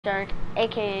Dark,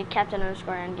 aka Captain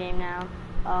underscore Endgame now.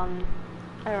 And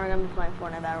we're gonna be playing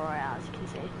Fortnite Battle Royale, as you can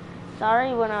see.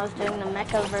 Sorry, when I was doing the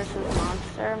Mecha versus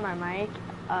Monster, my mic,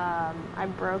 I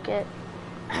broke it.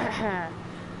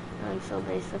 And so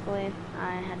basically,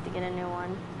 I had to get a new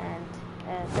one. And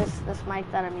this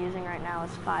mic that I'm using right now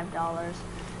is $5.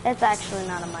 It's actually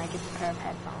not a mic, it's a pair of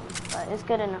headphones. But it's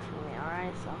good enough for me,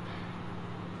 alright? So,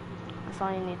 that's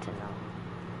all you need to know.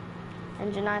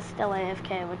 And Jani's still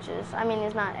AFK, which is, I mean,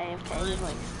 he's not AFK,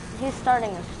 he's starting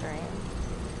a stream.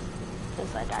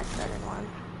 Just like I started one.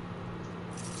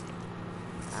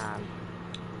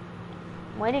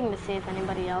 I'm waiting to see if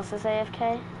anybody else is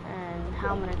AFK, and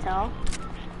how I'm gonna tell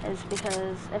is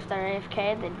because if they're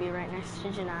AFK, they'd be right next to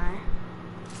Jani.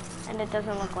 And it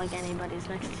doesn't look like anybody's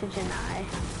next to Jani.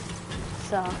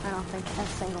 So, I don't think a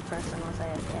single person was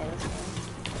AFK this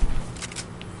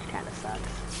game. Kinda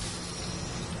sucks.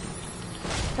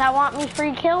 I want me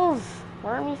free kills.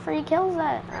 Where are me free kills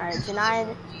at? Alright,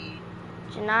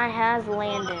 Jani has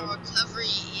landed. Recovery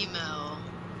email.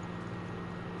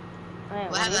 Wait,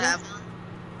 what have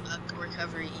a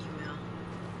recovery email.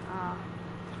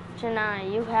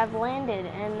 Jani, you have landed,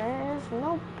 and there's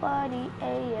nobody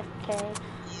AFK.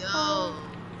 Yo,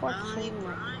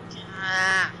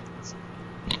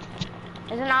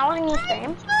 is it not letting you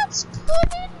stream?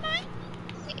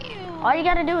 All you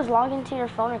gotta do is log into your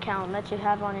phone account that you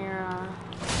have on your,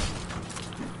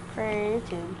 for your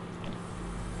YouTube.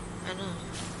 I know.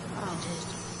 Oh.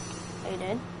 I did. You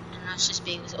did? And that's just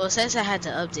being, well, it says I had to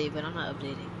update, but I'm not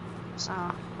updating. So.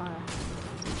 Oh,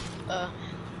 okay.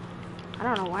 I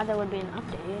don't know why there would be an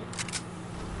update.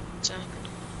 Exactly.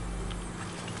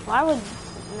 Why would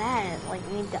that, like,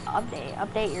 need to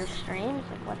update your streams?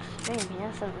 Like, what stream? He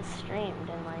hasn't streamed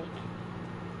in, like,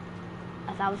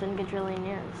 1,000 gajillion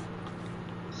years.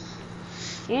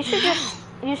 You should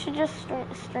just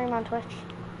stream on Twitch.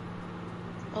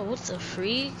 Oh, what the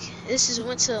freak? This just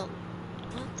went to,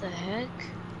 what the heck?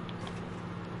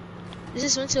 This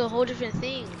just went to a whole different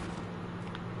thing.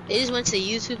 It just went to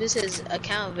YouTube. It says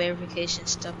account verification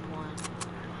step 1.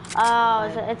 Oh,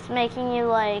 so it's making you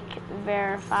like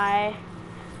verify.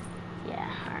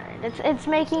 Yeah, alright. It's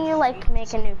making you like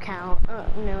make a new account.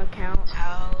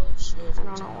 Oh shit! I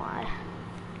don't know why.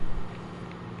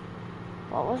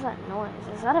 What was that noise?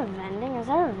 Is that a vending? Is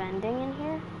there a vending in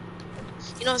here?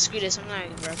 You know, screw this. I'm not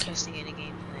even broadcasting any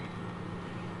gameplay.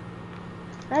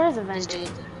 There is a vending.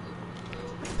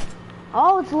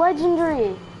 Oh, it's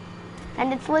legendary.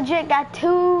 And it's legit got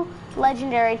 2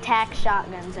 legendary tac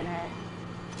shotguns in it.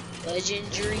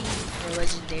 Legendary or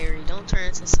legendary? Don't turn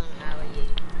into some alligator.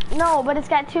 No, but it's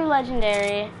got 2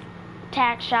 legendary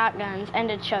tac shotguns and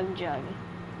a chug jug.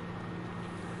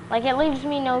 Like, it leaves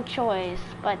me no choice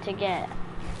but to get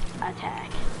attack.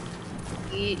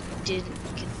 You didn't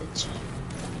get the chug.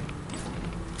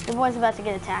 The boy's about to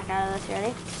get attack out of this.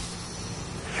 Ready?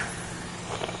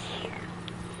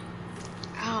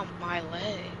 Ow, my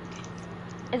leg.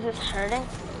 Is this hurting?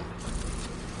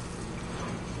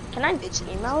 Can I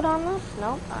emote on this?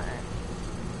 Nope. Alright.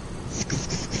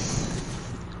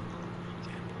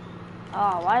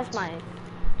 Oh, why is my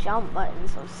jump button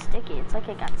so sticky? It's like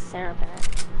it got syrup in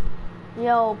it.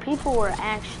 Yo, people were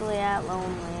actually at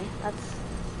Lonely. That's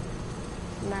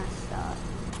messed up.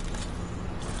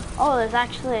 Oh, there's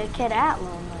actually a kid at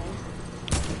Lonely.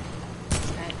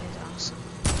 That is awesome.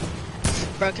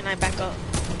 Bro, can I back up?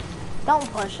 Don't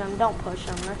push them. Don't push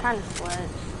them. They're kind of split.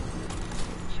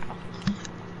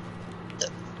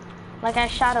 Like, I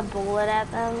shot a bullet at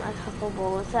them, a couple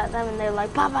bullets at them, and they were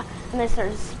like, Papa! And they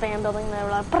started spam building. They were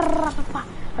like,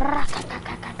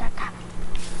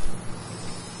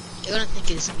 they're gonna think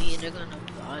it's me and they're gonna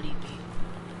body me.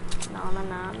 No, I'm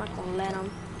not gonna let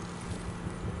them.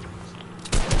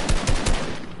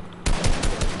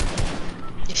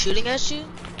 They're shooting at you?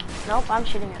 Nope, I'm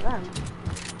shooting at them.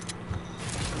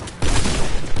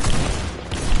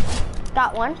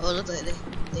 Got one. Oh, look like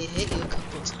they hit you a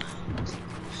couple times.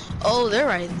 Oh, they're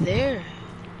right there.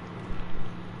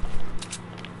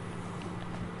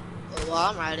 Oh, well,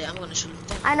 I'm right there. I'm gonna shoot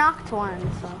them. I knocked one,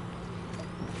 so.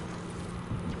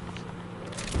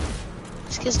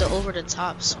 This kid's the over the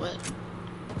top sweat.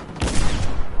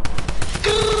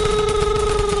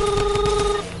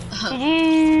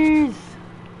 GG's.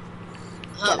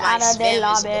 Get out of the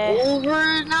lobby.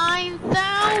 Over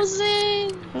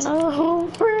 9,000.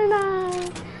 Over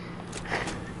 9.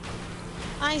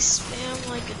 I spam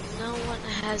like no one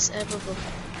has ever before.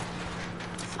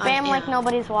 Spam like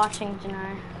nobody's watching,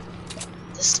 Jani.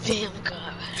 The spam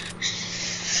god.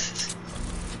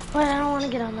 Wait, I don't want to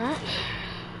get on that.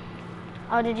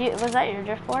 Oh, was that your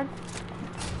drift board?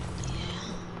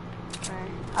 Yeah.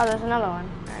 Alright. Oh, there's another one.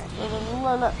 Alright.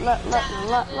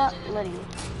 Liddy.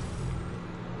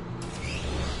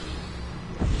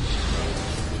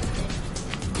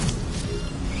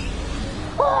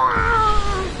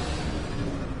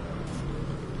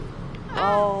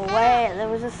 Oh wait, there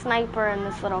was a sniper in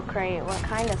this little crate. What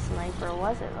kind of sniper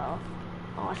was it though?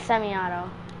 Oh, a semi-auto.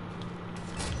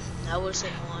 I would say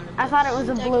one. I thought it was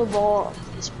a blue bolt.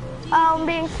 Oh, I'm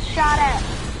being shot at.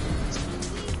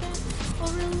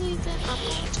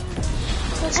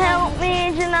 Help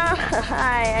me, Jana.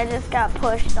 I just got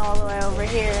pushed all the way over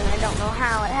here, and I don't know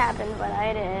how it happened, but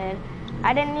I did.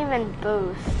 I didn't even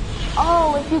boost.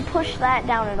 Oh, if you push that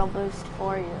down, it'll boost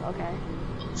for you. Okay.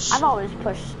 I've always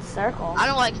pushed circle. I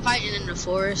don't like fighting in the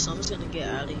forest, so I'm just gonna get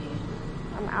out of here.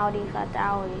 I'm outie, fat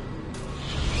outie.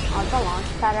 Oh, it's a launch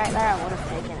pad right there. I would have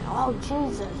taken it. Oh,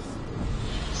 Jesus.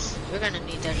 We're gonna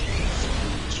need that.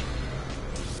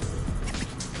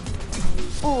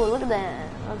 Ooh, look at that.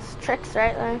 Those tricks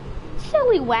right there.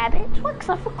 Silly wabbit. Tricks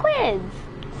are for kids.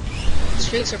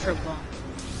 Tricks are for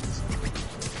bums.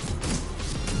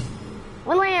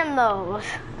 We land those.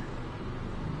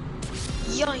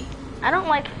 Yoink. I don't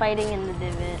like fighting in the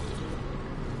divot.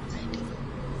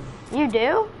 You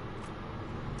do?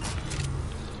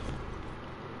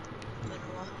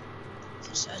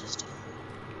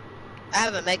 I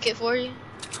have a med kit for you.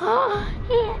 Oh,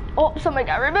 yeah. Oh, somebody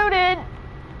got rebooted.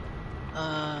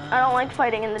 I don't like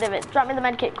fighting in the divot. Drop me the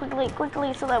med kit quickly,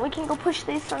 quickly, so that we can go push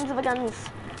these sons of a guns.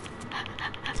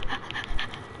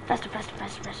 Faster, faster,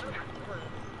 faster, faster.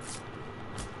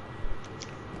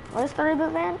 Where's the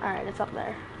reboot van? Alright, it's up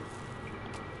there.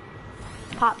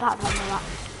 Pop, pop, pop, pop.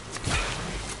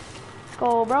 Let's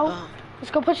go, bro.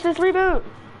 Let's go push this reboot.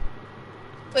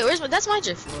 Wait, where's my? That's my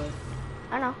drift for.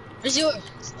 I know. Where's yours?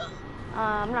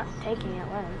 I'm not taking it.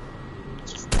 Where?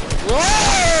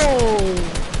 Whoa!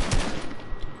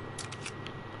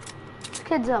 This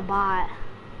kid's a bot.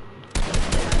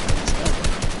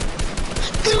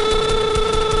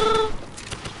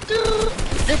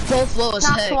 They're both low as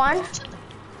heck. One.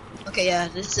 Okay, yeah,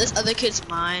 this other kid's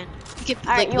mine. You can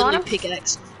Alright, like you want literally him?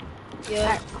 pickaxe. Yeah.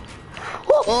 Right.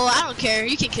 Well, I don't care.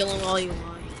 You can kill him all you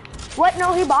want. What?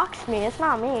 No, he boxed me. It's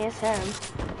not me. It's him.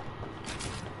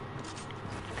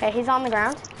 Okay, he's on the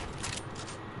ground.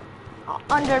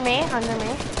 Under me. Under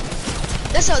me.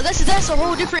 That's a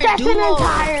whole different That's duo. an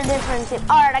entire different team.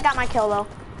 All right, I got my kill though.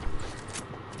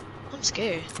 I'm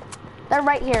scared. They're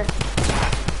right here.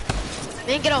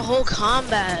 They didn't get a whole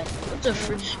combat. What the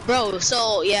bro?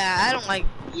 So yeah, I don't like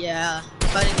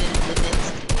fighting in the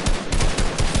distance.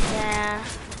 Yeah.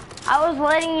 I was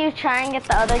letting you try and get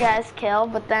the other guy's kill,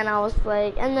 but then I was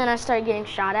like, and then I started getting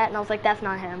shot at, and I was like, that's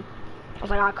not him. I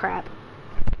was like, oh crap.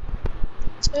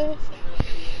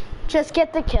 Just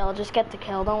get the kill. Just get the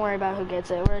kill. Don't worry about who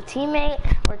gets it. We're a teammate.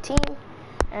 We're a team,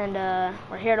 and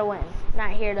we're here to win.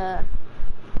 Not here to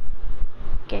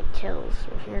get kills.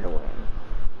 We're here to win.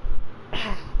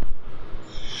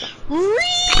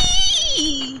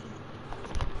 Whee!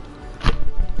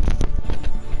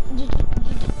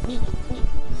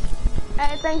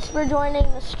 Hey, thanks for joining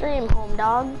the stream, home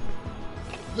dog.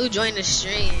 Who joined the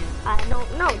stream? I don't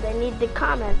know. They need to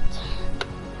comment.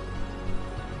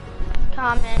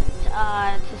 Comment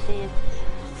to see if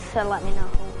to let me know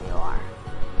who you are.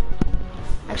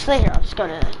 Actually, here I'll just go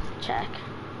to check.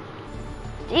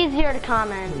 It's easier to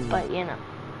comment, but you know.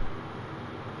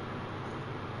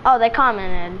 Oh, they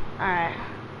commented. All right.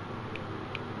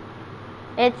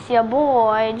 It's your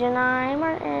boy, Jani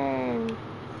Martin.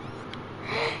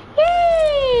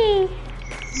 Yay!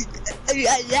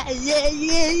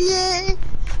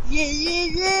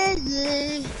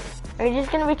 Are you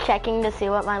just gonna be checking to see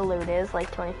what my loot is,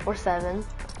 like 24/7?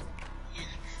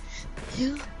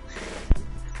 You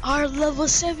are level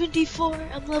 74.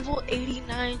 I'm level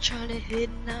 89, trying to hit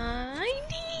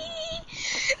 90.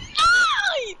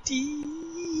 90.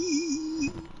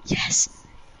 Yes.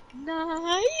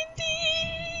 90.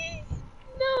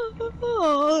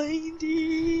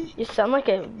 90. You sound like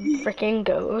a freaking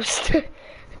ghost.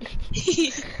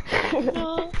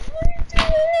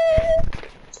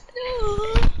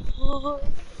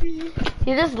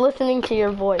 You're just listening to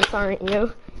your voice, aren't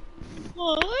you?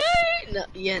 What? No,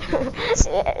 yeah,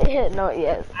 no. No,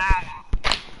 yes.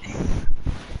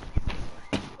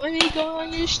 When you go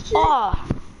on your street. Oh.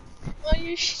 On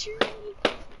your street.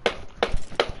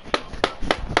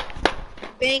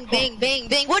 Bang, bang, bang,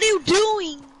 bang. What are you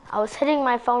doing? I was hitting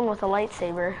my phone with a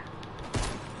lightsaber.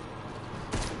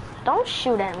 Don't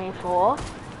shoot at me, fool.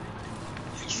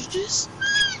 Did you just?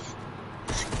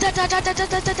 Did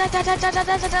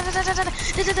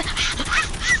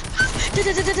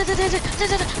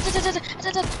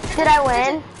I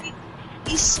win?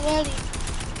 He's sweating.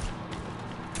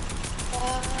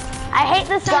 I hate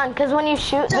this gun because when you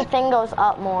shoot, the thing goes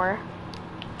up more.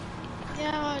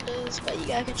 Yeah, it does, but you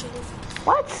gotta control it.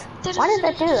 What? Why did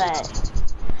that do that?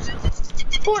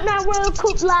 Fortnite World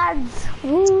Cup, lads!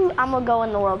 Woo! I'm gonna go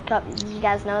in the World Cup. Did you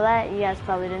guys know that? You guys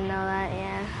probably didn't know that.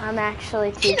 Yeah, I'm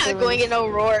actually Tifu. You're not going in a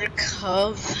World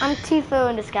Cup. I'm Tifu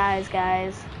in disguise,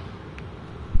 guys.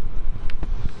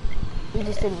 You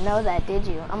just didn't know that, did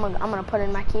you? I'm gonna put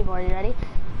in my keyboard. You ready?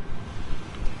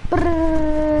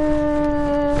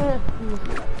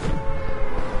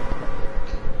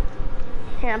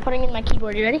 Here, I'm putting in my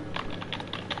keyboard. You ready?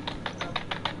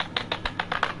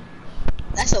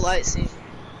 That's a lightsaber.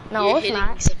 No, it's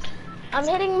not. I'm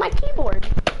hitting my keyboard.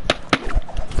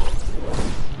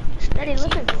 Ready,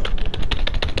 listen.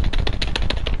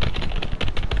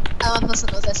 I'm supposed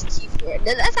to know that's a keyboard.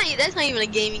 That's not even a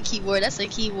gaming keyboard. That's a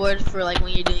keyboard for like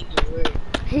when you're doing your work.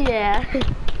 Yeah.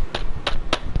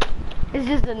 It's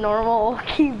just a normal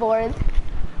keyboard.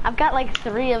 I've got like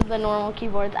 3 of the normal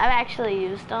keyboards. I've actually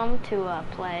used them to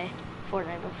play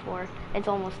Fortnite before. It's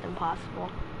almost impossible.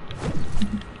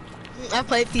 I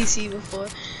played PC before,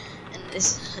 and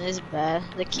it's bad.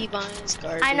 The keybind is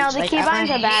garbage. I know, the keybinds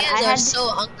are bad. My hands are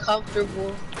so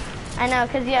uncomfortable. I know,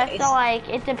 because you have to like,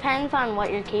 it depends on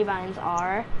what your keybinds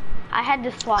are. I had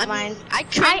to swap mine. I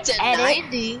cranked to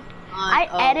 90. I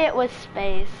edit with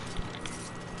space.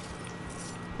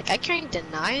 Like I cranked to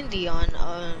 90 on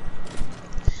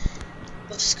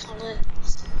what's it called?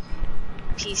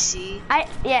 PC.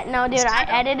 Yeah, no, dude, I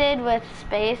edited with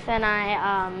space and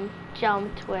I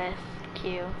jumped with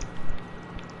Q.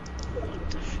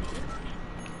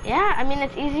 Yeah, I mean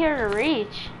it's easier to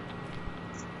reach.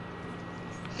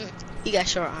 You got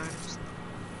short arms.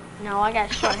 No, I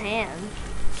got short hands.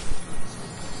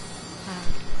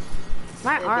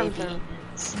 My arms are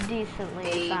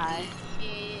decently sized.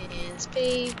 Hands,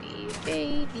 baby.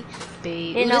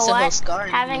 You know what?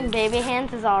 Having baby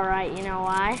hands is alright, you know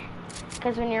why?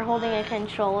 Because when you're holding a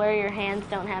controller, your hands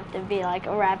don't have to be like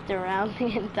wrapped around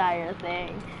the entire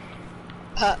thing.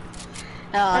 I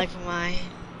like mine.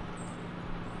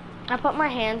 I put my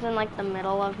hands in like the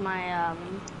middle of my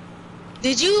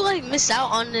Did you like miss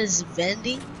out on this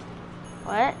vending?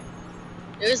 What?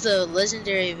 There's a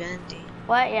legendary vending.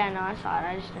 What? Yeah, no, I saw it.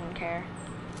 I just didn't care.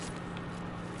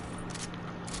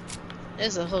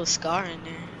 There's a whole scar in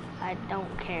there. I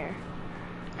don't care.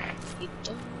 You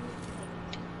don't.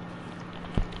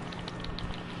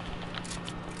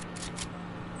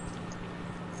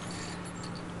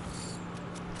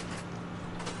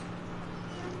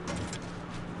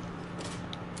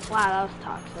 Wow, that was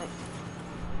toxic.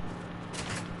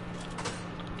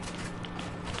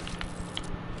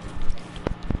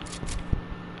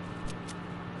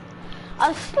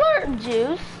 A slurp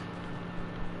juice?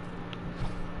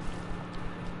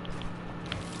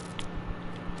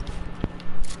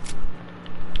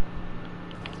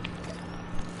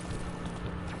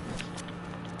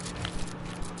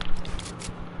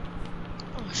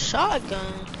 Oh, shotgun.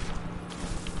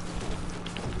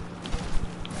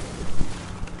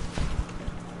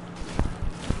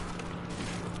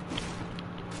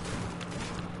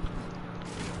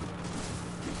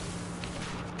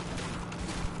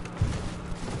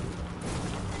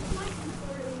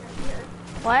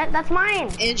 What? That's mine.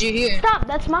 And you're here. Stop,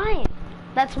 that's mine.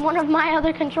 That's one of my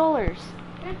other controllers.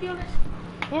 Can I feel this?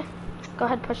 Yeah. Go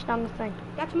ahead, push down the thing.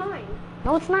 That's mine.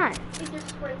 No, it's not. Is there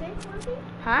sprinting working?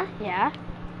 Huh? Yeah.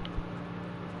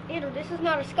 Andrew, this is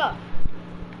not a scuff.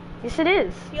 Yes, it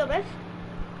is. Feel this?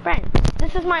 Brian,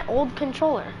 this is my old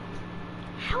controller.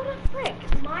 How the frick?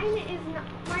 Mine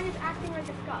is acting like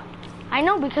a scuff. I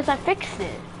know, because I fixed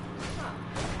it. Huh.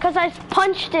 Because I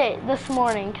punched it this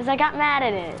morning, because I got mad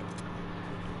at it.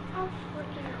 How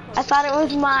freaking I thought it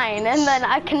was mine, and then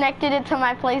I connected it to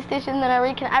my PlayStation, then I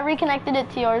reconnected it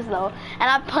to yours, though, and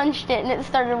I punched it, and it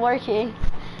started working.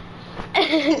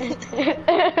 Did it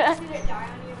die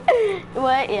on you?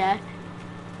 What? Yeah.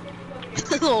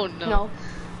 Oh no. No.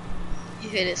 You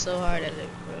hit it so hard at it,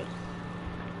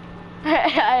 bro.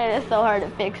 I hit it so hard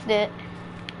it fixed it.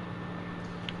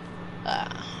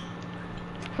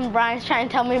 And Brian's trying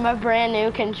to tell me my brand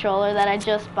new controller that I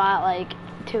just bought like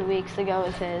 2 weeks ago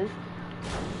is his.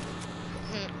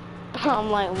 I'm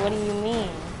like, what do you mean?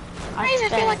 Why does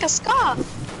it feel like a scar?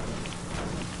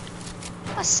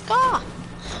 A scar.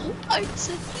 I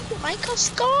said like a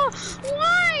scar.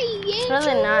 Why? It's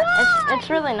really not. It's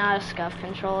really not a scuff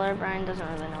controller. Brian doesn't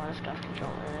really know what a scuff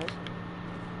controller is.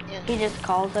 Yeah. He just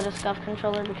calls it a scuff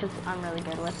controller because I'm really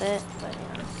good with it. But you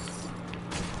know,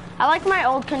 I like my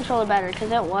old controller better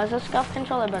because it was a scuff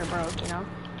controller, but it broke. You know,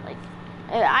 like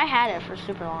I had it for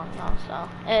super long though, so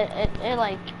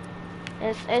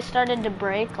it started to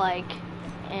break like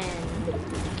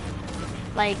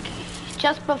in like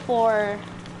just before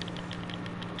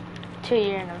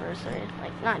 2-year anniversary.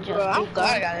 Like not just Bro, I'm before.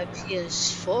 glad I got a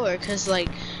PS4, cause like,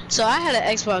 so I had an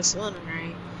Xbox One,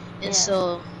 right? And Yeah.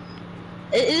 so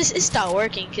it stopped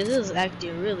working because it was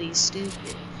acting really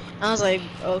stupid. I was like,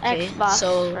 okay. Xbox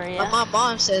So for ya. my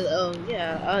mom said, oh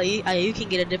yeah, you can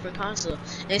get a different console.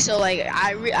 And so like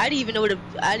I didn't even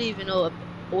know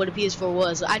what a PS4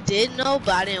 was. I did know,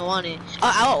 but I didn't want it.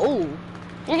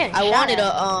 You're getting I shot wanted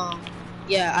at.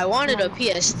 yeah, I wanted a No.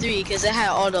 PS3 because it had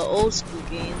all the old school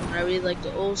games, and I really like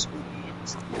the old school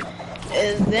games.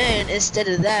 And then instead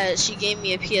of that, she gave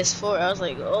me a PS4. I was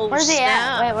like, oh Where's he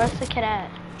at? snap! Wait, where's the kid at?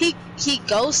 He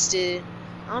ghosted.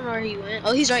 I don't know where he went.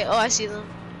 Oh, he's right. Oh, I see them.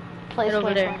 Place Right over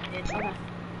wait, there. wait. Okay.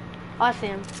 Oh, I see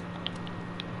him.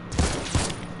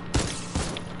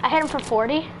 I hit him for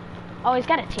 40. Oh, he's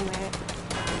got a teammate.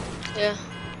 Yeah.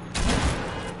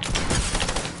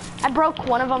 I broke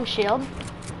one of them's shield.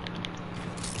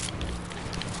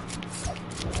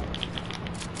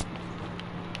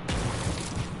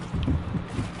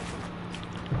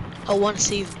 Oh, one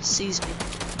sees me.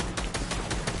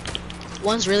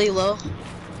 One's really low.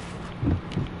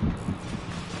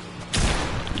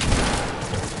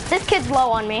 This kid's low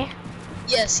on me.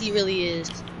 Yes, he really is.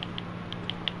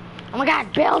 Oh my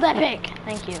god, build epic!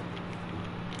 Thank you.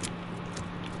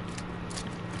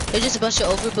 They're just a bunch of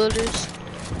overbuilders.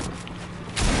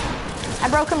 I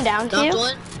broke him down to Knocked you.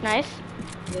 one. Nice.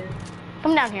 Yeah.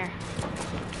 Come down here.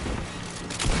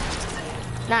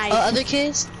 Nice. Other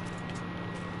kids?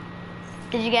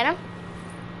 Did you get him?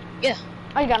 Yeah.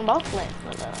 Oh, you got them both lit.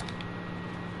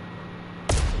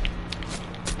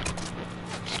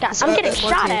 I'm getting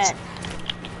more shot kids. at.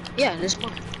 Yeah, there's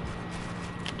more.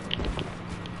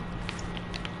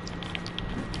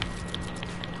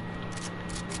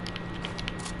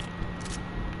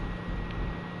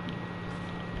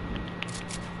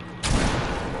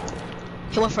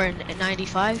 He went for a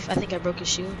 95. I think I broke his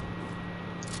shield.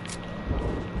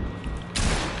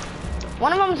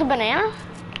 One of them's a banana?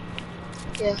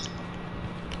 Yeah.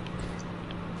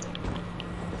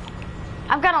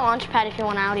 I've got a launch pad if you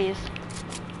want outies.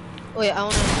 Oh yeah, I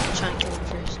wanna try and kill him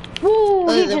first. Woo!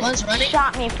 Oh, He the one's just running?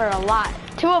 shot me for a lot.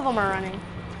 2 of them are running.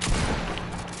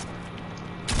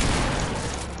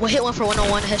 We'll hit one for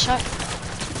 101 headshot.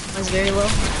 That's very low.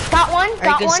 Got one, Are you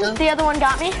got good one. still? The other one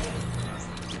got me.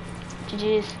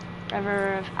 GG's.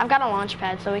 Rev. I've got a launch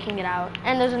pad so we can get out.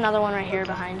 And there's another one right here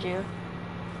behind you.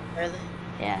 Really?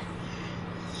 Yeah.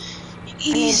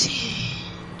 Easy.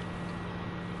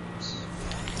 Is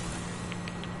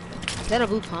that a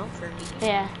blue pump for me?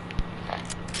 Yeah.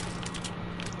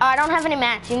 Oh, I don't have any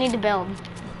mats. You need to build.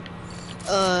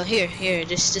 Here.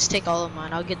 Just take all of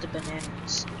mine. I'll get the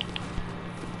bananas.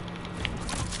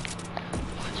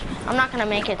 I'm not gonna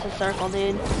make it to circle,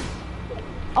 dude.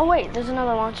 Oh wait, there's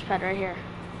another launch pad right here.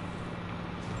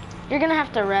 You're gonna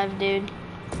have to rev, dude.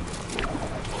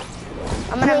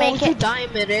 I'm gonna make You it. die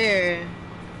in midair.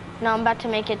 No, I'm about to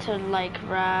make it to like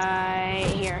right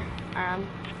here. Come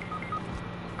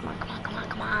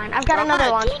on. I've got another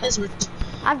launch pad.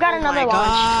 I've got another launch. Oh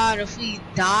my god, if we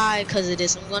die because of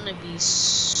this, I'm gonna be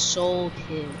so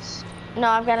pissed. No,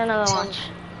 I've got another launch.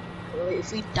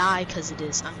 If we die because of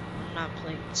this, I'm not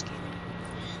playing this game.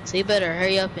 So you better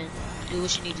hurry up and do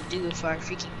what you need to do before I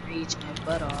freaking rage my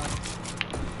butt off.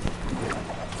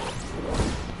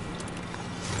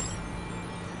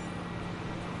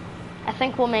 I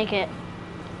think we'll make it.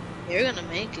 You're gonna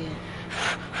make it.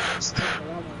 Just take a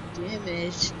lot of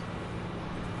damage.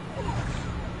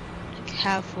 Like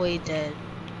halfway dead.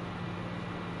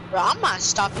 Bro, I'm not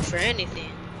stopping for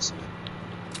anything. So.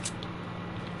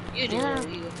 You do Yeah.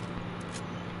 you.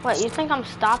 What, you think I'm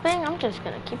stopping? I'm just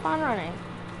gonna keep on running.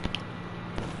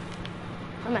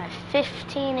 I'm at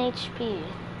 15 HP.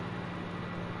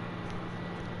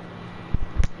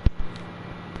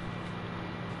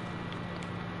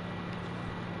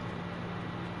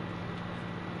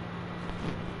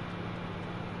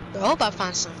 I hope I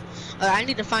find some. I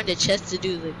need to find a chest to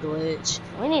do the glitch.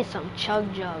 We need some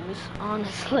chug jugs,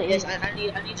 honestly. Yes, I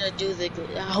need to do the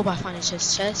glitch. I hope I find a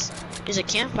chest. There's a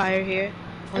campfire here.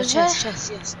 Oh, Is chest, there?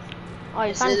 yes. Oh, you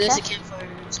Yes, found a there's a chest? campfire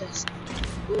in the chest.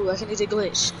 Ooh, I can do the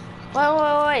glitch.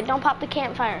 Wait, don't pop the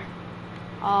campfire.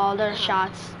 Oh, there's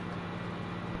shots.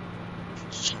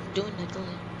 I'm doing the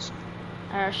glitch.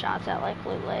 There are shots at like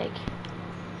Blue Lake.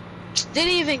 They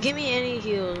didn't even give me any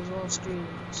heals. Well,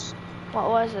 screws. What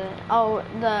was it? Oh,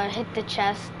 the hit the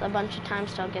chest a bunch of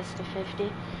times till it gets to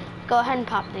 50. Go ahead and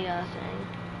pop the other thing.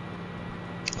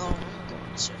 Oh, I'm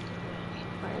going circle.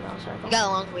 Where you going, circle? We got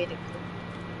a long way to go.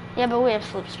 Yeah, but we have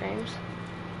slipstreams.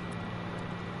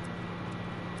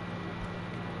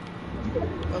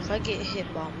 Or if I get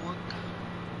hit by one guy.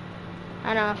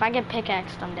 I know, if I get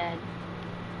pickaxed, I'm dead.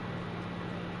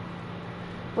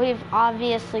 We've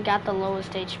obviously got the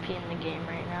lowest HP in the game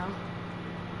right now.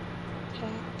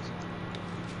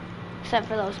 Except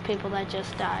for those people that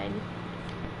just died.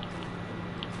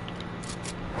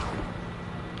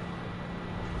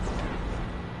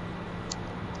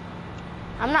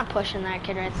 I'm not pushing that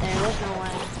kid right there, there's no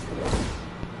way.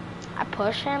 I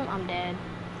push him, I'm dead.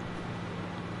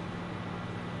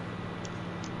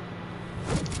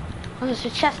 Oh, there's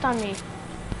a chest on me.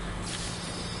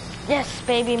 Yes,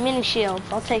 baby, mini shields.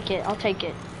 I'll take it, I'll take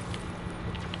it.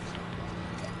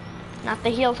 Not the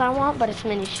heals I want, but it's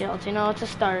mini shields, you know, it's a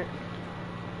start.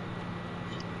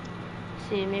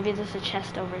 See, maybe there's a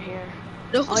chest over here.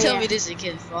 Don't tell yeah. me there's a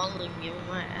kid following me with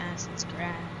my ass. It's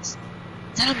grass. Is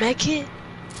that a med kit?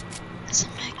 That's a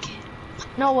med kit.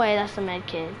 No way, that's a med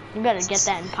kit. You better get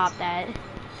that and pop that.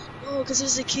 No, because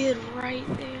there's a kid right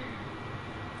there.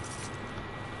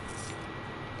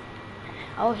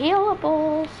 Oh,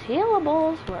 healables,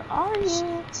 healables, where are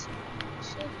you?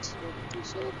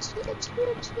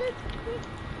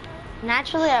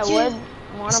 Naturally, I would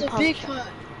want to pump.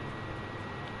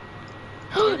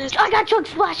 I got chug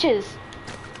splashes.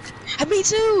 Me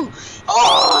too.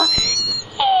 Oh!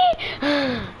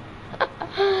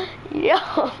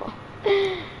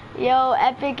 Yo,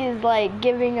 Epic is like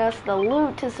giving us the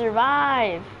loot to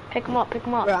survive. Pick them up, pick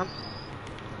them up. Bro,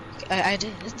 I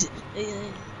did.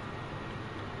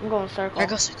 I'm going circle. I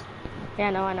go circle. Yeah,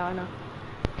 I know.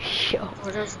 Yo.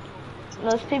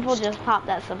 Those people just popped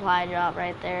that supply drop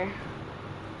right there.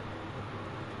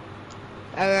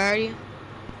 Where are you?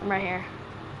 I'm right here.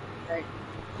 Right.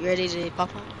 You ready to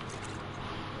pop on?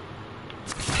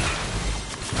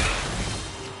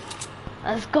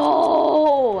 Let's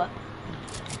go!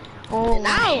 Oh,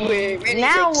 now we're ready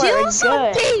now to we're kill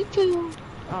some people.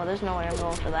 Oh, there's no way I'm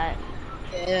going for that.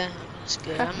 Yeah, that's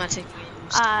good. I'm not taking it.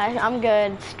 I'm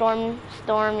good. Storm,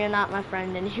 you're not my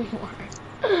friend anymore.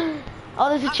 Oh,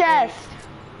 there's a chest.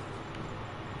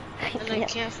 And I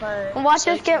can't fire. Watch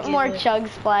us get more chug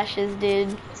splashes,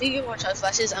 dude. If we get more chug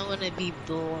splashes, I'm gonna be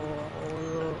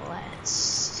blessed.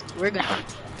 We're gonna be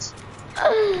blessed.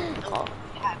 Oh.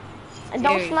 And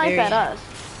don't snipe at us.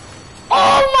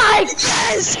 Oh my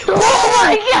yes! Oh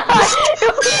my god!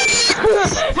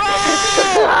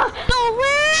 No!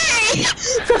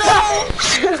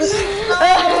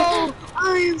 I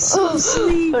am so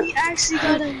sleepy. We actually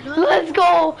got another. Let's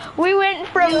go! We went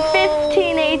from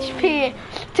 15 HP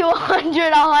to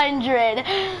 100.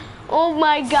 Oh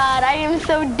my god, I am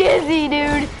so dizzy,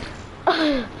 dude.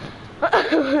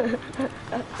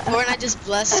 Fortnite just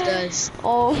blessed us.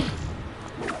 Oh.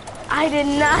 I did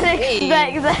not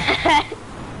expect that.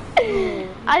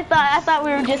 I thought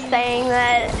we were just saying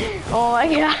that. Oh my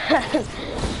god.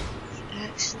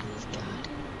 Actually got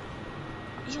it.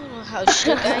 You don't know how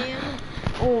shook I am.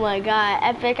 Oh my god,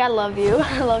 Epic, I love you.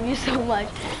 I love you so much.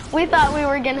 We thought we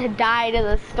were gonna die to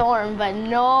the storm, but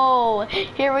no.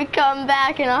 Here we come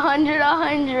back in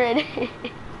 100.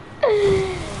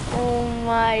 Oh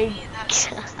my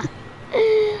god.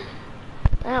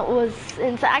 That was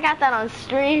insane. I got that on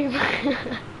stream.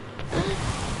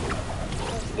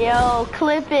 Yo,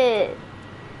 clip it.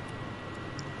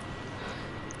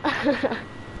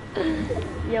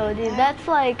 Yo, dude, that's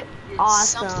like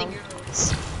awesome. Something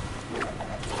else.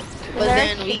 But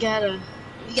then we gotta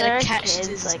catch kids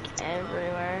this like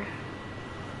everywhere.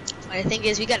 My thing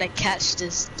is we gotta catch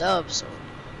this dub, so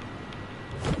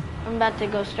I'm about to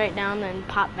go straight down and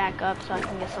pop back up so I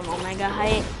can get some omega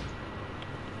height.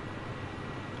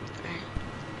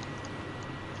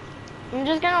 I'm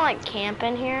just gonna like camp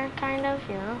in here, kind of,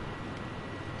 you know.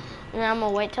 And I'm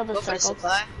gonna wait till the circle.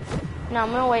 No,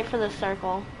 I'm gonna wait for the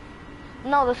circle.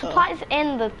 No, the supply's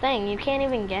in the thing. You can't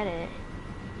even get it.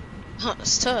 Huh,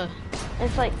 it's tough.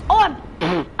 It's like, oh,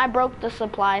 I broke the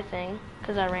supply thing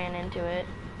because I ran into it.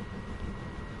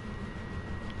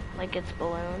 Like its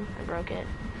balloon, I broke it.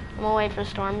 I'm gonna wait for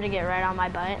Storm to get right on my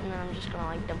butt, and then I'm just gonna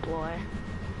like deploy.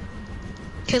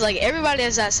 Cause like everybody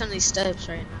has that 70 steps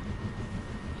right now.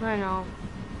 I know.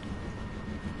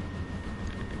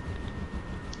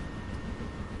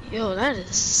 Yo, that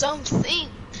is something.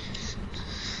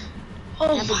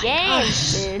 Oh Epic my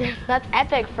games, gosh. dude. That's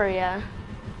epic for you.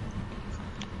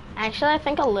 Actually, I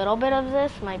think a little bit of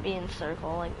this might be in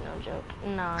circle, like no joke.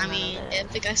 No, I mean,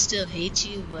 Epic, I still hate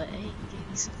you, but hey, give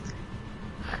me something.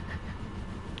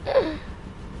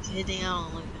 Good thing I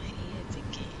don't like my Epic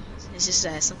games. It's just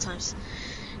that sometimes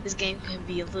this game can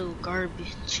be a little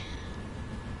garbage.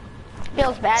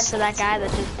 Feels bad for that guy that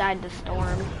just died to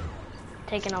Storm.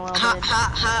 Taking a little bit.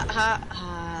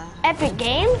 Ha. Epic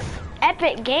Games?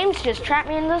 Epic Games just trapped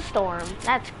me in the storm.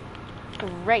 That's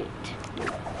great.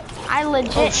 I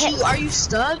legit Oh hit. shoot, are you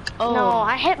stuck? Oh. No,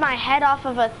 I hit my head off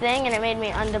of a thing and it made me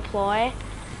undeploy.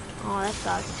 Oh, that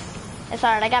sucked. It's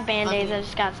alright, I got band-aids. Okay. I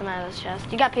just got some out of this chest.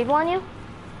 You got people on you?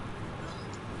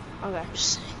 Okay.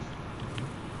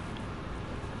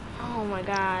 Oh my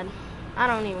god. I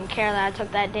don't even care that I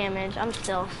took that damage. I'm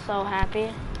still so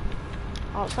happy.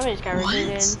 Oh, somebody just got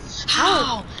rebooted.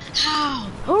 How?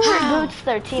 Who How? reboots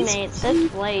their teammates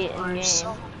this late in the game?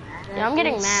 So Yeah, I'm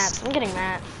getting mats. I'm getting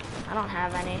mats. I don't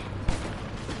have any.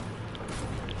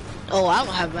 Oh, I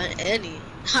don't have any.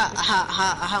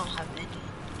 I don't have any.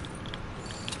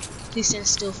 Please stand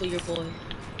still for your boy.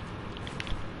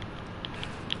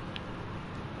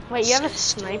 Wait, you have a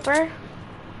sniper?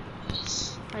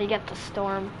 Yes. Oh, you got the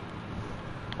storm.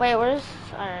 Wait, where's...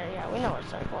 Alright, yeah, we know what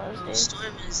circle is, dude.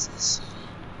 Storm is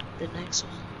the next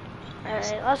one.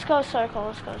 Alright, let's go circle,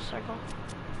 let's go circle.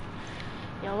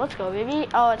 Yo, let's go, baby.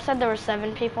 Oh, it said there were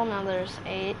 7 people, now there's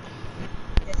 8.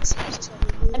 Yes,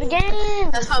 Epic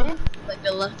Games! that's how, like,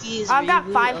 the luckiest I've got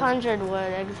reboot 500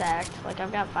 wood, exact. Like,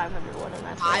 I've got 500 wood and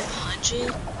that's 500?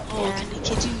 it. Oh, Yeah.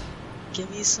 can you give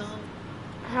me some?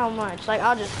 How much? Like,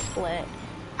 I'll just split.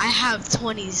 I have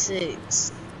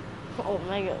 26. Oh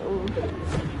my god. Ooh.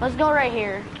 Let's go right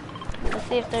here. Let's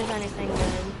see if there's anything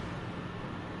good.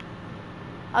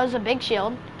 Oh, there's a big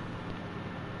shield.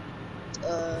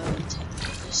 Take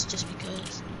this just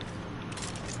because.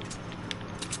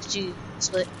 Did you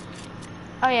split?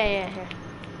 Oh yeah, here.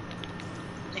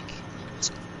 Thank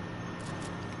you.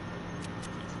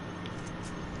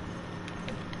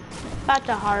 About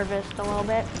to harvest a little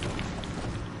bit.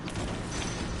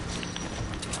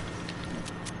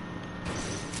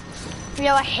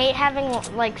 Yo, I hate having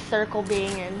like circle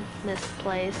being in this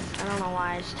place. I don't know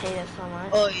why, I just hate it so much.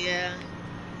 Oh yeah.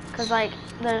 Cause like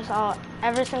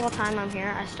every single time I'm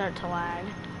here, I start to lag.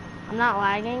 I'm not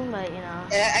lagging, but you know.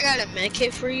 Yeah, I got a med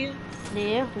kit for you. Do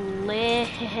you? Lit.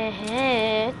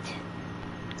 Here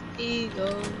you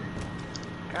go.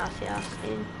 Gracias,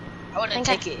 dude. I wanna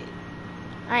take it.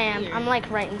 I am. Here. I'm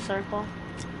like right in circle.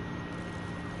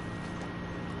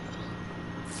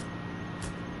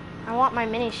 I want my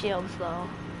mini shields though.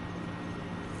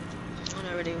 One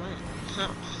already went. Huh.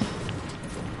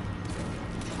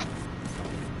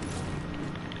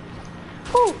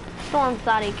 Whew! Storm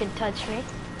thought he could touch me.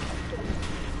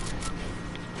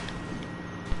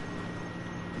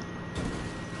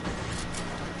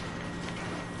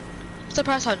 I'm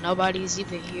surprised how nobody's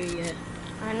even here yet.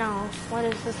 I know. What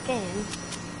is this game?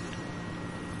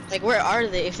 Like, where are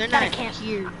they? If they're Got a not camp.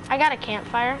 here. I got a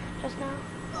campfire just now.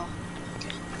 Oh, okay.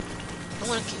 I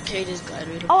want to carry this guy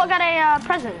right Oh, I got a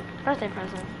present. Birthday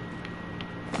present.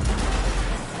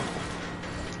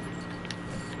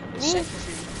 Me?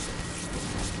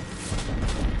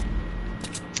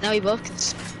 Now we both can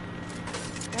see.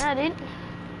 Yeah, dude.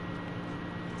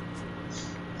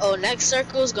 Oh, next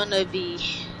circle is gonna be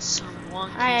some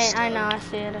wonky I stuff. know. I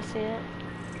see it. I see it.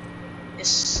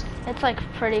 It's, It's like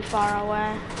pretty far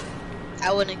away.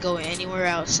 I wouldn't go anywhere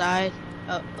outside.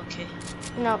 Oh, okay.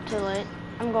 Nope, too late.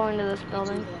 I'm going to this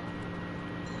building.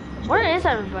 Where is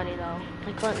everybody though?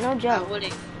 Like, no I joke.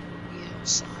 wouldn't be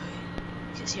outside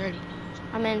because he already knows.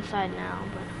 I'm inside now,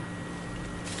 but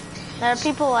there are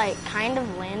people like kind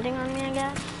of landing on me, I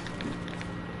guess.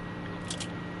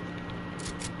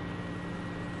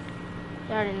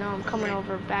 You already know I'm coming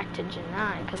over back to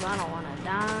Jani because I don't want to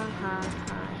die.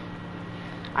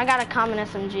 I got a common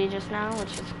SMG just now,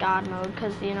 which is God mode,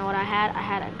 because you know what I had? I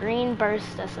had a green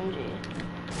burst SMG.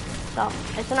 So,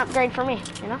 it's an upgrade for me,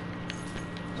 you know?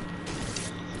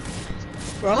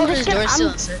 Bro,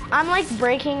 I'm like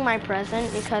breaking my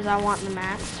present because I want the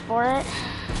mats for it.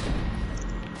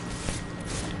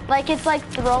 Like, it's like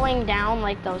throwing down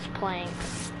like those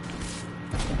planks.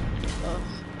 Oh.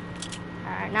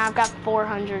 Alright, now I've got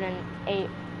 408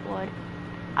 wood.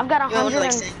 I've got 100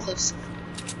 like stand close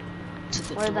to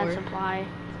the Where's door. that supply?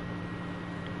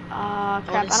 Crap,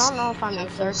 I don't know if I'm in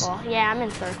circle. Yeah, I'm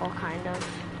in circle, kind of.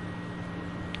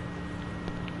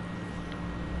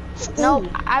 Nope,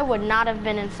 I would not have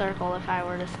been in circle if I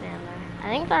were to stand there. I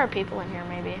think there are people in here,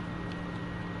 maybe.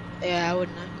 Yeah, I would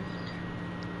not go in there.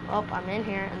 Oh, I'm in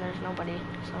here, and there's nobody,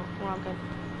 so we're all good.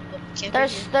 Can't be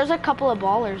here. There's a couple of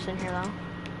ballers in here, though.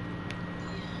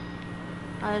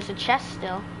 There's a chest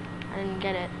still. I didn't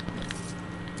get it.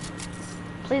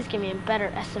 Please give me a better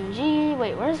SMG.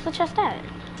 Wait, where's the chest at?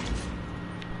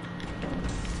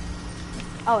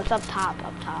 Oh, it's up top,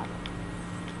 up top.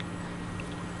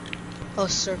 Oh,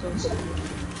 circles.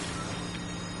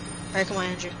 Alright, come on,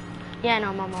 Andrew. Yeah, I know,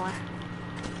 I'm on my way.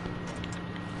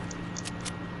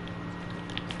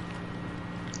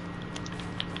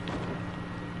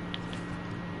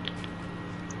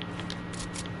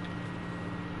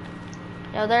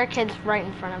 Yo, there are kids right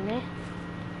in front of me.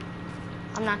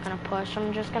 I'm not gonna push.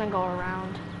 I'm just gonna go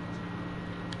around.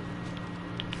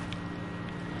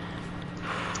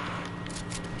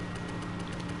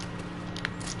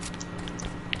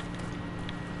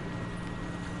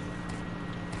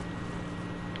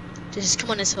 Just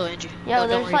come on this hill, Andrew. Yo, Don't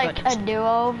there's worry like about a them.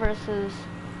 duo versus.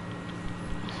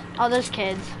 Oh, there's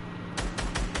kids.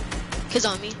 Kids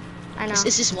on me. I know.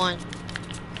 It's just one.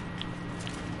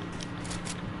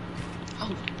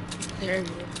 Oh, they're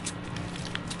everywhere.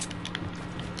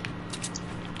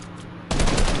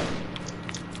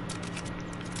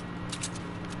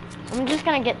 I'm just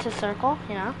gonna get to circle,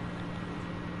 you know.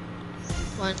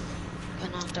 One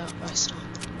got knocked out by a storm.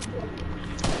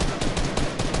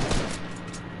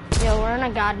 Yo, we're in a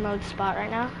god mode spot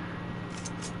right now.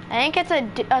 I think it's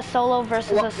a solo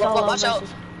versus a solo watch out.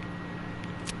 versus.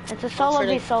 It's a solo for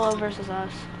the- v solo versus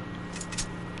us.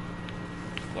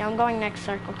 Yeah, I'm going next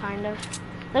circle, kind of.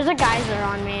 There's a geyser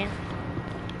on me.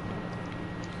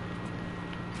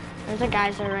 There's a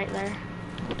geyser right there.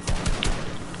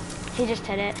 He just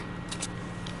hit it.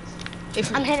 Wait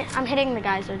for I'm me. hitting the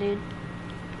geyser, dude.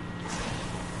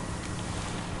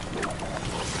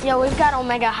 Yo, we've got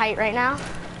Omega height right now.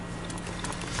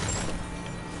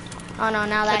 Oh no,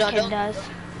 now that Hold on, kid does.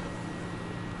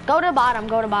 Go to bottom,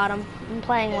 go to bottom. I'm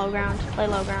playing low ground. Play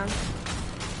low ground.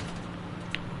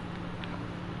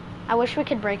 I wish we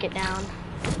could break it down.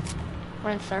 We're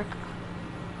in circle.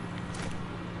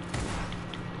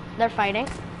 They're fighting.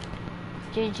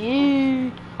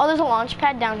 GG. Oh, there's a launch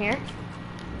pad down here.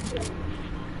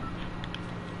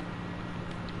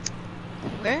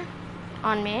 Where?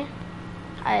 On me.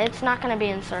 It's not gonna be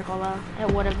in circle though.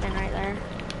 It would have been right there.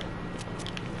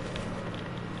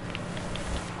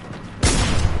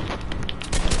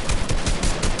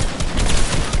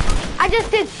 I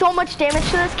just did so much damage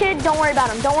to this kid. Don't worry about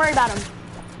him. Don't worry about him.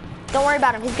 Don't worry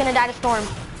about him. He's gonna die to storm.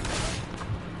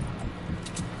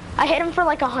 I hit him for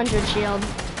like 100 shield.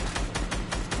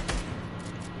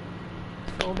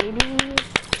 Go, baby.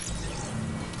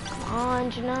 Come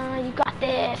on, Jana. You got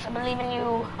this. I believe in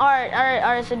you.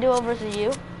 Alright. It's a duo versus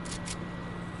you.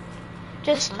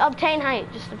 Just obtain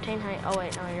height. Just obtain height. Oh,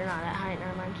 wait. No, you're not at height.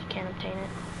 Never mind. You can't obtain it.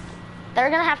 They're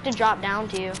gonna have to drop down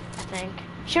to you, I think.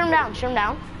 Shoot him down. Shoot him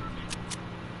down.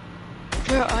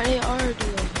 Where are they?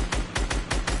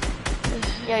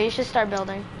 Yo, you should start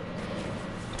building.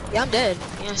 Yeah, I'm dead.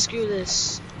 Yeah, screw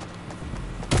this.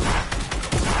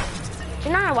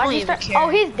 Jana, why'd don't you even start? care. Oh,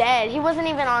 he's dead. He wasn't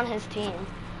even on his team.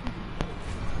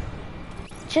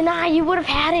 Jana, you would have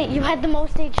had it. You had the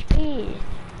most HP.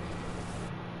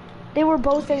 They were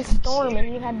both in storm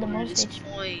and you had the most This HP.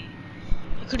 point,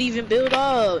 I could even build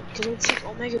up because I took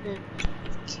Omega Ben. I don't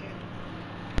even care.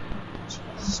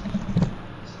 Jesus.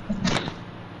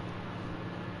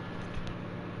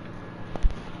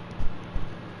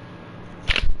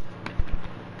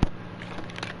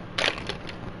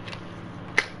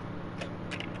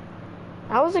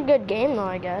 That was a good game though,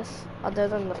 I guess. Other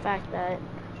than the fact that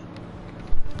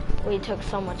we took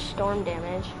so much storm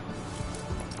damage.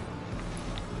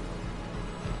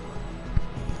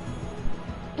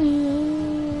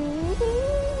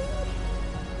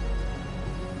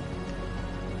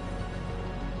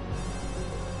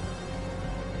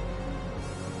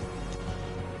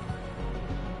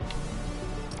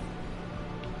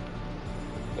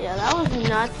 Yeah, that was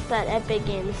nuts that Epic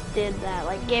Games did that.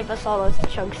 Like, gave us all those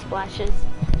chug splashes.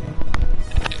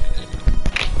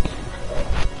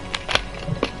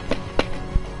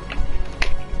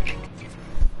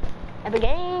 Epic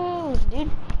Games, dude.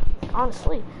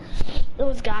 Honestly, it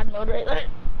was God mode right there.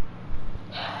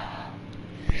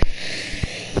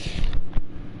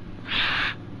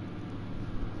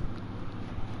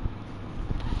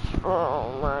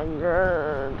 Oh my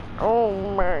god. Oh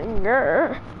my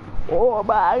god. Oh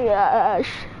my gosh.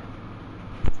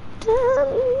 Dun,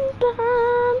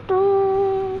 dun,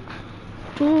 dun,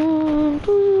 dun,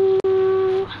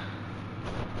 dun.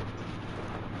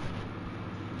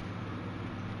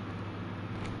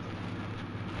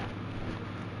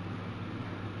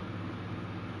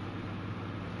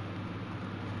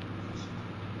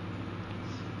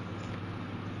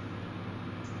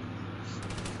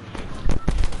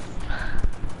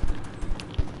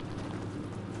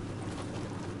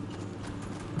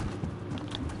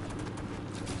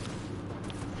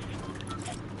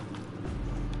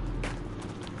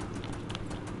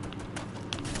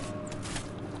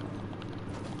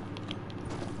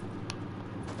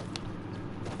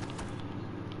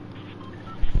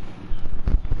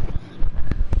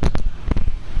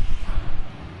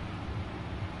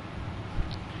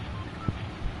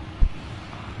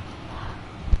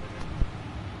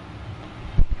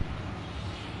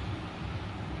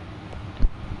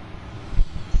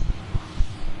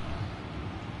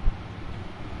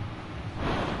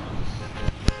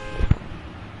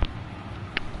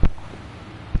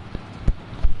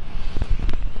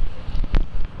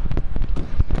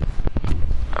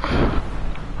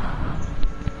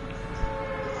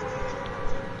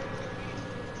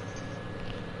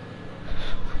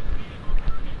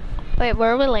 Wait,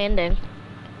 where are we landing?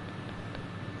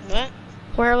 What?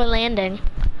 Where are we landing?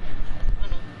 I don't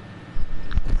know.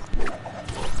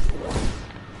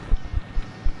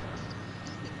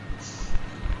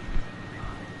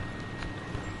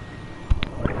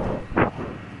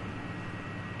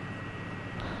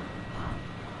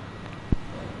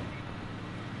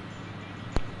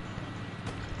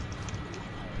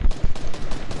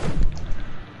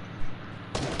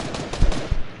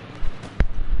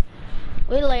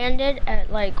 We landed at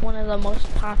like one of the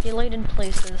most populated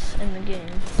places in the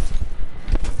game.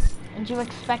 Did you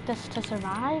expect us to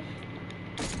survive?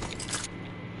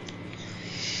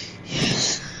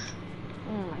 Yes.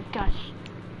 Oh my gosh.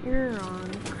 You're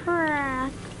on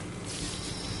crack.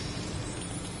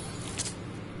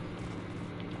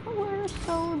 We're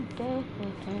so dead.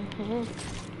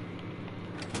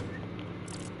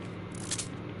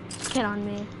 Get on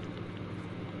me.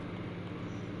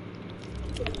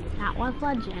 That was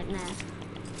legitness.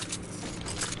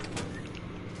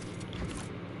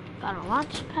 Got a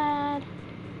launch pad.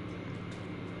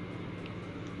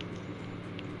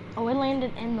 Oh, it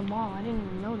landed in the mall. I didn't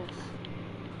even notice.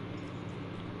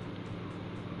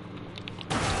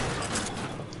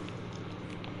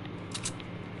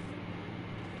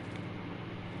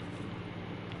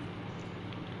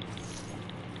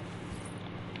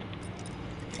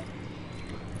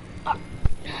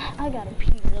 I gotta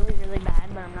pee really, really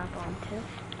bad, but I'm not going to.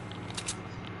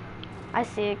 I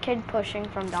see a kid pushing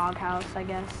from doghouse, I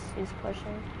guess. He's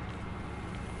pushing.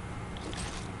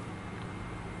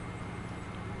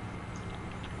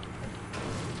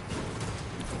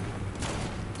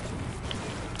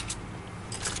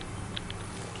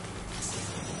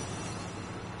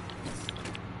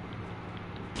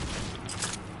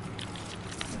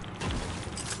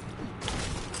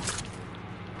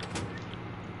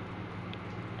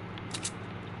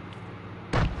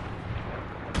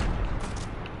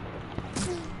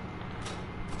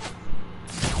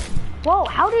 Whoa,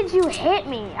 how did you hit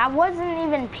me? I wasn't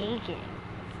even peeking.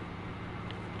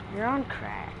 You're on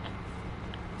crack.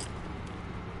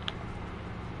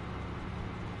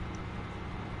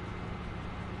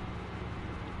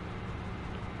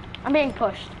 I'm being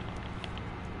pushed.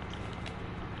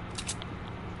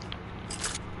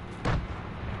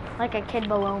 Like a kid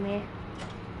below me.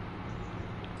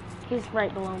 He's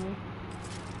right below me.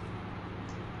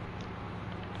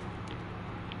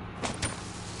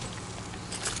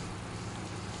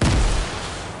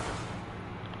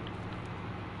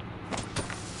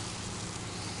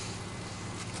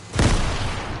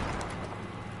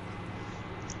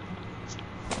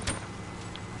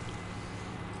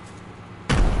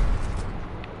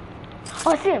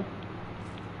 Oh, I see him.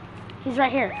 He's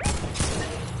right here.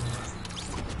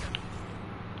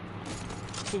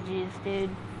 GG's, dude.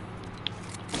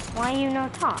 Why you no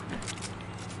talk?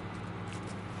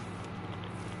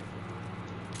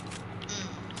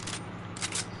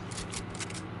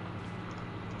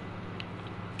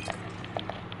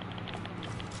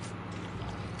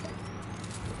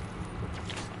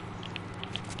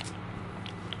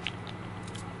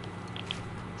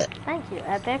 Thank you,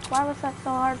 Epic. Why was that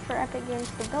so hard for Epic Games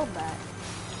to build that?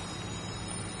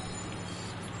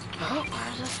 Oh,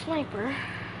 there's a sniper.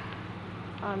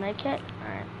 Oh, make it?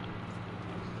 Alright.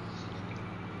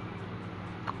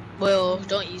 Well,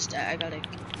 don't use that. I got it.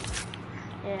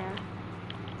 Yeah.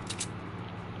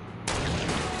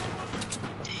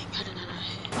 Dang, how did I not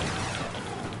hit?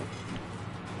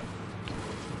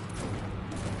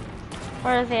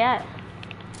 Where is he at?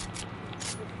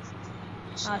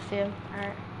 Oh, I see him.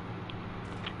 Alright.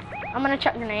 I'm gonna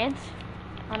chuck grenades.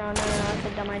 Oh no, that's a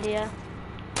dumb idea.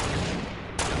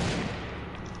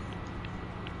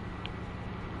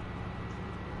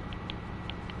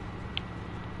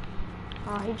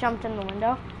 Oh, he jumped in the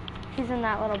window. He's in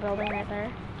that little building right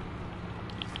there.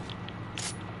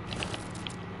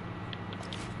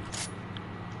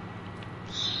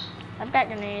 I've got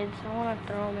grenades. I want to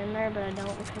throw them in there, but I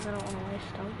don't because I don't want to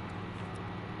waste them.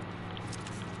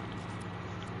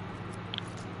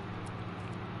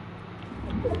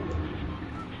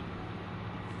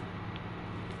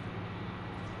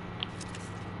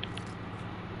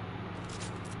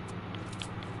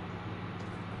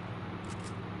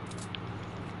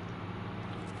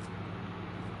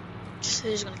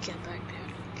 They're just gonna camp back there. I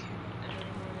don't care about that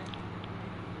anymore.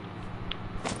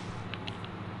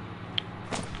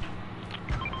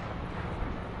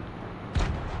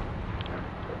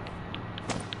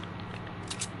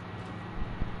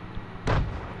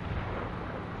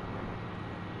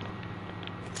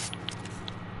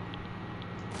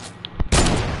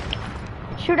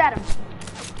 Shoot at him.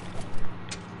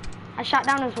 I shot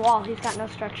down his wall. He's got no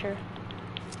structure.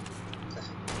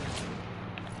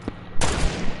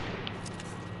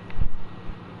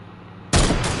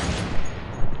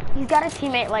 He's got a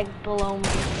teammate like below me.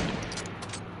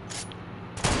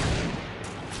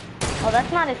 Oh,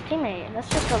 that's not his teammate. That's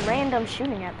just a random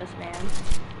shooting at this man.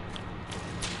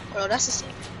 Bro, that's the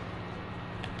same.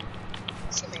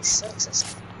 Teammate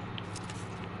sucks.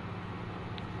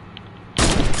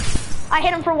 I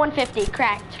hit him for 150.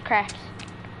 Cracked.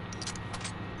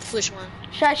 Which one?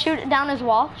 Should I shoot down his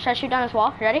wall?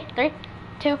 Ready? 3,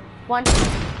 2, 1.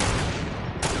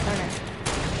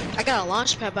 I got a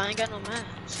launch pad, but I ain't got no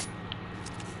maps.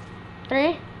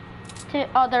 3, 2.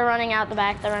 Oh, they're running out the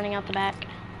back. They're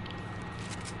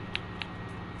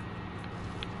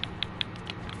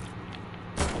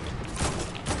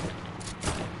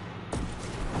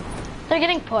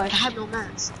getting pushed. I have no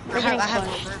maps. I They're getting have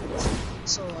no pushed. maps.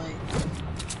 So like.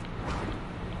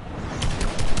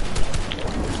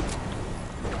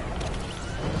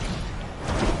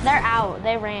 They're out.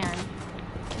 They ran.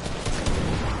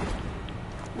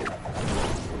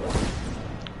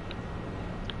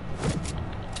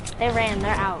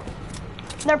 They're out.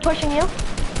 They're pushing you?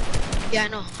 Yeah, I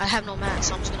know. I have no maps,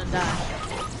 so I'm just gonna die.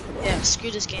 Yeah, screw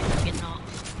this game. I'm getting off.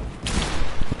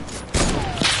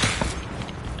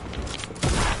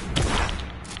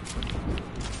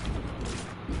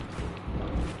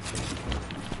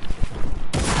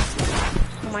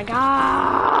 Oh my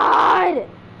god!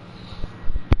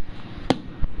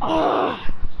 Oh,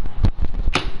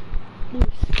 you're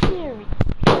scary.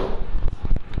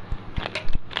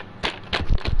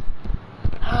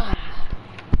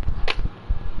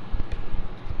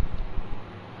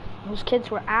 Those kids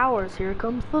were ours. Here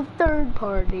comes the third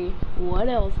party. What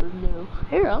else is new?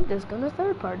 Here, I'm just gonna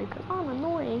third party because I'm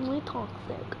annoyingly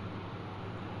toxic.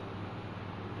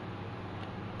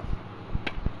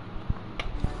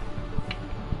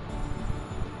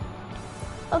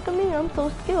 Look at me, I'm so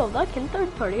skilled. I can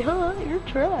third party, huh? You're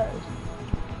trash.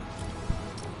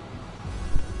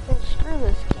 Hey, screw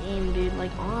this game, dude.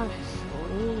 Like,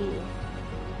 honestly.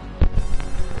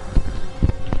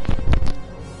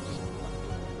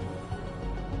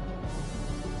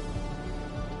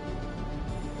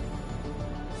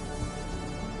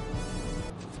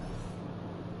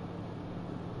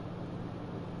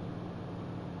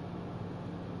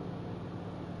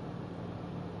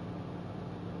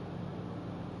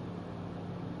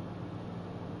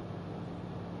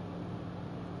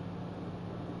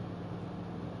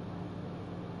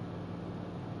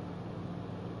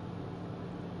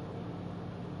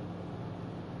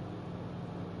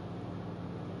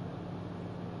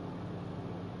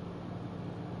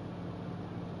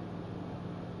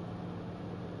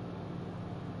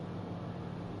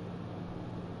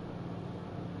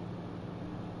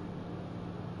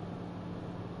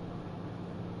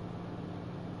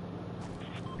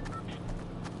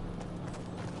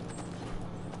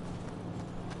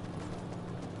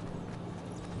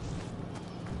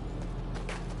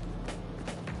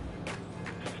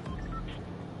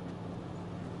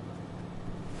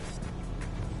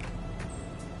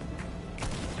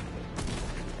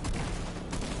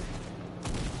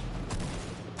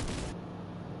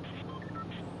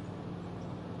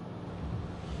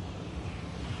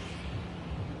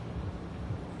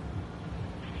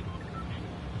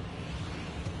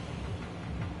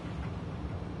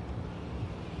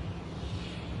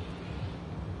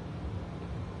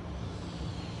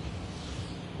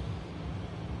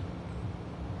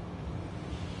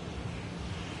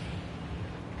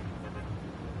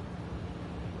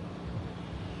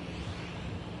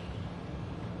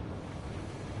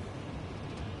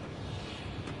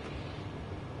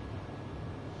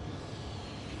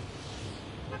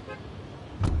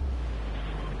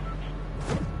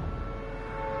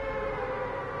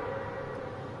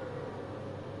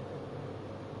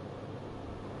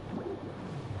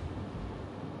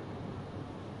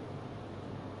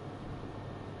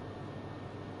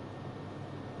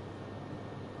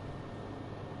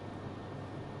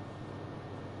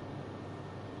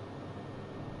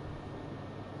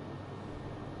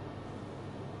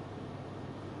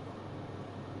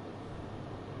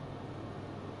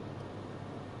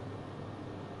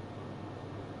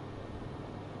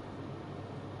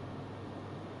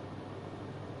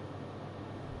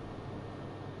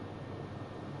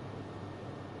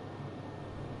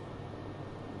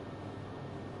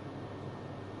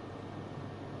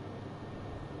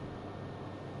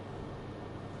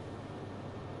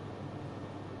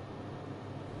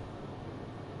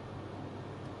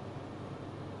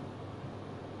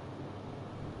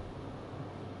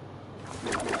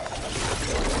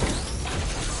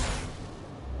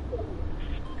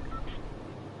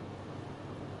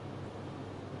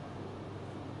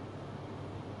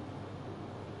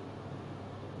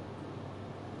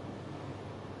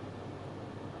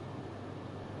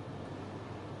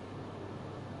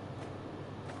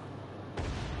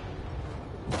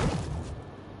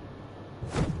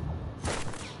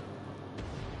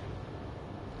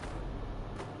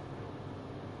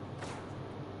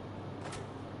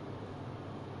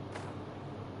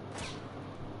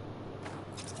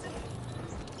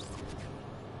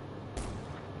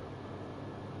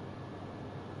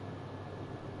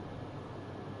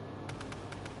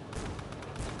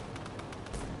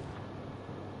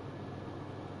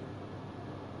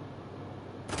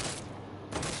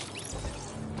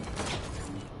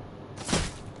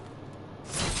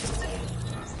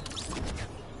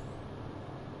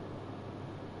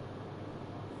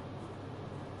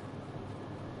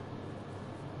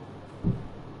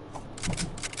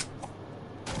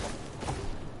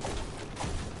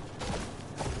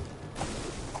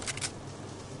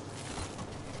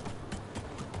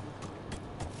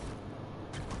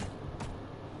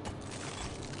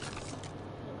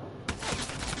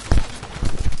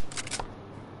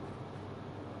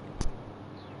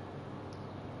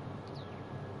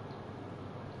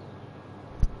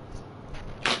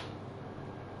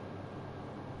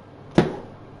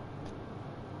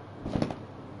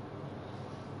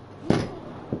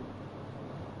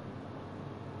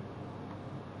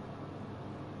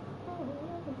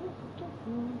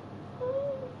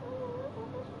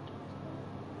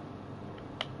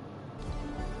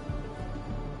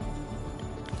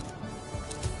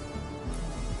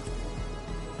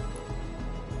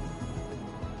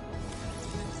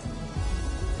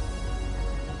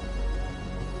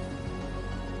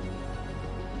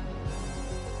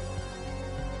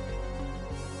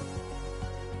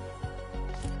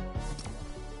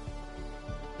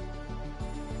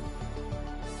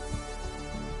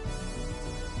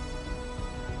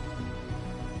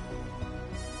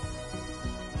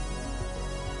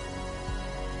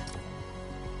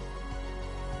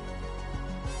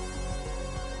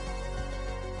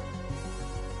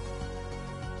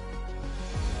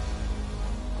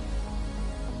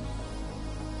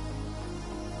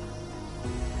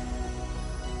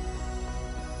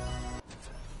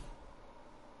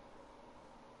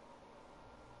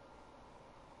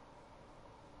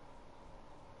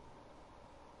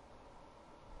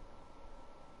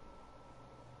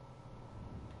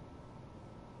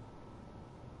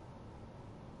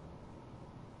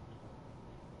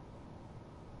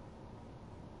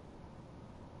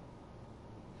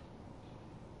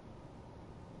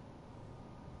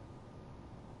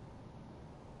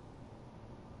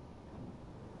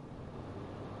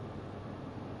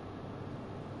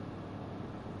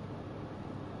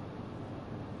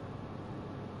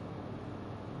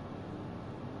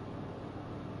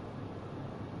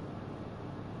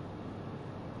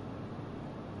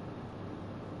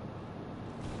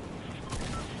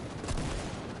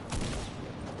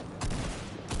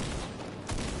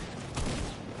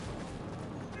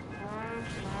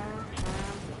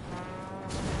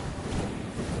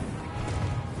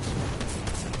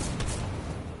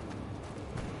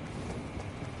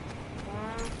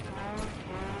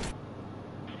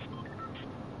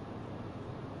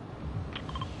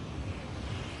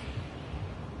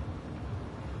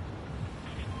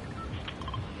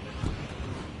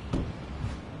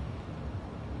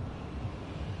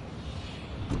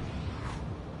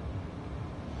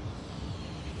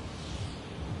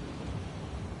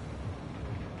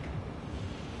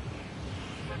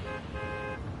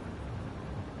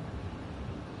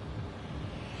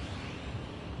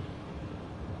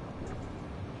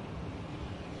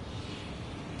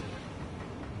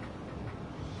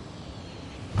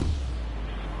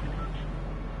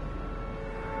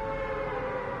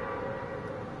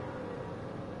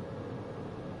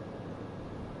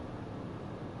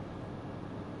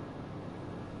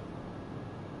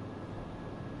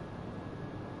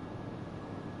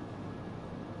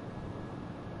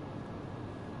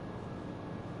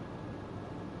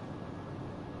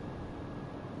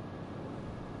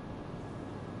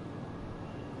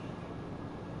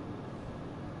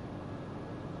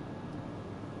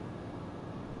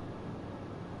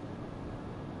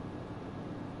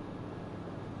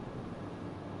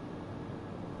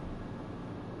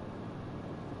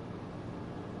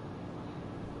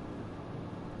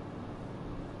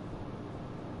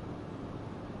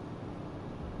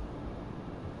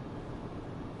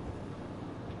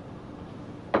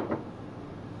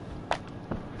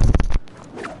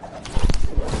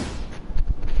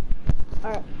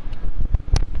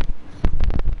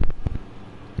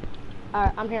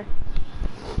 Alright, I'm here.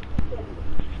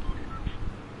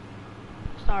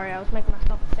 Sorry, I was making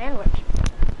myself a sandwich.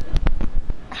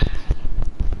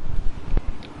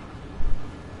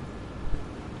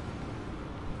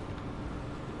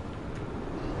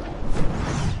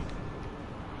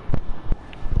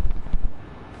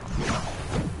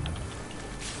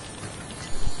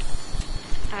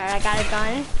 Alright, I got a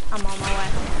gun. I'm on my way.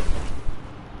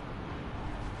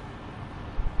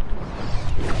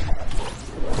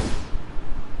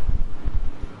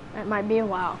 It might be a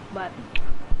while, but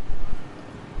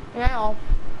you know,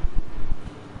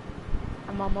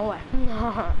 I'm on my way.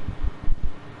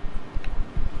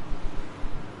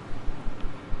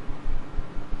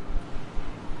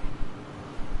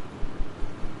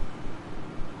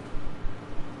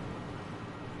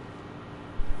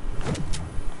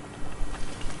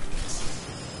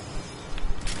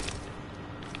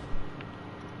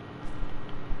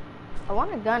 I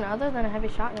want a gun other than a heavy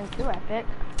shotgun too, Epic.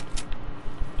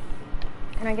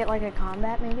 Can I get like a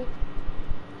combat maybe?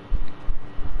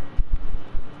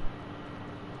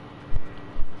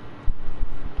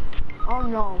 Oh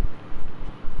no.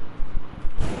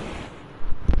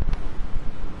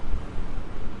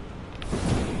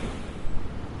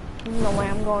 No way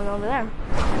I'm going over there.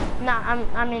 Nah,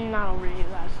 I mean not over you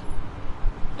guys.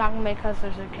 Talking because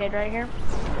there's a kid right here.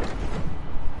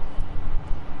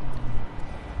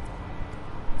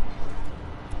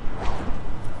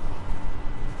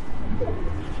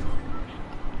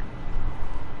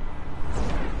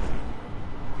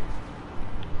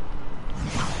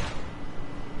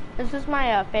 This is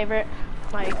my favorite,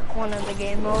 like one of the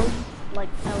game modes, like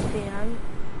LTN.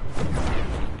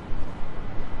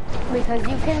 Because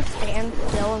you can stand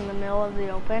still in the middle of the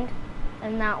open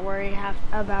and not worry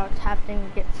about having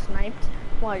to get sniped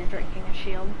while you're drinking a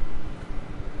shield.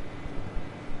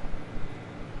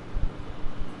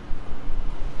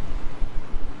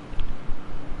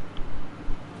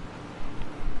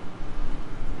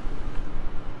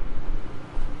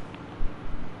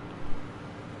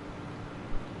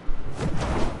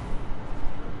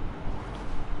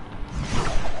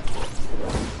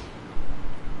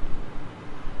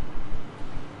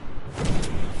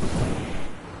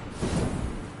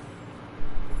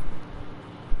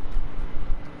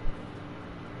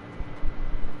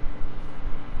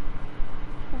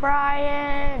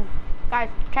 Brian! Guys,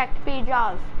 check speed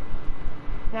jaws.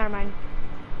 Never mind.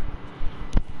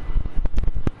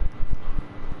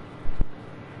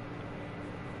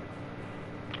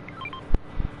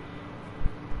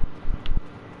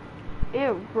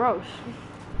 Ew, gross.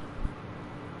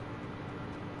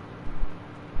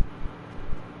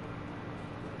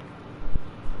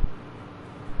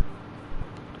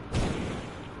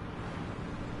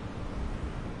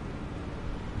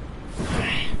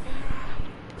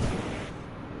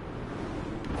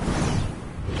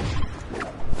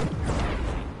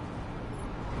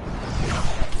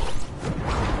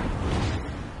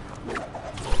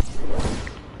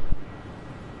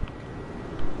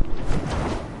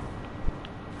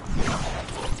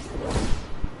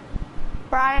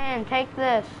 Brian, take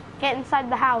this. Get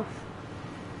inside the house.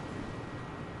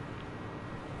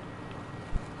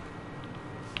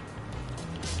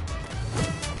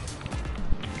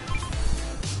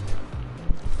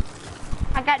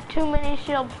 I got too many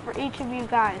shields for each of you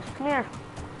guys. Come here.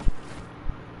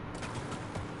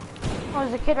 Oh,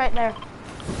 there's a kid right there.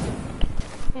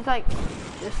 He's like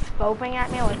just scoping at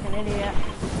me like an idiot.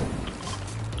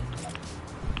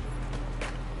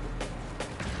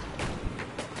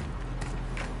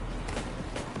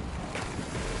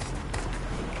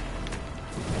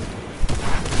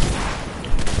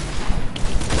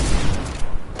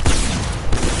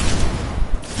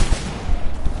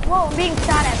 Whoa, I'm being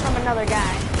shot at from another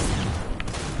guy.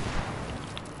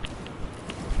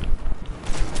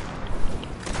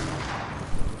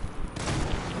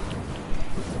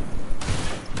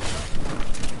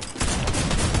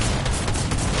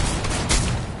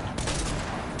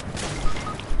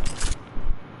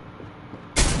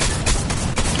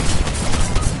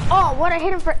 Oh, what? I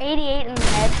hit him for 88 in the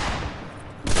head.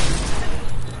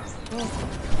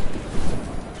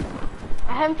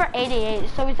 I hit him for 88,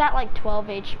 so he's at like 12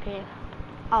 HP.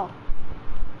 Oh.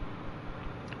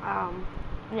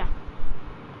 Yeah.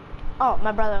 Oh,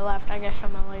 my brother left. I guess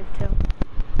I'm gonna leave too.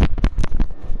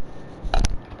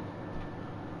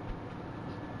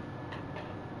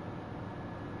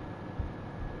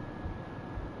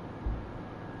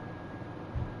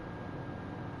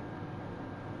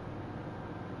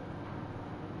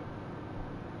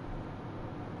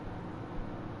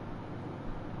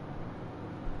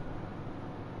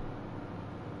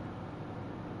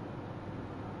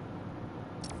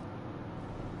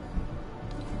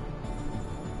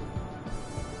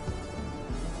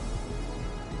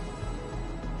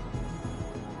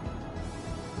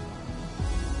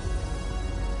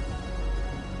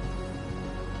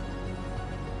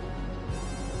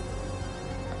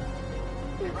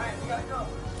 Ryan, you gotta go.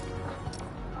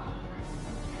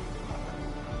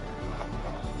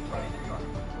 Ryan, there you are.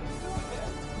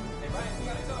 Hey, Ryan, you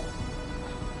gotta go.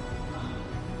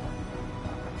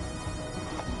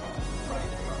 Ryan,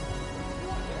 there you are.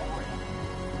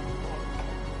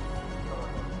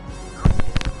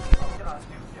 Get on,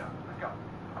 dude. Yeah, let's go.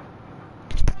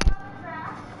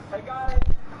 I got it.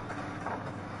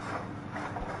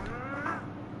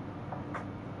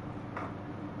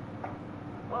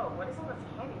 Whoa, what is all this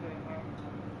candy doing here?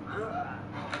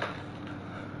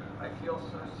 I feel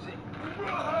so sick.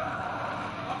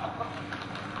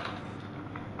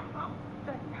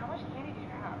 How much candy do you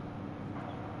have?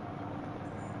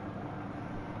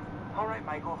 All right,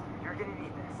 Michael, you're gonna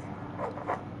need this.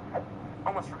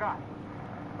 Almost forgot.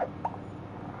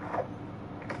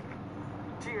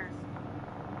 Cheers.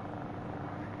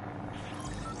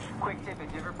 Quick tip,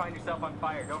 if you ever find yourself on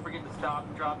fire, don't forget to stop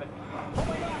and drop it. Oh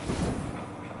my gosh!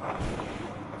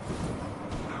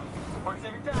 Works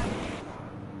every time.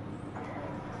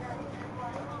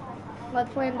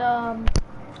 Let's land, No,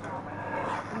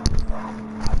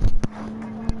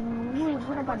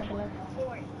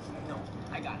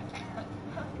 I got it.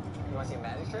 You want to see a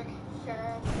magic trick?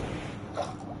 Sure.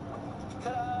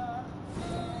 Ta-da!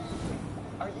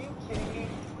 Are you kidding me?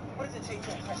 What does it take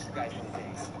to impress you guys these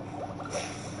days?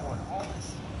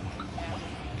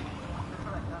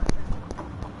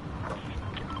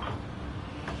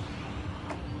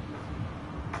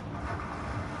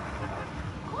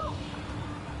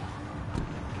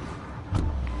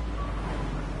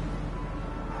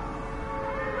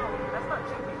 That's not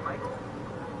chickpeas, Michael.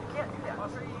 You can't do that. I'll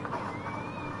show you.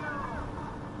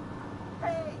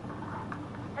 Hey!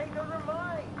 Hey, those are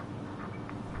mine!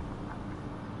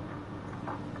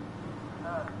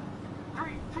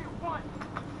 3, 2, 1.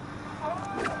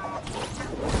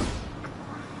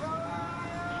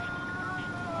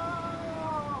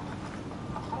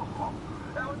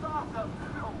 That was awesome!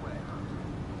 No way.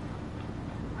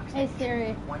 Hey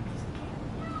Siri. One piece of candy.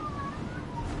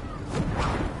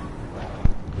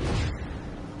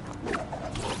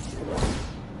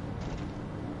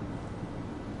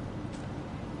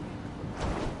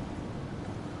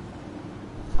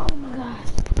 Oh my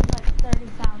gosh, there's like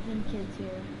 30,000 kids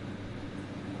here.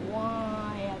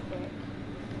 Why epic?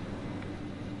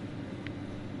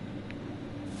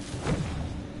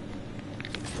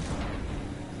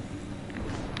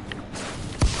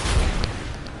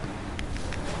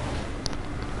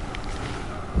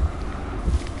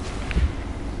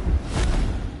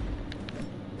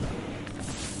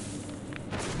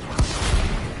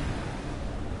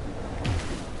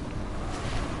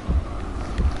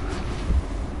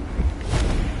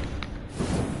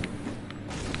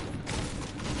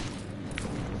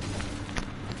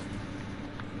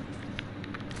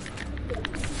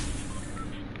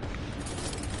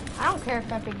 I don't care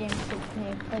if Epic Games gives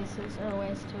me places or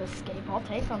ways to escape. I'll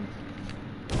take them.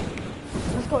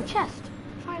 Let's go chest.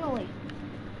 Finally.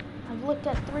 I've looked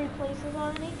at 3 places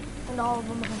already, and all of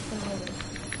them have been rated.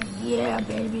 Yeah,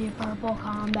 baby, purple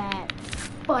combat.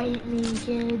 Fight me,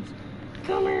 kids.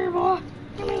 Come here, boy.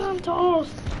 Give me them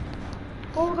toast.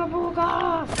 Booga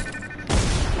booga.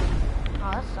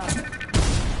 Oh, that sucks.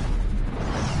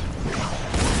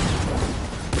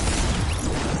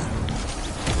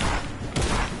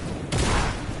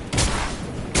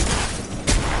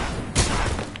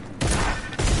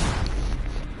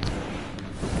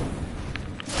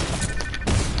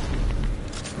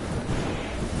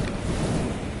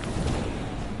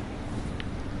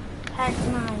 Heck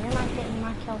no, you're not getting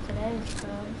my kill today,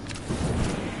 scrubs.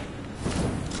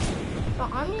 So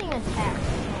I'm being attacked.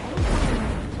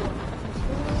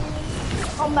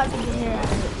 So I'm about to get hit out of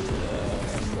the air,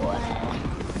 boy.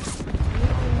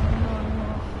 No.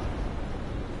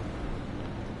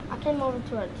 I came over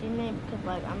to our teammate because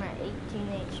like I'm at 18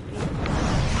 HP.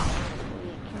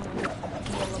 We can heal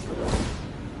a bit.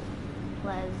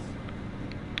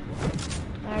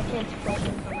 Our kid's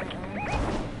pushing from right there.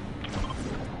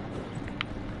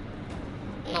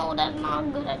 No, that's not a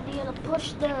good idea to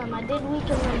push them. I did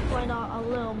weaken them quite a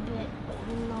little bit, but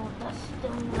you know, that's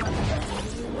still not a good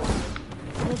idea.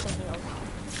 I need some heals.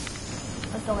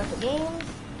 Let's go with the games.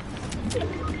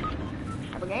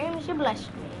 Epic Games, you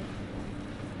blessed me.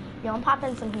 Yo, I'm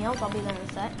popping some heals. I'll be there in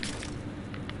a sec.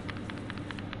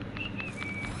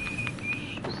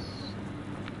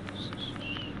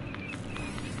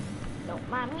 Don't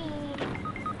mind me.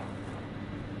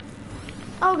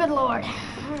 Oh, good lord.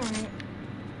 Alright.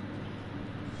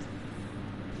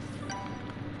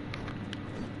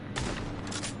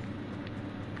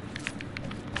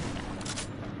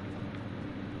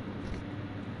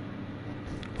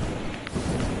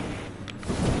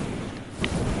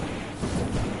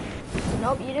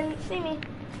 Nope, you didn't see me.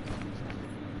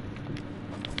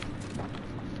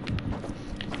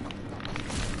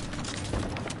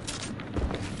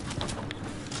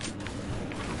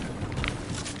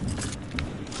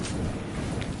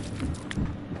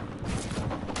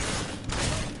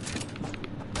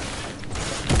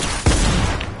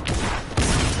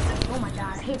 Oh my god,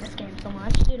 I hate this game so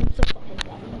much. Dude, I'm so fucking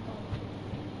bad.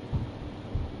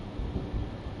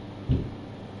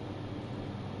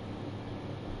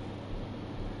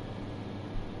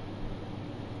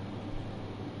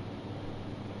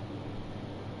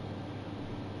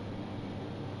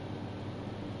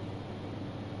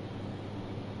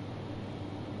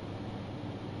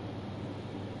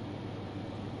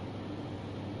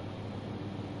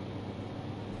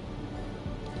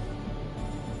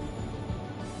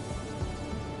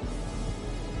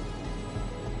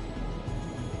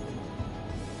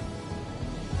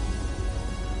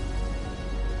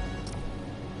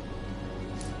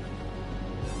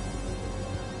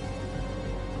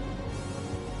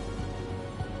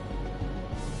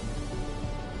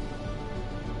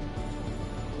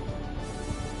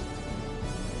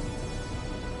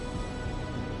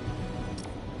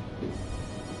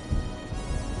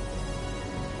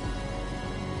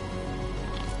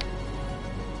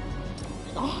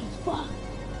 Oh, fuck.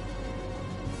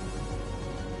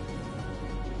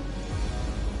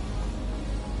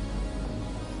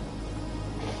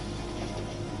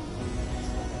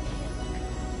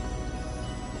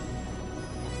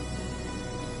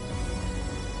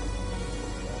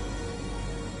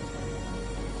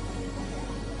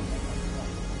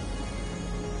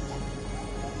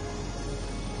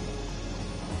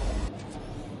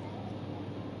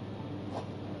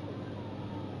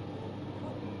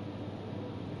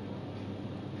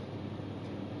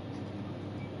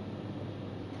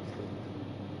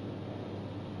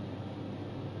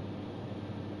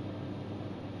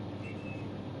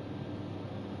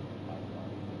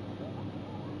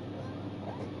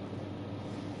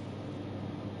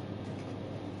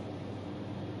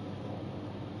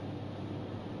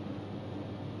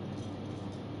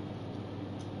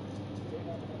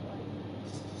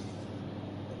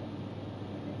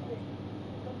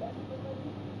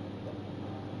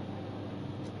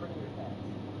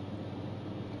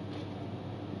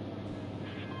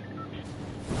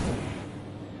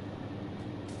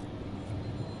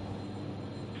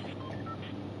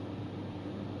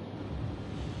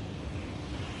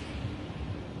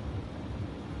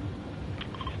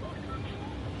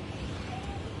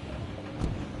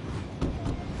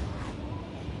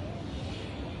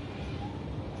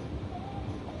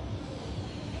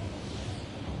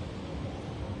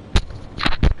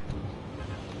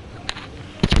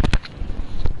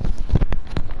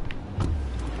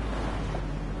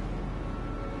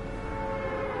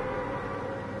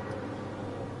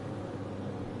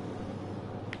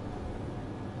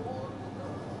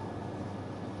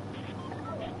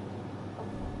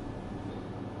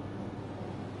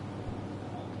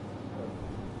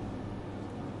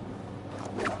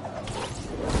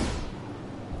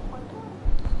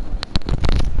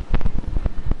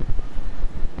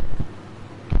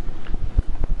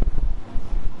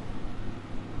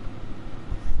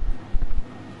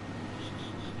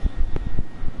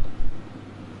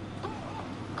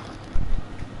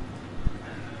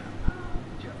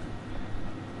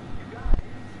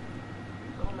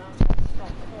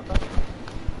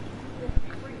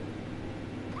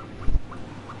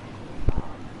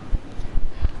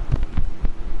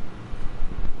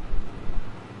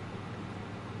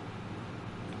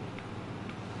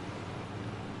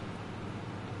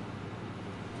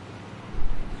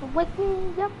 Wake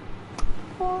me up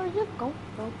before you go.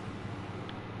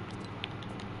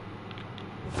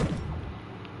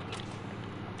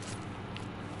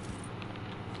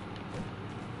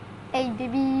 Hey,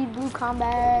 baby, blue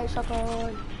combat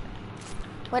shotgun.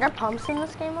 Wait, are pumps in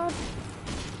this game mode?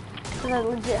 Because I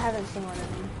legit haven't seen one of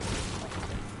them.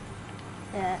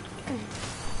 Yeah.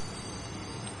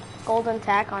 Golden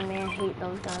tack on me, I hate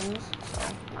those guns, so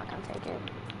I'm not gonna take it.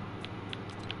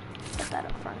 Put that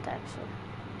up front, actually.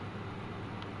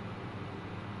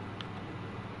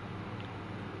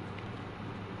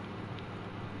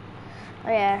 Oh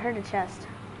yeah, I heard a chest.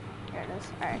 Here it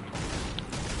is, alright.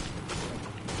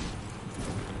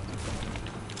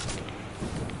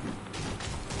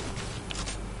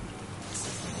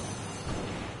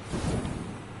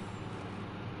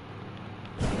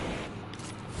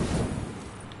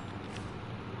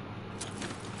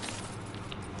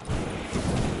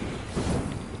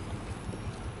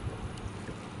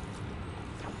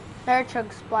 Air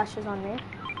chug splashes on me.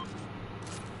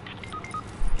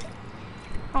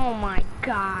 Oh my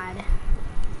god.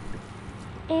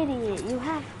 Idiot, you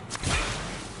have...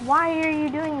 Why are you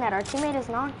doing that? Our teammate is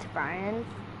knocked, Brian.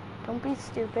 Don't be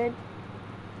stupid.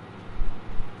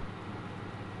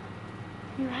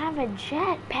 You have a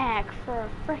jetpack for a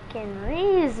freaking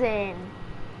reason.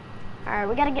 Alright,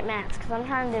 we gotta get mats, because I'm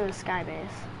trying to do a sky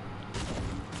base.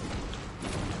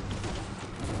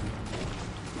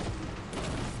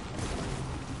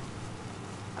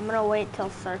 I'm gonna wait till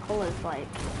circle is like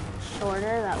shorter,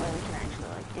 that way we can actually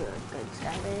like do a good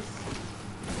sky base.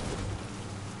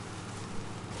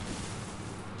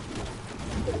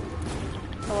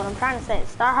 So what I'm trying to say is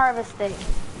start harvesting.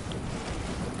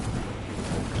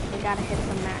 We gotta hit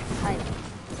some max height.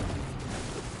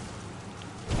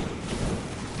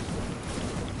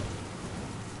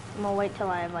 I'm gonna wait till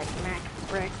I have like max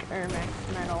brick or max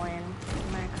metal and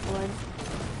max wood.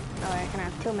 That way I can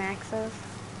have 2 maxes.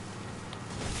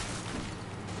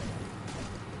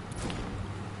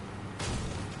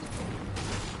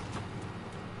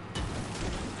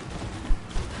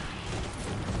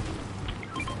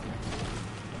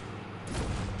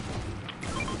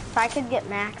 If I could get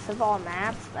max of all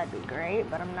maps, that'd be great,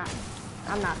 but I'm not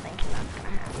thinking that's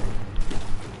gonna happen.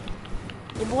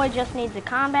 Your boy just needs a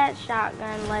combat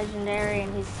shotgun, legendary,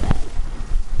 and he's set.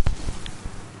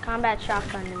 Combat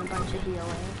shotgun and a bunch of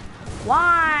healing.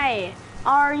 Why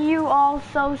are you all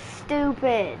so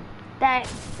stupid?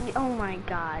 Oh my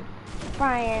god.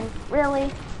 Brian,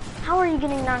 really? How are you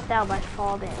getting knocked out by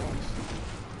fall damage?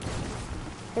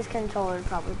 His controller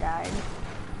probably died.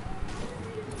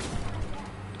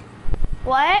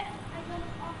 What?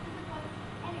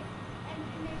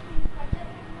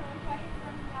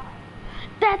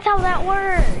 That's how that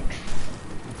works.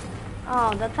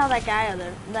 Oh, that's how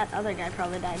that other guy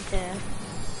probably died too.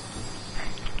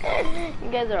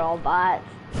 You guys are all bots.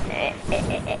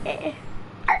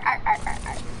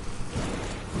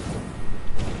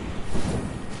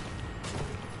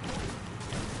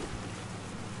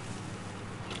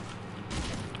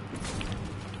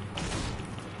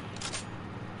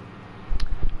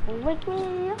 Wake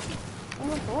me up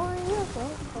before you go.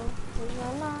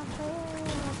 You're not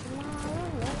tomorrow.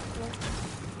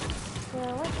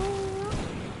 Yeah, wake me up.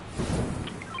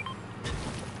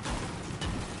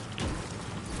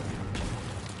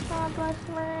 God bless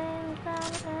me, God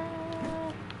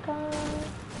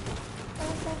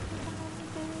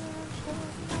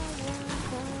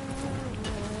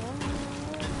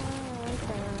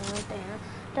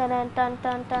dun dun dun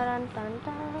dun dun dun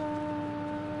dun.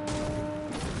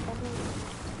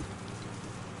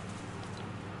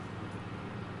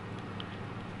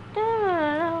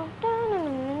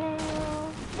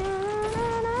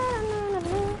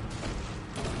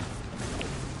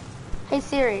 Hey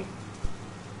Siri,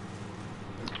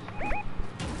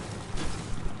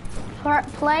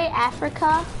 play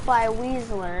Africa by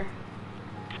Weasler.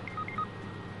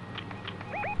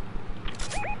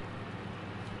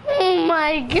 Oh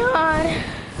my god.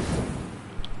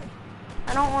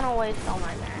 I don't want to waste all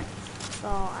my mats, so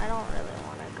I don't really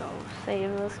want to go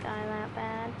save this guy that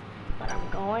bad. But I'm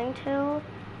going to,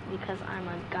 because I'm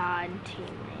a god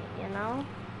teammate, you know?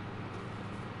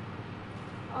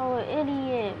 Oh,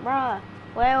 idiot, bruh.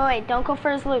 Wait, don't go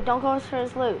for his loot. Don't go for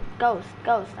his loot. Ghost.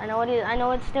 I know what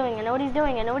it's doing. I know what he's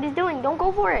doing. Don't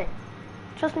go for it.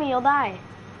 Trust me, you'll die.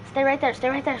 Stay right there.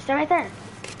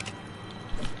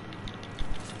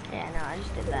 Yeah, no, I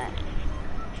just did that.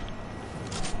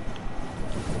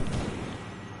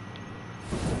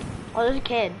 Oh, there's a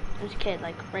kid.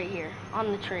 Like, right here.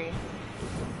 On the tree.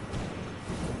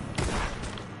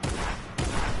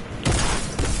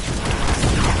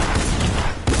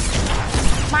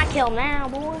 My kill now,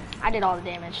 boy. I did all the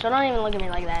damage, so don't even look at me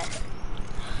like that.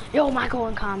 Yo, Michael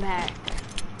in combat.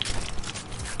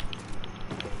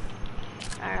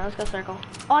 Alright, let's go circle.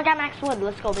 Oh, I got max wood.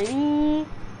 Let's go, baby.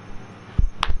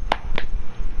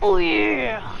 Oh,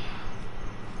 yeah.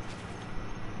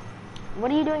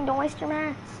 What are you doing? Don't waste your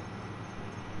max.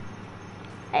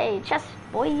 Hey, chest,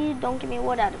 boy, don't give me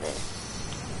wood out of it.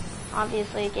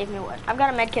 Obviously, it gave me wood. I've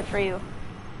got a med kit for you.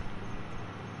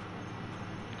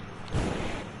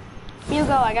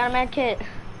 Hugo, I got a med kit.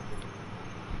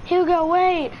 Hugo,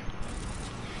 wait.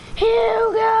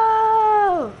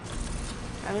 Hugo!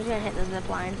 I'm just gonna hit the zip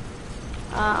line.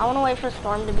 I wanna wait for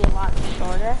Storm to be a lot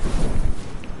shorter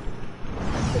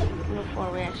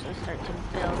before we actually start to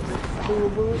build this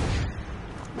boo-boo.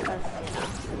 Because, you know.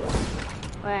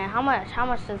 Wait, how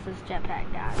much does this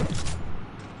jetpack got?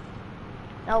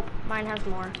 Nope, mine has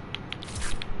more.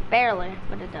 Barely,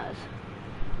 but it does.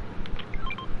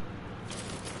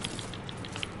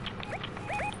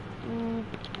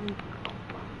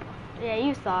 Yeah,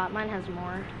 you saw it. Mine has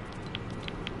more.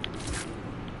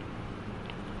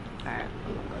 Alright,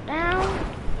 I'm gonna go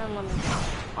down. Then let me go.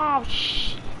 Oh,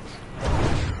 shit.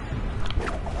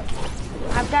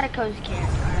 I've got a cozy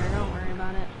campfire. Don't worry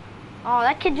about it. Oh,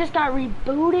 that kid just got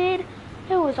rebooted.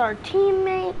 It was our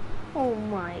teammate. Oh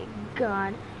my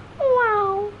god.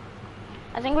 Wow.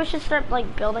 I think we should start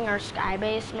like building our sky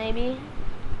base maybe.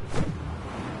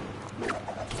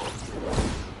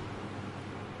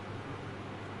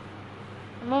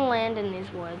 I'm gonna land in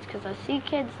these woods because I see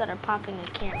kids that are popping a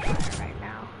campfire right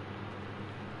now.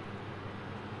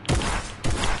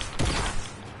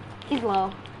 He's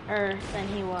low, than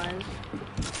he was.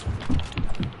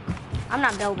 I'm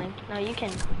not building. No, you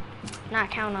can not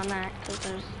count on that because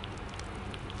there's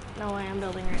no way I'm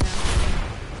building right now.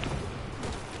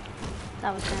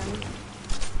 That was him.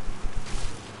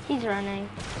 He's running.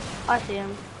 I see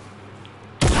him.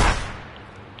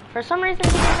 For some reason,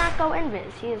 he did not go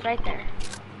invis. He is right there.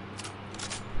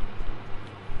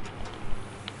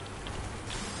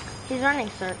 He's running,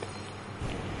 sir.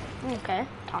 Okay,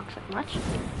 toxic much.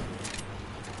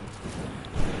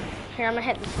 Here, I'm gonna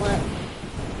hit the slip.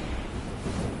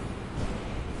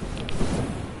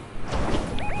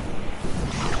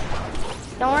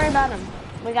 Don't worry about him.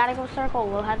 We gotta go circle.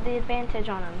 We'll have the advantage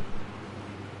on him.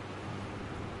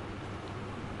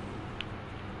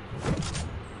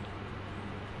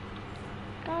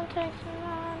 Don't take so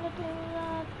long to do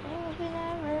the things we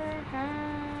never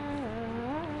had.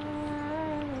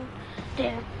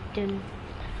 Dun, dun.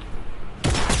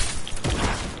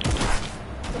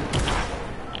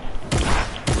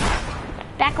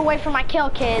 Back away from my kill,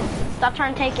 kids. Stop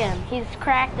trying to take him. He's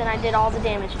cracked and I did all the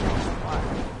damage to him so far.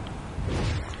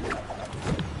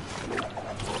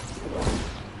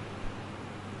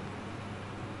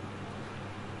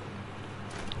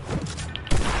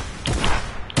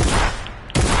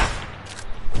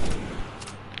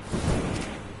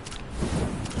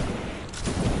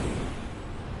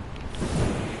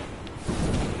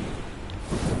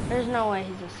 There's no way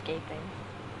he's escaping.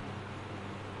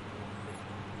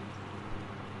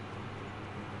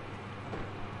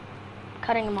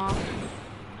 Cutting him off.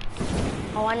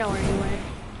 Oh, I know where he went.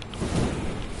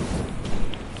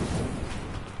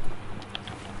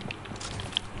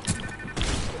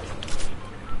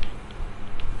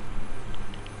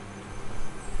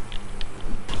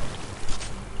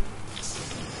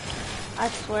 I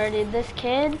swear, dude, this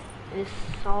kid is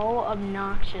so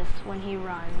obnoxious when he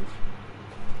runs.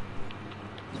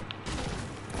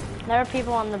 There are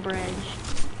people on the bridge.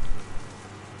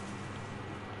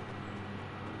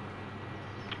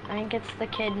 I think it's the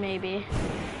kid, maybe.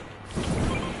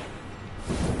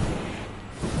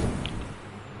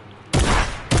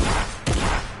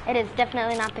 It is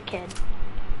definitely not the kid.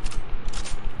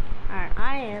 Alright,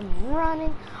 I am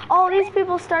running. Oh, these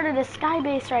people started a sky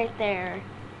base right there.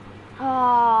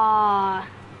 Ah,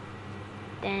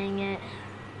 dang it.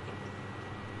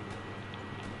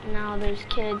 Now there's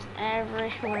kids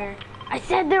everywhere. I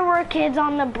said there were kids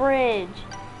on the bridge.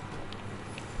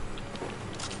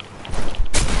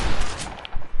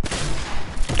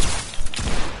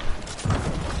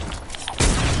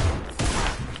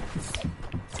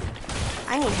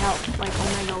 I need help, like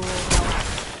Omega will help.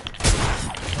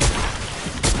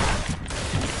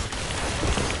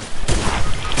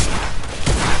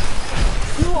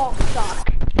 You all suck.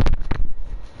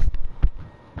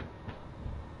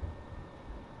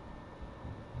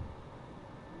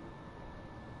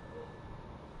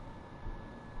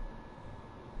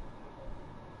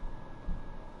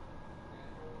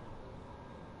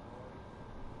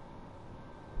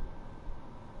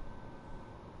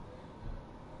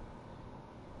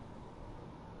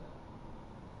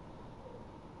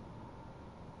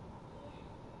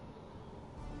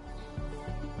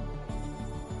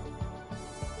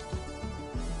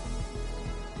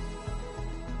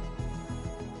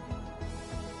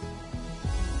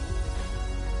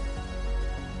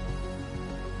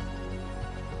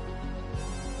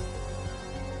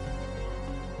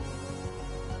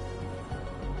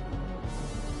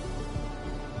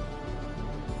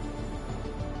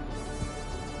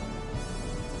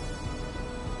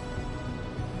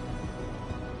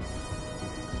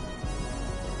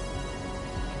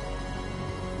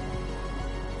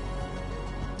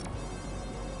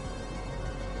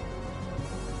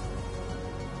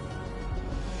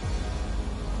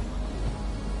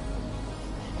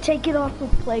 Take it off the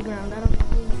playground. I don't know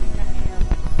who you think I am.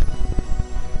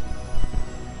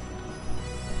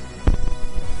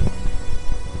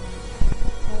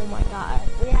 Oh my god.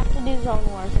 We have to do zone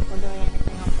wars if we're doing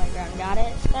anything on playground. Got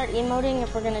it? Start emoting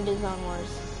if we're gonna do zone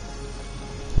wars.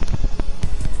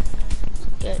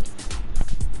 Good.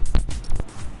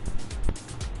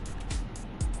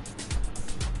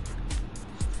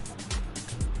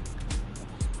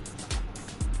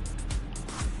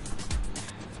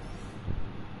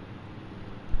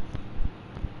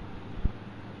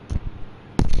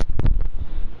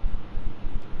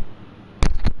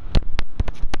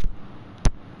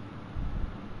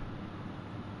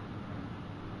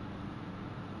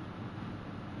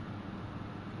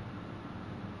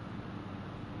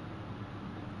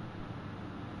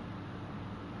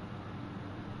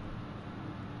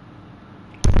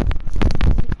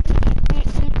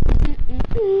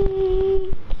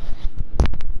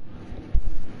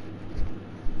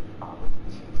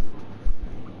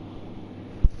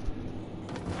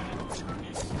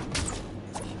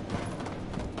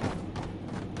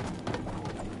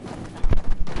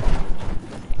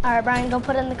 Alright, Brian, go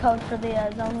put in the code for the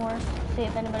zone wars. See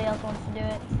if anybody else wants to do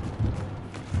it.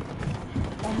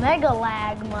 Omega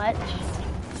lag much.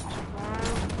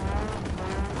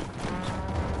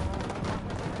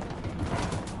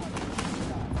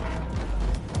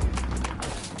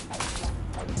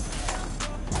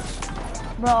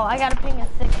 Bro, I got a ping of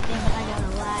 60, but I got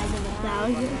a lag of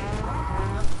 1,000.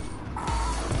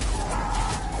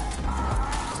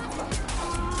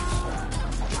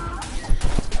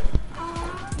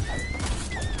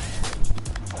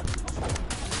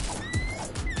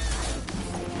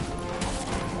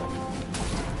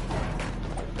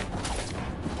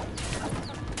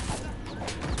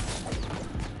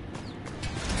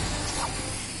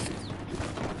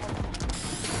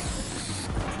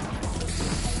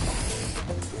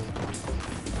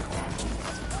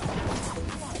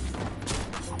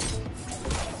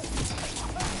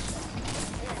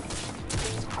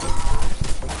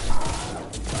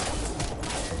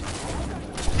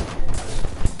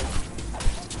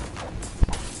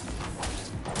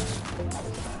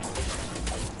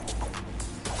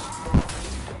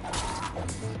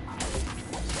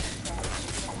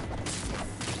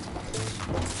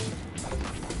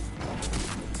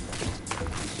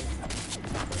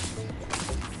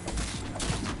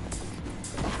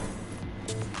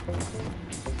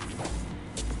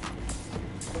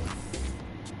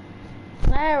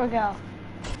 There we go.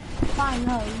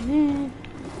 Finally.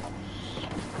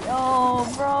 Yo,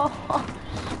 bro.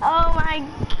 Oh my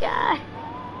god.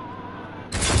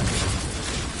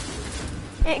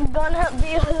 It's gonna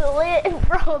be lit,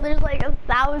 bro. There's like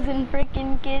 1,000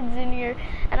 freaking kids in here.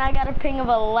 And I got a ping of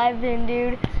 11,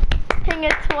 dude. Ping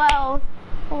of 12.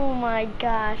 Oh my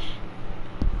gosh.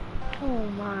 Oh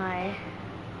my.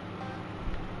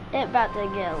 It about to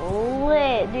get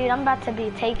lit, dude. I'm about to be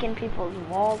taking people's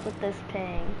walls with this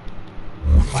ping.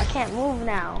 Oh, I can't move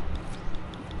now.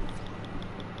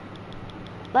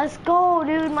 Let's go,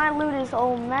 dude. My loot is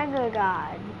Omega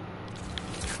God.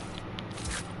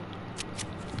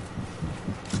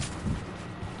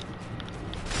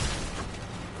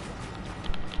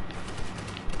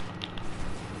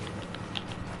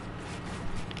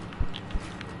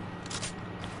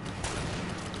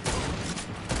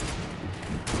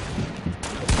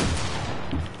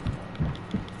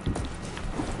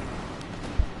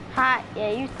 Hot, yeah,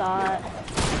 you thought.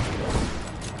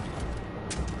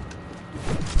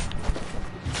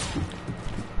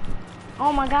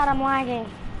 Oh my god, I'm lagging.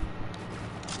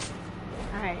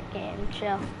 Alright, game,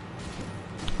 chill.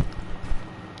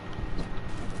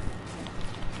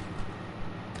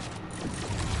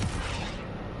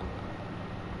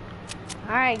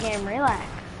 Alright, game, relax.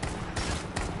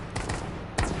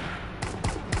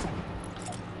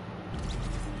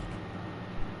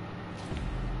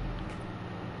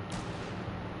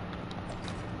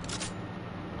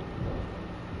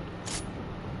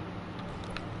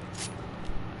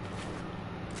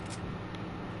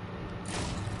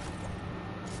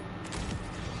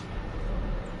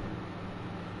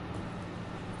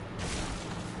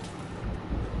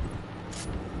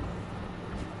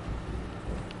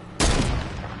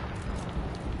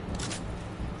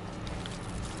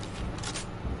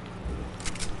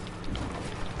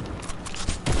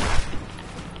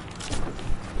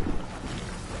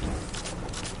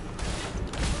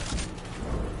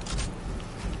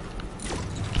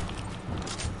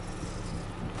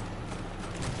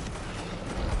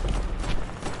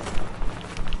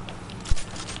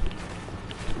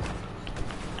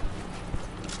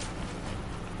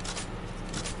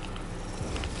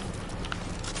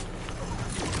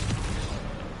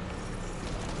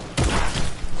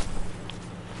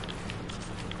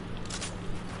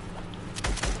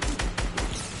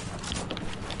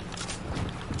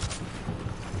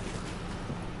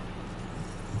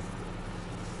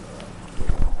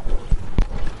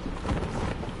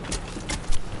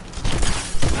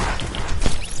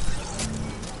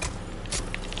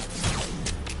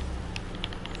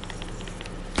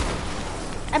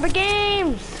 Epic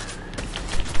Games!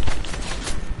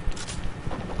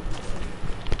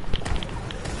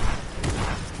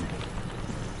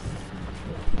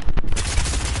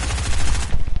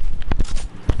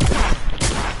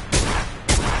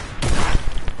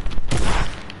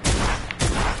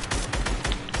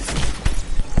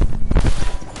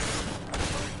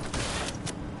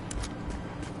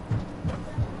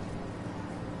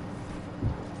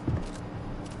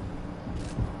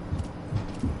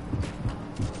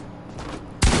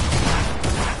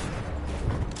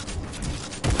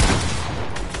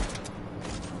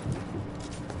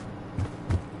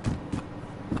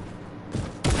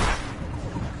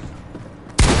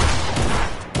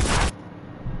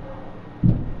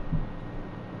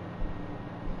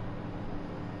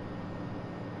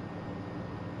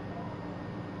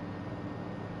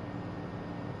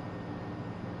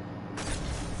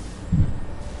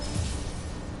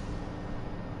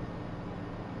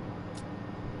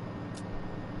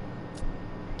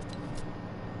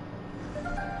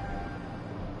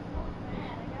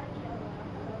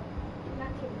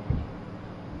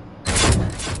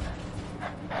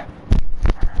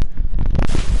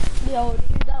 Yo,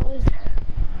 dude, that was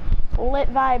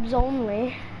lit vibes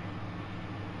only.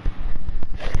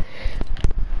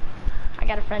 I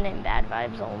got a friend named Bad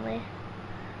Vibes Only.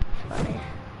 It's funny.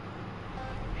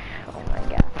 Oh my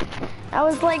god. That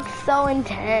was like so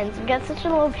intense. We got such a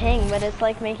low ping, but it's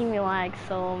like making me lag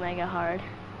so mega hard.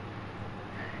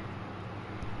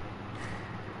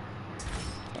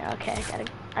 Yeah, okay,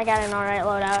 I got an alright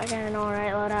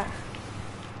loadout.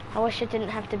 I wish it didn't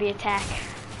have to be attack.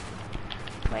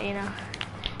 But you know,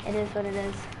 it is what it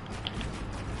is.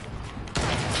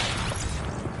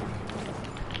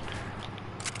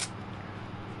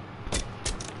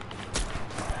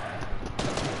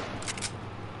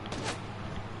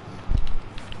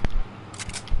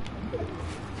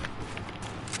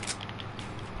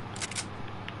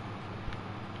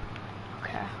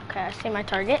 Okay, I see my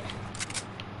target.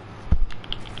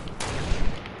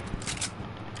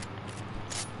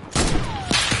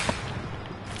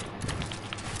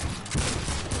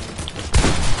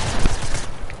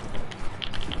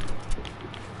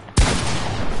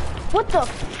 What the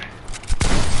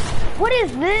what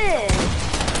is this?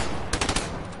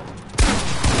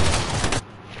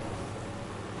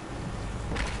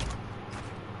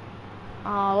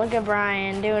 Oh, look at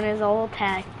Brian doing his old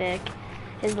tactic.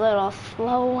 His little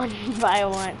slow one by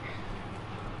one.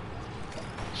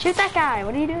 Shoot that guy,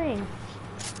 what are you doing?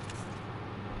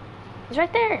 He's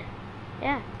right there.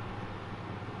 Yeah.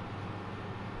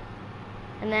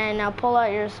 And then now pull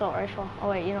out your assault rifle. Oh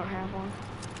wait, you don't have one.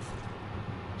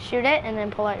 Shoot it and then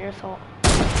pull out your assault.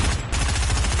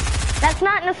 That's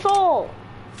not an assault!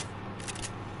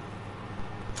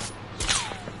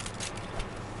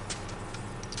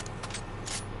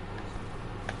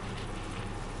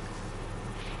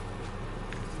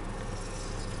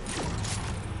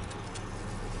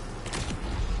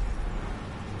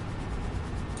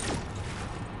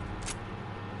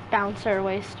 Bouncer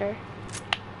waster.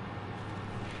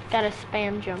 Gotta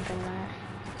spam jump in there.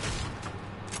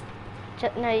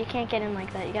 No, you can't get in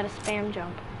like that. You gotta spam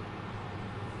jump.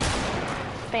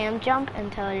 Spam jump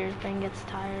until your thing gets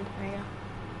tired. There you go.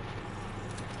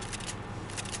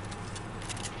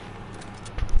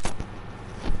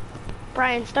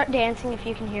 Brian, start dancing if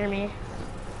you can hear me.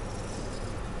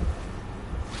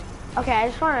 Okay, I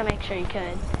just wanted to make sure you could.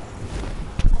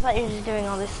 I thought you were just doing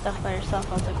all this stuff by yourself.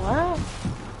 I was like, what?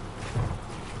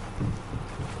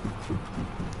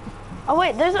 Oh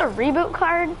wait, there's a reboot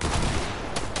card?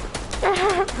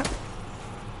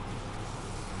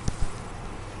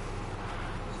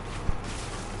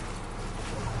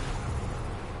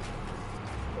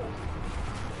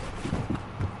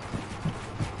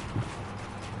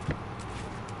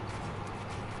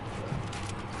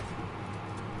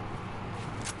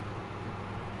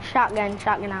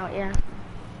 Shotgun out, yeah.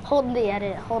 Hold the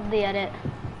edit.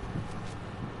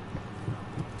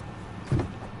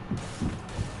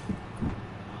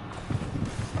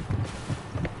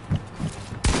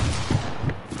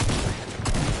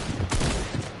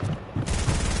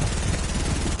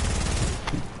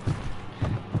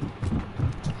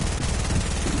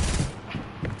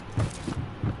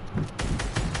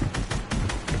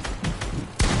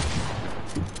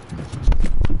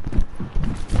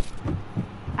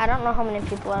 I don't know how many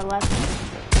people are left.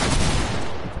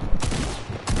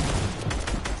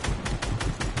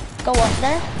 Go up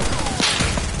there.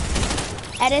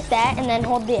 Edit that and then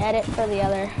hold the edit for the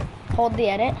other. Hold the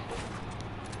edit.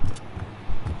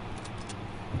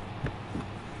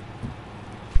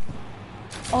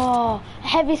 Oh,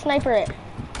 heavy sniper it.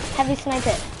 Heavy snipe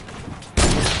it.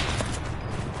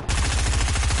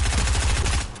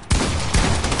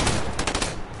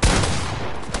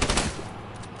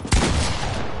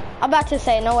 about to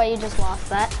say, no way you just lost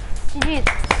that. GG's.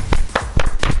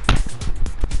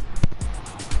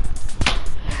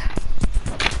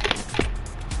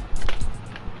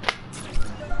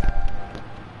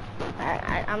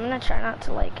 I'm gonna try not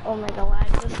to like omega lag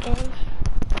this game.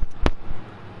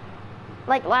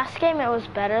 Like last game it was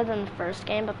better than the first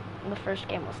game, but the first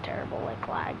game was terrible, like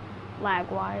lag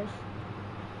wise.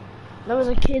 There was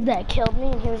a kid that killed me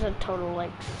and he was a total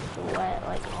like sweat,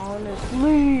 like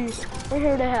honestly. We're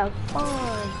here to have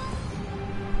fun.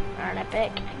 Alright, I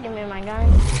pick. Give me my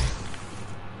gun.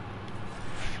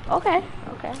 Okay,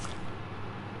 okay.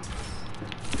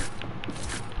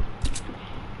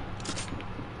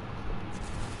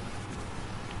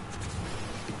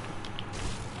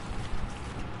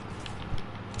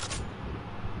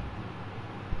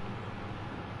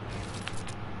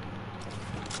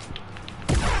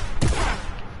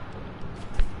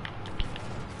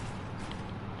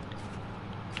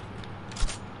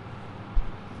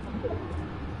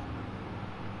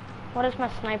 What is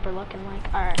my sniper looking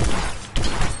like? Alright.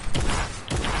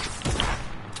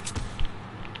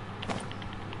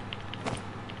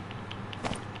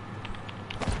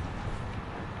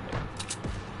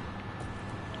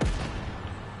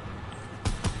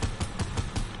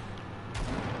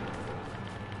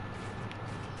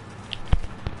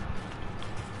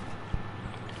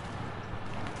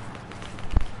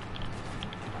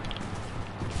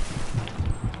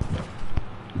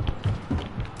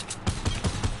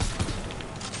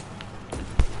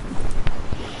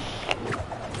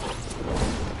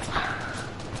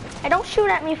 Hey, don't shoot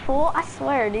at me, fool. I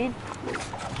swear, dude.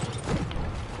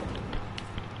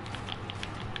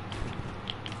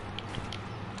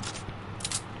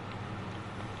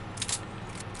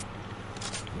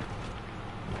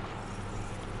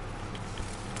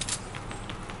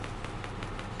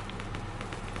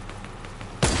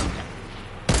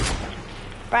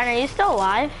 Brian, are you still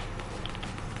alive?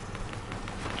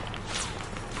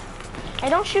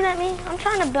 Hey, don't shoot at me. I'm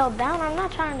trying to build down. I'm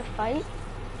not trying to fight.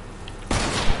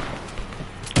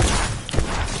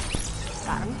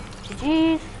 Got him.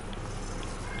 GG's.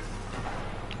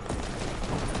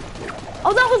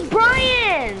 Oh, that was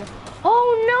Brian!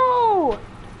 Oh, no!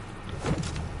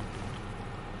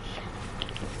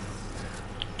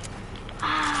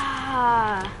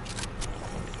 Ah.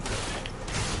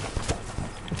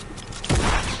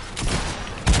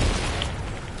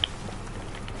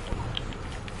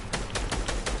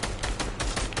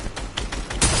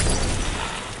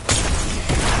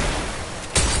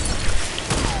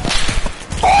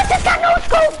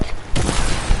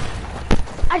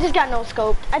 I just got no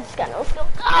scoped. I just got no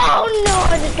scoped. Oh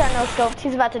no, I just got no scoped.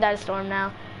 He's about to die to storm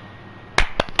now.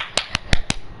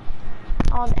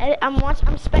 I'm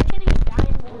spectating a guy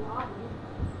in the lobby.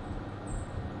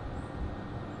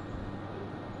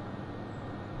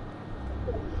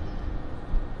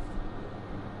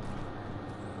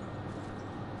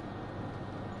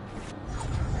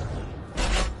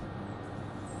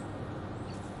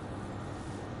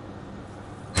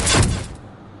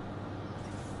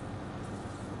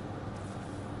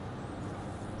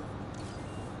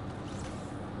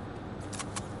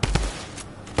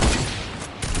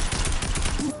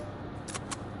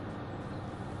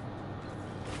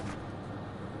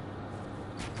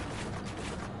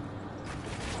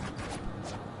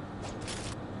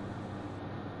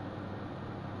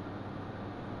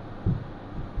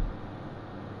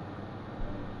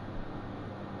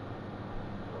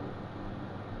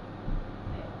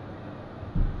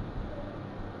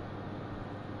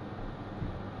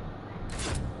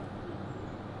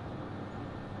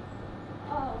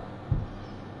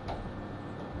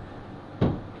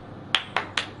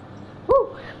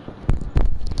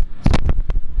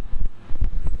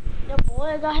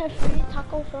 I got a free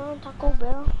taco from Taco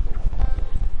Bell.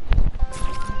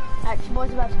 Alright, your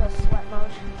boy's about to go sweat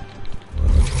mode.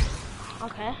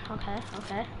 Okay.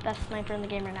 Best sniper in the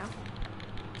game right now.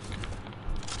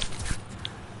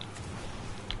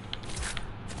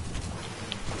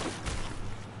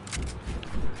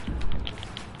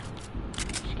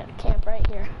 Just gotta camp right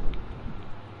here.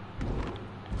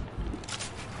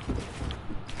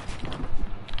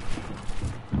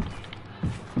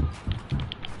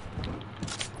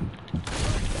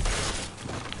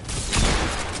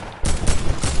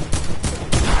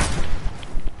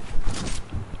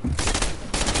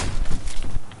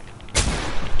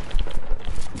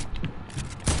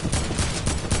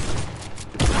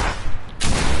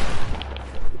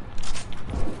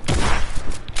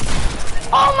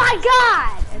 Oh my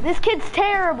god! This kid's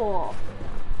terrible.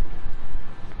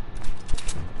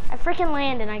 I freaking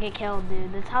land and I get killed,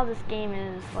 dude. That's how this game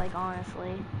is, like,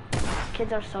 honestly.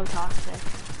 Kids are so toxic.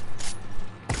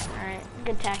 Alright.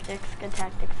 Good tactics,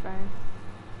 friend.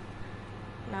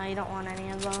 No, you don't want any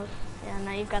of those. Yeah,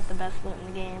 now you've got the best loot in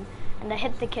the game. And I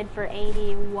hit the kid for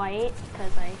 80 white,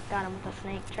 because I got him with a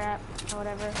snake trap, or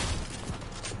whatever.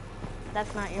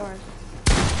 That's not yours.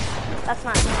 That's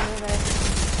not yours either.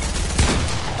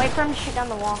 Wait for him to shoot down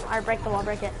the wall. Alright, break the wall,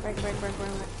 break it. Break it.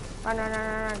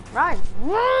 Run.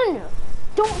 Run!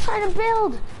 Don't try to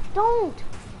build! Don't!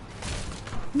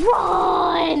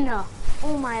 Run!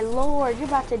 Oh my lord, you're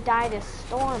about to die to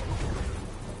storm.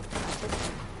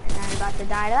 And now you're about to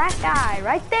die to that guy.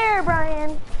 Right there,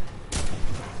 Brian.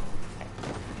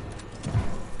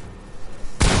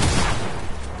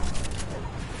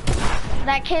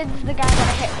 That kid's the guy that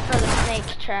I hit for the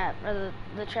snake trap, or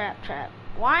the trap.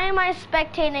 Why am I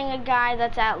spectating a guy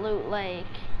that's at Loot Lake?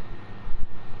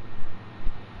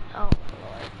 Oh,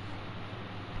 Lord.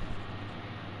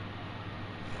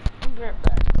 I'll be right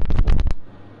back.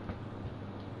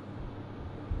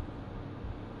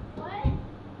 What?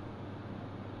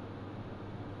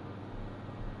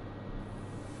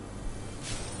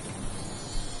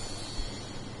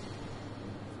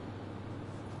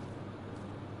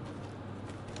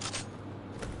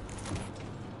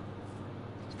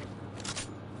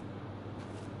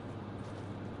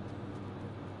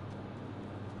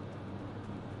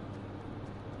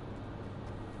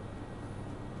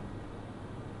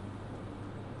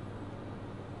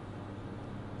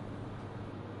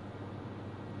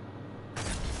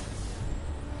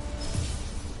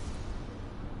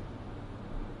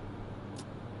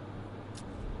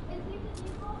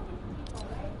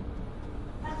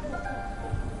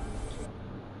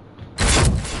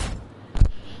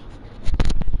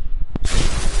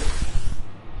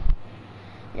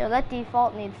 Yo, that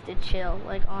default needs to chill.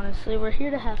 Like, honestly, we're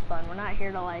here to have fun. We're not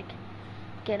here to, like,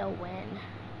 get a win.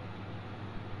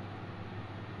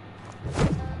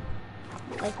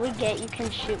 Like, we get you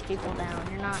can shoot people down.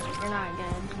 You're not good.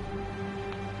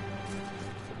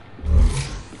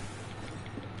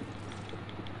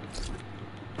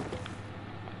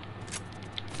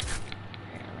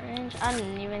 Range. I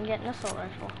didn't even get an assault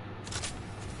rifle.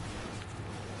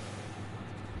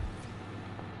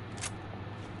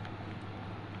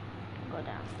 Go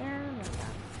down here, move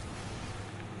down.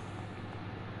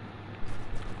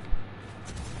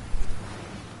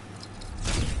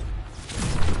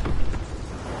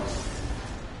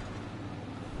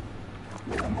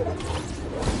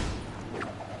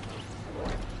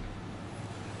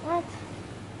 What?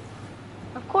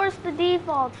 Of course the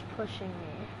default's pushing me.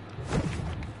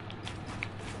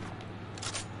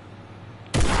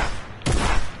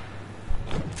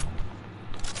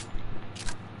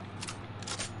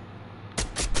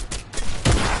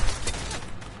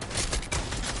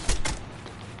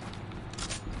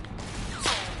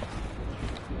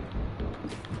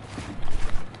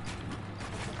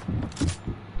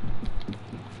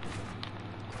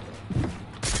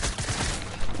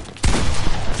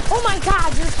 Oh my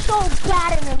god, you're so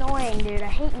bad and annoying, dude. I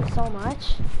hate you so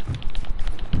much.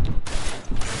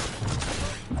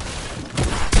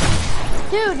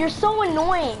 Dude, you're so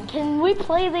annoying. Can we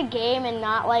play the game and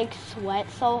not, like, sweat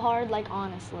so hard? Like,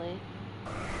 honestly.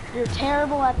 You're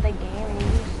terrible at the game and you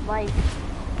just, like,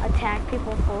 attack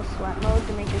people full sweat mode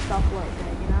to make yourself look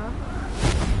good, you know?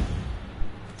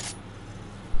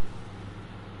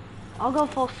 I'll go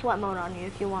full sweat mode on you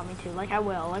if you want me to. Like, I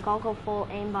will. Like, I'll go full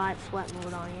aimbot sweat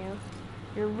mode on you.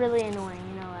 You're really annoying,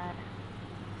 you know that.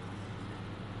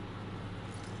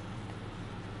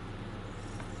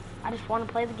 I just want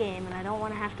to play the game, and I don't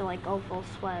want to have to, like, go full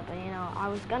sweat. But, you know, I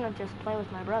was going to just play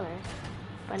with my brother.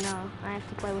 But, no, I have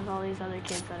to play with all these other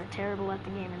kids that are terrible at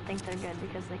the game and think they're good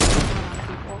because they can sweat on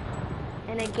people.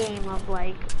 In a game of,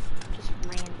 like, just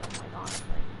random, like,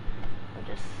 honestly. Or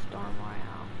just Storm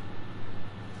Royale.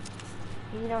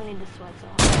 You don't need to sweat so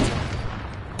hard.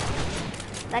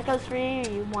 That goes for you,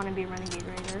 you want to be Renegade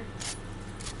Raider.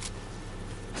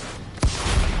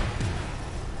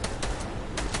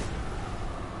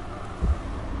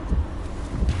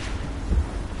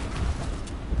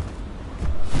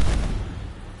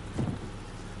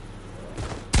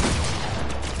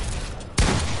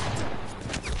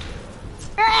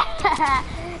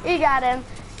 You got him.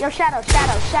 Yo, Shadow.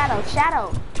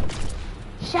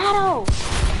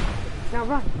 Now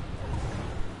run.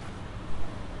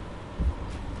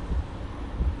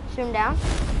 Shoot him down.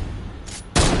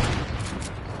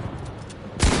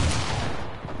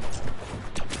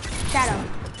 Shadow.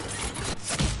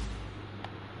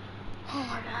 Oh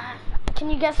my god. Can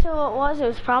you guess who it was? It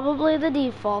was probably the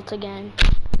default again.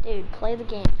 Dude, play the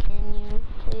game. Can you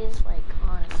please? Like,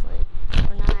 honestly.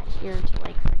 We're not here to,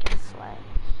 like, freaking sweat.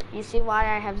 You see why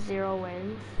I have 0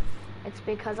 wins? It's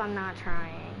because I'm not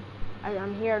trying.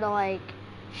 I'm here to like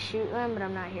shoot them, but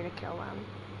I'm not here to kill them.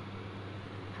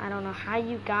 I don't know how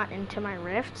you got into my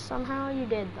rift. Somehow you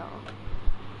did though.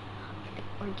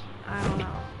 Like, I don't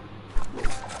know.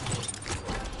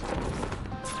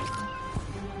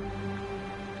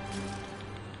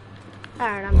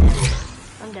 Alright, I'm dead.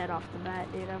 I'm dead off the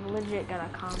bat, dude. I've legit got a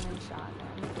common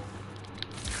shotgun.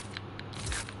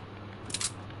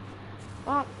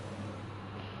 Well,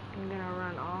 I'm gonna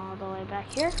run all the way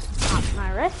back here. Pop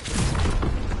my wrist.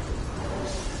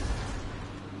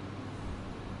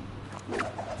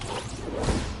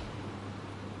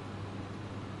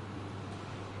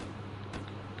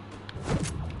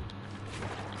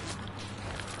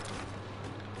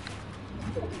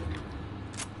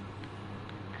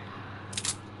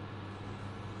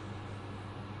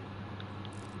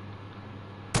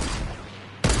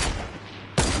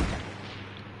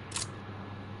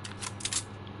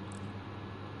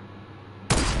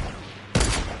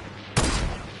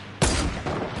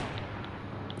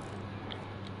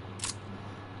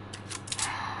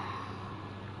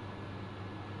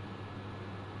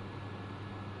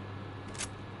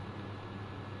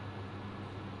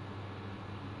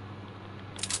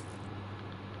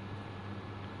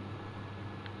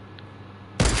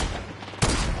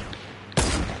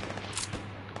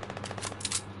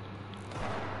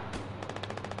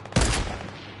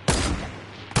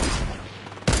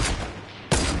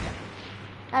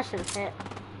 That should have hit.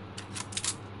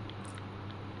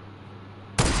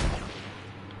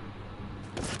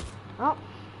 Oh.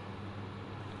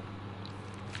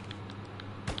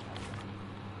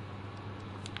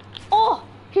 Oh,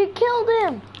 he killed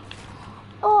him.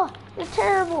 Oh, it's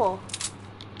terrible.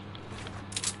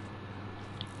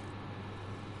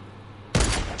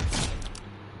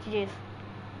 Jeez.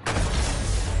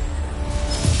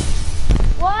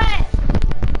 What?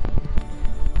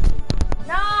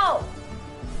 No.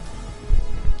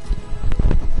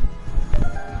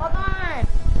 Hold on.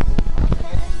 Let's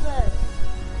finish this.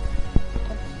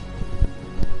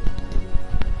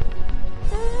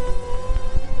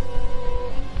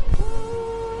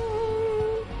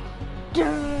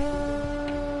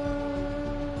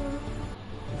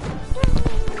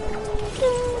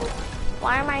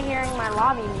 Why am I hearing my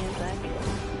lobby music?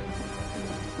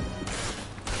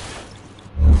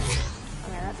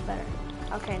 Okay, that's better.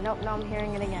 Okay, nope, no, I'm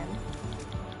hearing it again.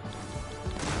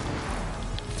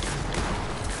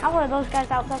 How are those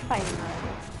guys out there fighting already?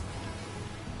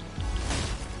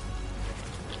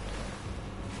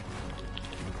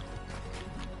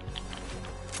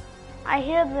 I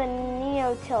hear the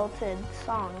neo-tilted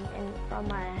song from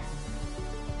my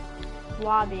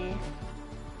lobby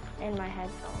in my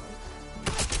headphones.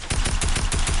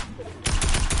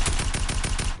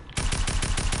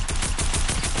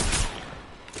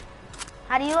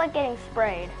 How do you like getting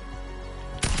sprayed?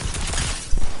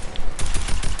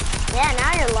 Yeah,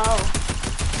 now you're low.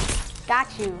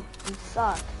 Got you. You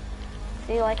suck.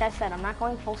 See, like I said, I'm not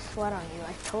going full sweat on you.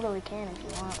 I totally can if you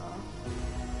want, though.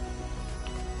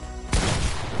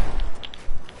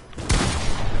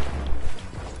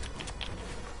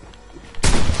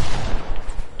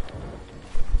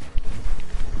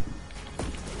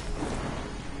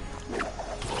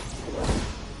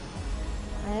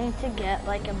 I need to get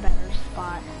like a better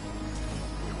spot.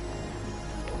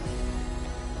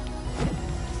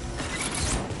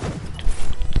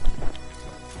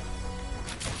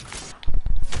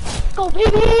 Go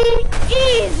baby!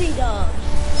 Easy dubs!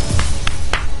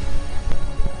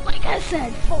 Like I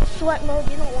said, full sweat mode,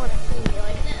 you don't want to see me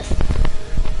like this.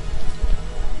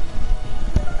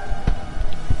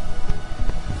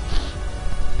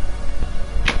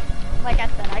 Like I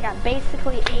said, I got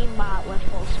basically aimbot with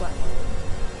full sweat mode.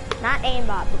 Not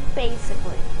aimbot, but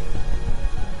basically.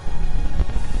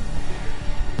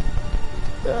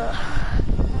 Ugh.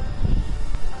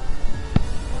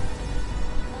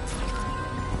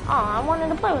 Oh, I wanted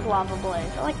to play with Lava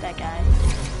Blaze. I like that guy.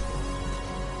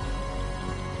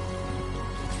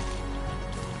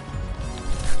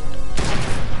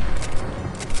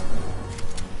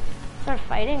 They're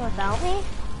fighting without me?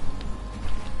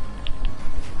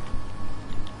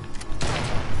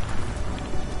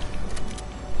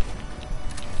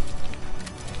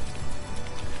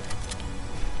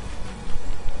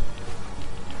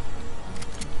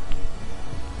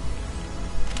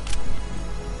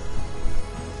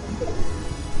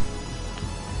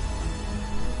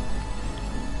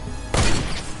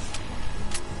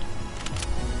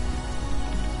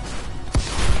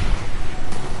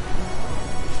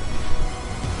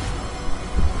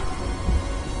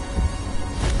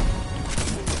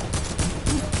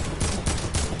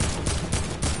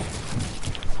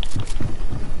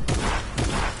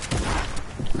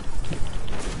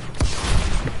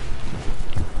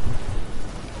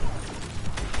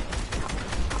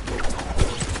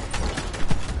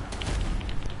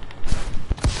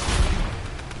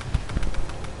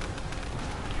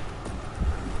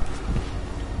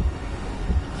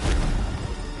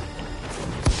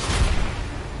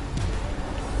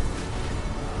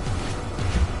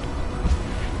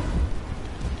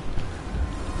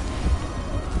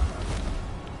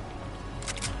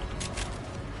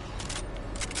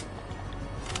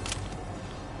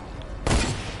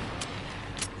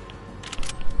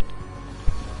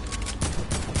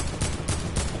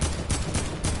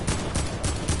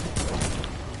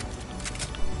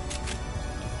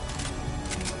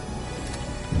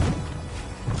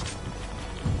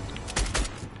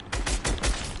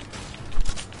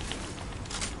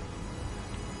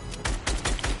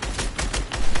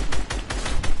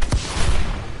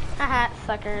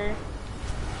 sucker.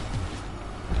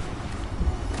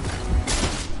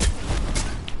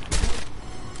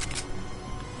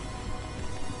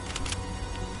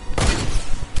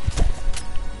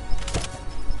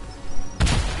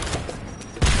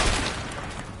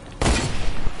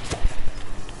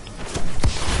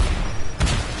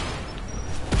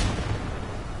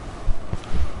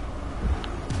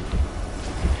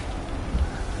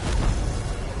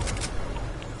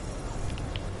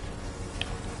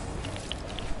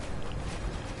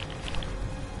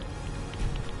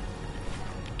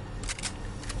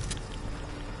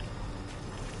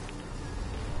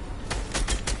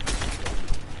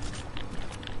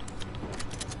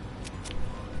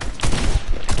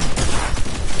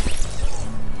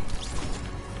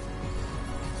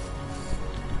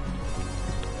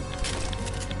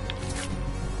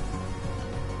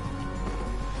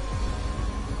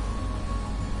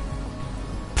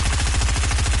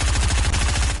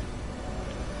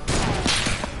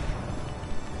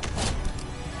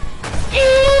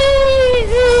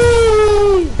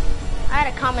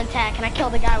 Attack and I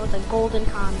killed a guy with a golden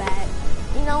combat.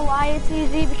 You know why it's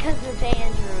easy? Because it's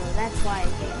Andrew. That's why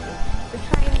it's easy. You're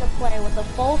trying to play with a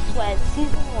full sweat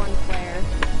season 1 player,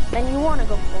 then you want to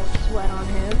go full sweat on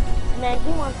him, and then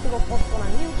he wants to go full sweat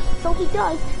on you, so he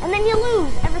does, and then you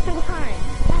lose every single time.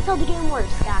 That's how the game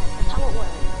works, guys. That's how it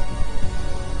works.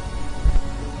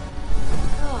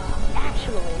 Oh,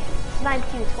 actually, sniped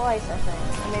you twice, I think.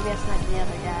 Or maybe I sniped the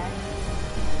other guy.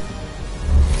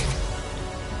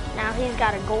 Now he's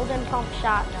got a golden pump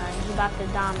shotgun. He's about to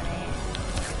dominate.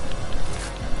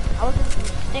 I was in some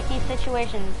sticky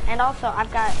situations. And also,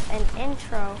 I've got an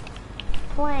intro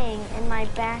playing in my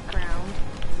background.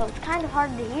 So it's kind of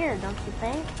hard to hear, don't you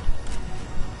think?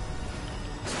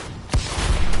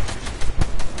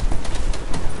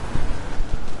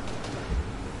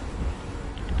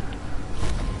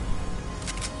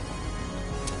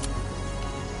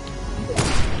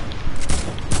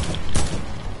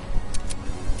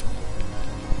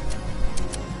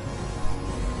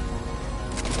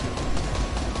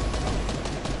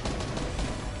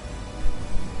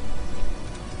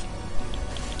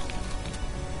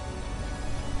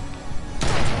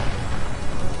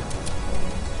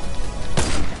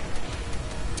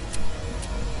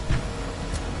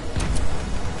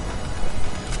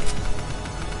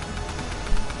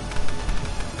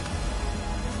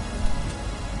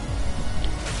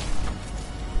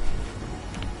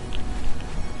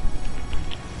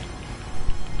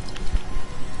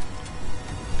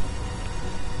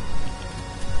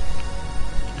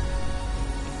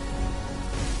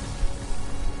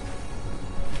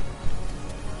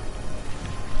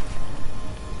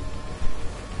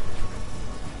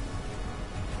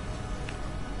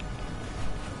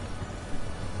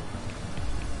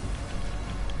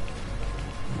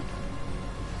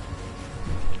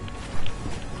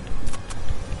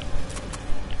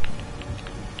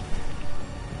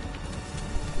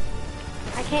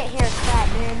 I can't hear crap,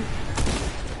 dude.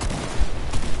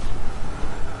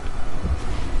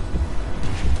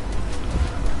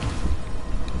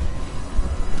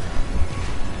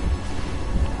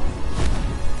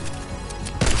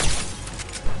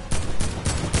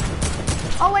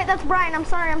 Oh wait, that's Brian. I'm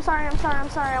sorry. I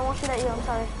won't shoot at you. I'm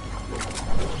sorry.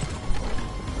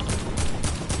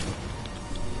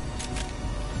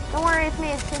 Don't worry, it's me.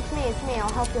 It's me.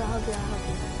 I'll help you.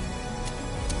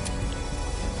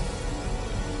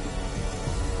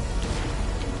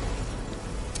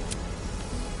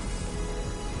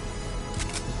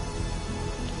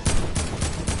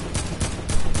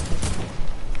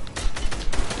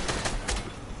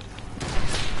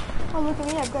 Oh, look at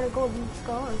me, I've got a golden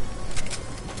scar.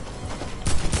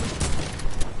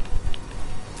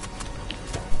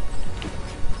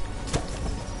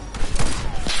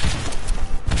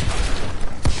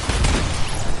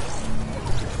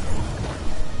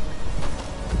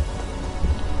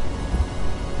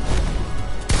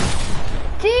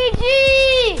 GG!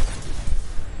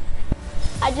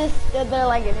 I just stood there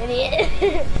like an idiot.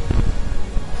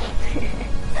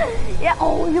 Yeah,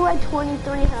 oh, you had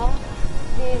 23 health.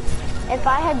 Dude, if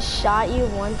I had shot you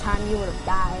one time, you would have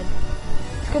died.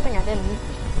 It's a good thing I didn't.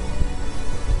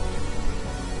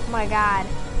 Oh my god.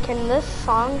 Can this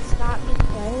song stop me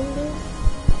playing, dude?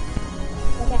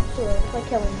 Like, actually, it's like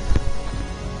killing me.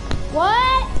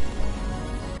 What?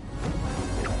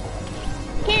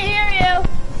 Can't hear you.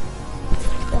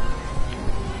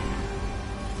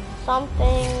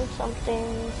 Something.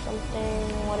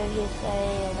 What did he say?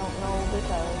 I don't know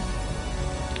because...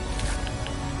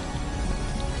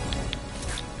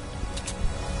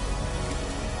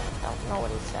 know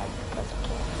what he said because I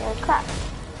can't hear crap.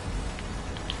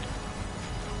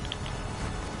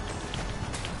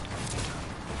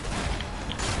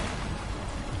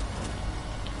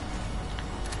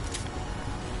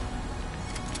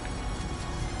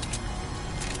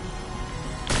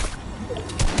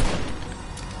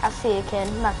 I see a kid.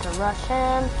 I'm about to rush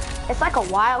him. It's like a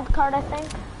wild card, I think.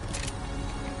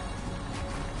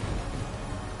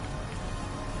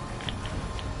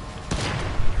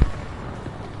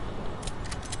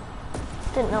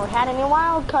 Didn't know we had any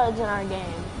wild cards in our game.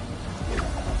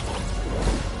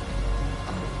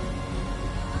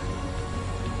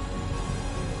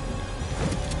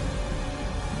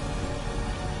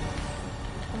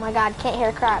 Oh my god, can't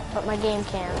hear crap, but my game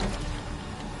can.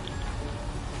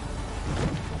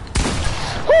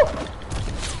 Woo!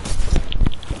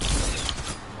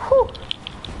 Woo!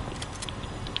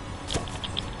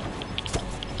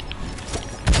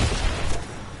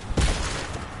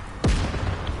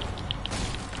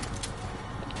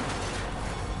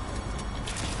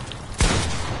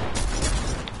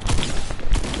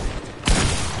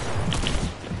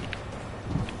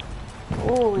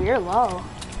 Ooh, you're low.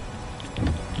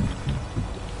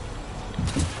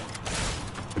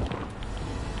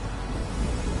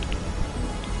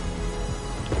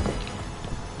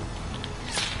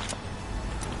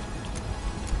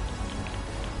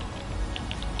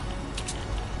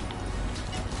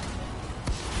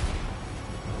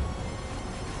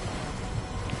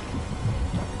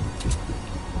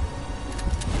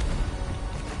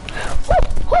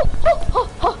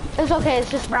 It's okay, it's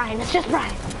just Brian, it's just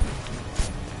Brian.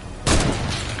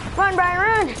 Run, Brian,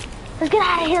 run! Let's get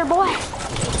out of here, boy!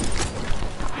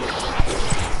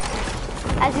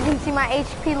 As you can see, my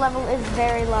HP level is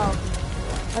very low.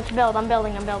 Let's build, I'm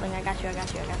building. I got you.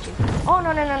 Oh,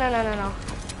 no.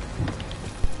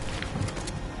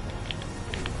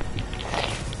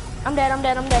 I'm dead.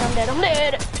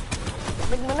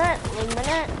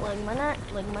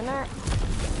 Leg my nut.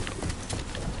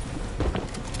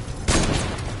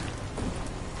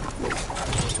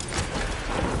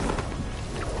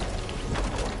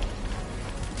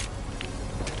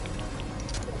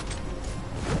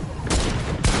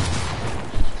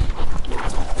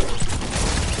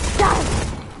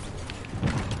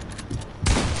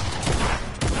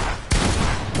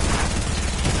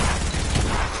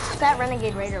 That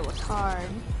Renegade Raider was hard.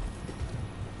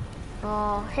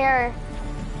 Oh, here,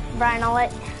 Brian, I'll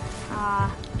let, I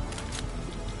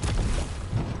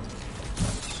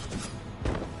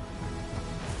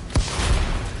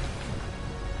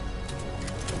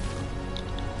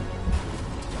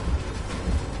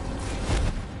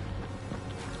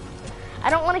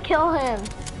don't want to kill him.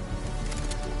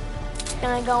 He's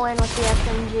gonna go in with the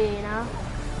SMG, you know?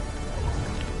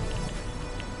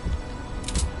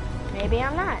 Maybe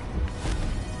I'm not.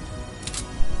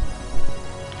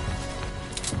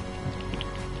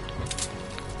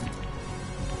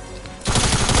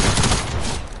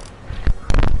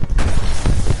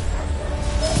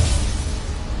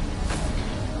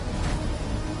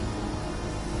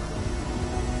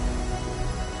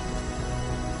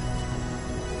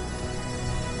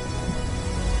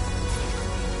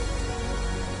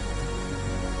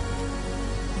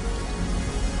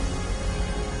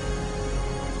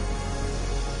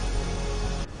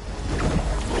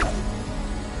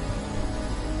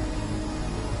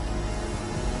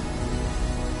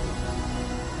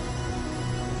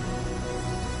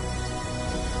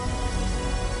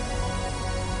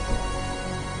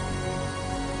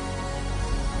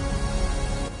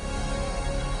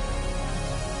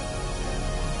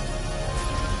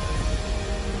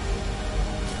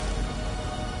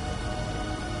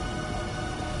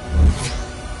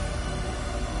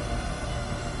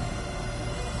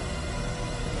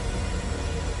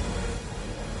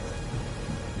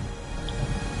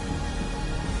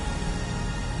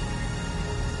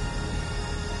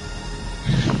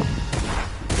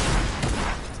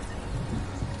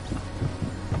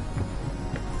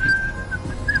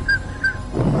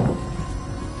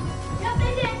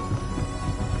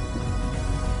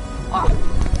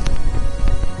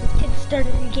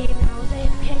 Started the game and I was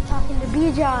AFK talking to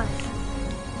B-Joss.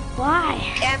 Why?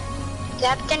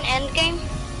 Captain Endgame?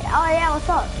 Oh yeah, what's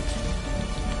up?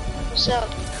 What's up?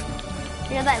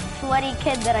 You're that sweaty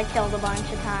kid that I killed a bunch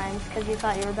of times because you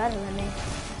thought you were better than me.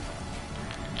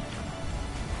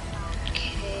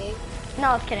 Okay.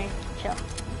 No, I was kidding. Chill.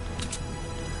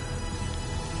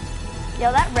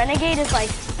 Yo, that Renegade is like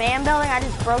spam building. I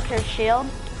just broke your shield.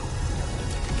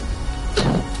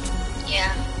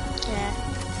 Yeah. Yeah.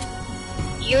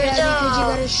 You're because you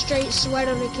got a straight sweat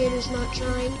on a kid who's not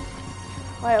trying.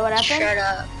 Wait, what happened? Shut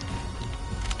up.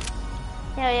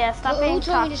 Yeah, stop Who being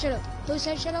told me to shut up? Who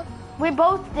said shut up? We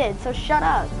both did, so shut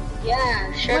up.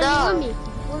 Yeah, shut up.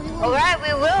 Alright,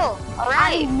 we will.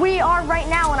 Alright. We are right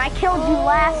now, and I killed you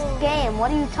last game.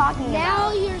 What are you talking Now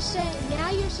about? you're saying you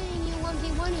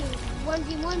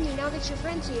 1v1 me now that your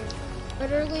friend's here.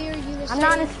 But earlier you were I'm saying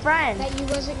not his friend. that you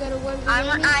wasn't gonna 1v1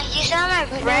 I'm me. he's not my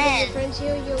But now that your friend. friend's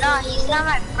here, you'll No, 1v1 he's not me.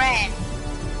 my friend.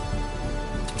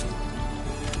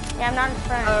 Yeah, I'm not his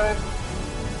friend.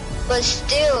 But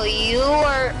still, you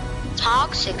are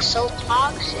toxic, so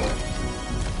toxic.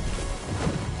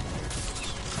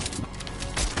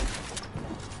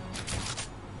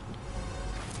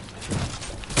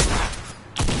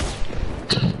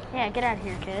 Yeah, get out of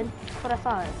here, kid. That's what I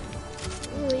thought.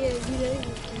 Oh yeah, you know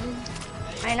you can.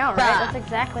 I know, right? That's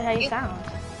exactly how you sound.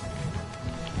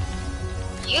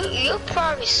 You're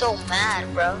probably so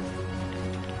mad, bro.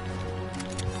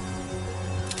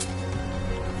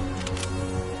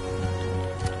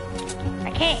 I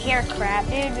can't hear crap,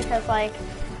 dude, because like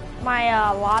my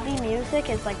lobby music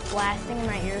is like blasting in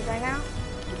my ears right now.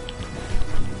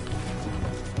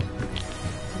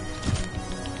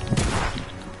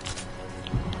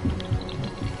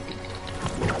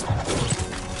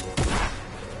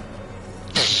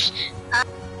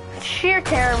 You're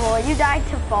terrible. You died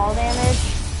to fall damage.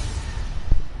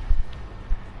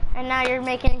 And now you're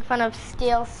making fun of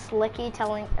Steel Slicky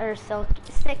telling, or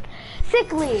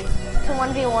Sickly to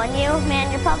 1v1 you.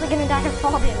 Man, you're probably gonna die to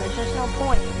fall damage. There's no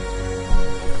point.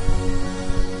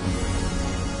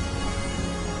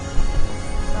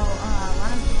 So, why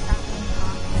don't you stop being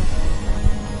toxic?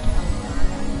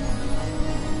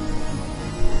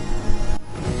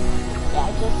 Yeah,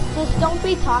 just don't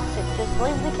be toxic. Just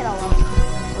leave the kid alone.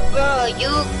 Bro, you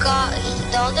got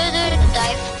the other dude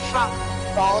died from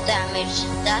fall damage.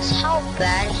 That's how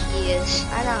bad he is.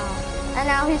 I know. And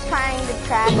now he's trying to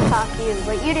trash talk you,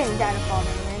 but you didn't die to fall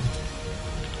damage.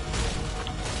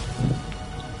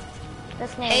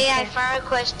 This man. Hey, I friend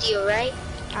request you, right?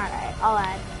 Alright, I'll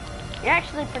add. You're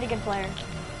actually a pretty good player.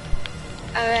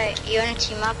 Alright, you wanna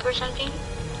team up or something?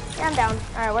 Yeah, I'm down.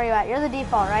 Alright, where you at? You're the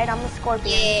default, right? I'm the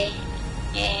scorpion.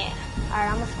 Yeah.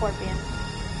 Alright, I'm a scorpion.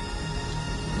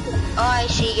 Oh, I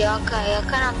see you. Okay, I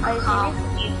kind of Oh,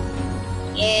 you see me?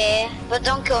 Yeah, but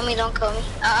don't kill me, don't kill me.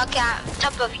 Okay, I'm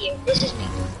top of here. This is me.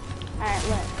 Alright,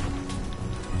 lit.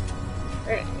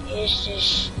 Where is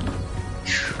this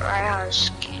tryhard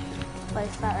skin?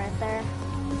 Place that right there.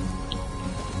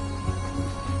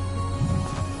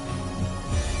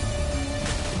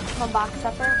 I'm gonna box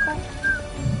up real quick.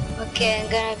 Okay, I'm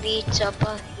gonna be top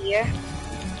of here.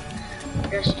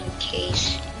 Just in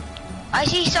case. I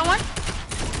see someone.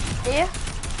 Do you?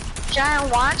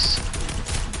 Giant once.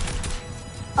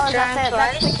 Oh, is that Giant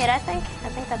that's the twice. kid, I think? I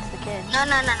think that's the kid. No,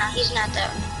 he's not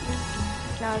there.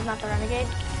 No, it's not the renegade.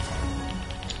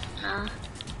 No.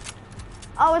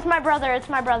 Oh, it's my brother. It's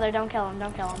my brother. Don't kill him.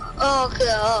 Don't kill him. Oh,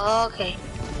 okay, okay.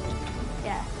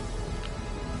 Yeah.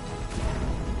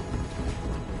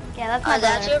 Yeah, that's my Oh, brother.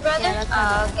 that's your brother? Yeah, that's my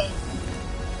brother. Okay.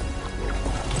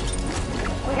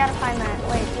 We gotta find that.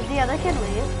 Wait, did the other kid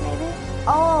leave, maybe?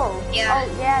 Oh. Yeah.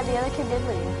 Oh, yeah, the other kid did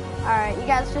leave. Alright, you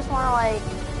guys just wanna, like,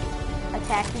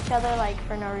 attack each other, like,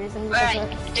 for no reason? Because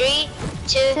Alright, 3,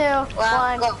 2,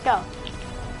 1, go.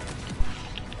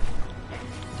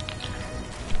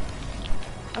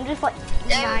 I'm just, like,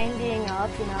 90ing up,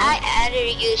 you know? I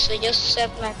added you, so just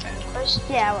accept my friend request.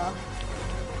 Yeah, I will.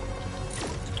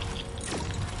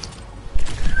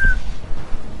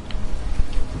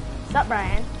 What's up,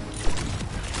 Brian?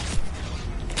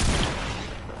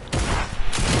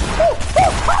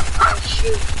 Oh,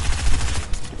 shoot.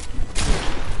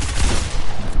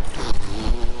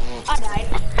 I died.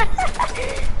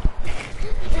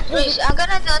 Please, I'm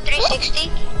gonna do 360.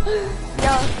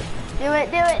 Yo, do it,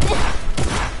 do it.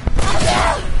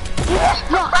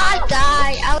 No, I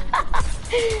died.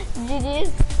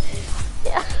 GG's.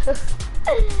 Yeah.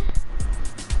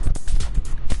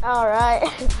 Alright.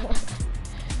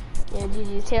 Yeah,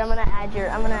 GG's. Here,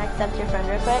 I'm gonna accept your friend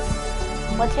real quick.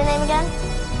 What's your name again?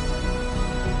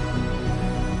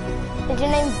 Is your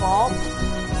name Vault?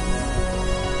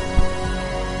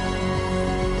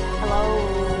 Hello?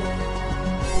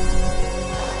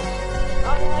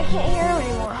 Oh no, I can't hear him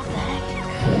anymore. What the heck?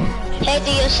 Hey,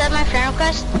 do you accept my friend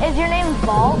request? Is your name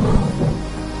Vault?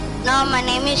 No, my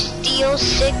name is Steel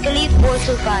Sickly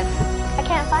 425. I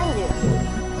can't find you.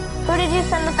 Who did you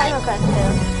send the friend request to?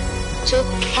 To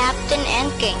Captain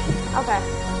and King. Okay.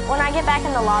 When I get back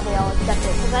in the lobby, I'll accept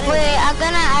it. 'Cause I didn't... Wait, I'm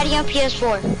gonna add you on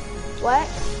PS4. What?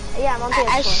 Yeah, I'm on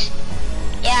PS4.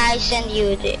 I send you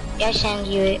it. I send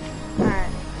you it. Alright.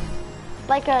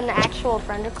 Like an actual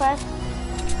friend request?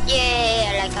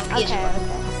 Yeah, like on PS4. Okay,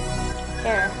 okay.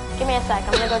 Here, give me a sec.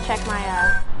 I'm gonna go check my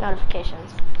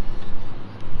notifications.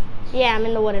 Yeah, I'm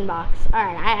in the wooden box.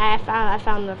 Alright, I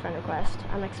found the friend request.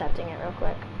 I'm accepting it real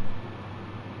quick.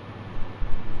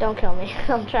 Don't kill me.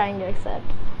 I'm trying to accept.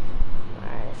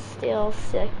 Alright, still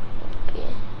sick. Okay.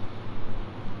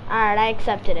 Alright, I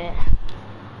accepted it.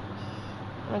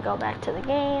 Let me go back to the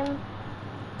game.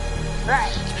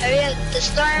 Right. Hurry up, the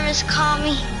storm is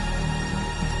coming.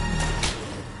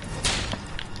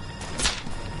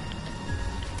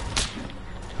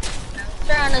 I'm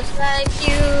trying to snipe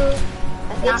you.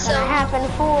 It's not gonna happen,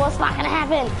 fool. It's not gonna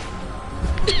happen.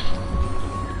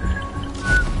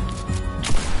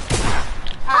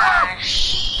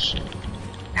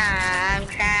 I'm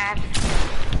trapped.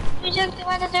 You're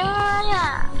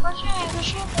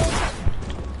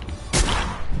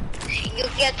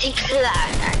getting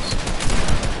cloud.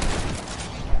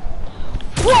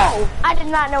 Whoa! I did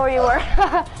not know where you were.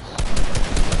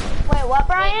 Wait, what,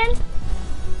 Brian?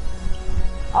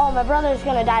 Oh, my brother's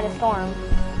gonna die to storm.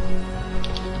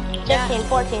 15,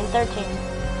 14, 13,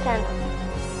 10,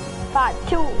 5,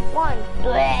 2, 1.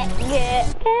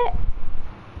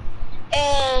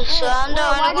 So I'm the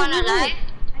only one alive?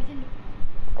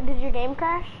 Did your game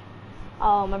crash?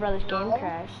 Oh, my brother's game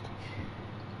crashed.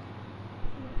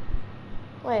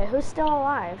 Wait, who's still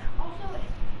alive? Also,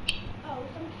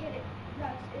 some kid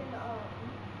that's in,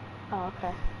 Oh,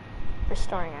 okay.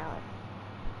 Restoring Alec.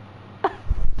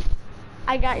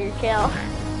 I got your kill.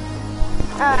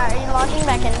 Are you logging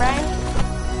back in, Brian?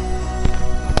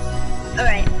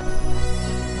 Alright.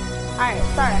 Alright,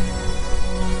 sorry.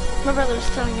 My brother was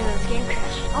telling me that his game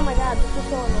crashed. Oh my god, this is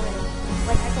so annoying.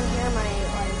 Like, I can hear my,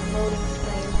 like, loading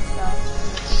screen and stuff.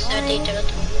 Annoying.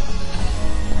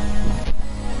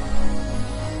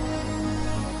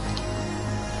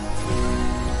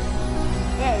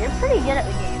 Yeah, you're pretty good at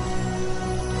the game.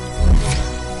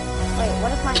 Wait,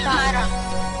 what is my shot?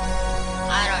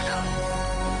 I don't know.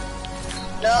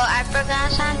 No, I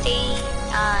forgot something.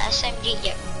 SMG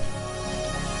here.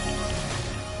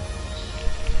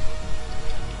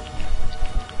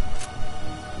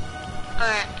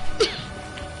 Alright.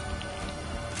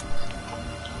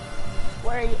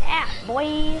 Where are you at,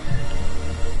 boy?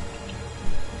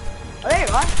 Oh, there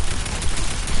you are.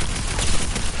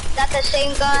 Got the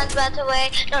same guns, by the way.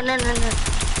 No.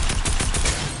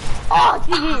 Oh,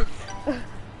 jeez.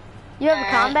 You have a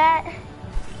combat?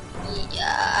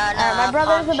 Yeah, no, my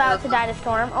brother's about to die to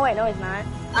storm. Oh, wait, no, he's not.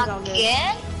 He's all good.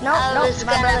 Again? Nope,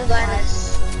 my brother's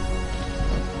bonus.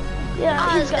 Yeah,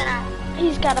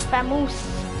 he's got a famous.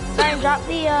 Brian, drop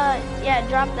the,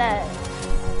 drop that.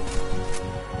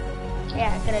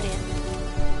 Yeah, good idea.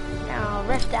 Now,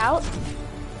 rift out.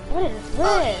 What is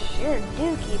this? You're a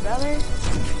dookie, brother.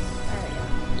 There we go.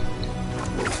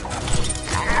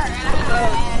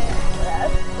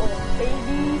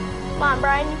 Baby. Come on,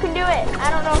 Brian, you can do it. I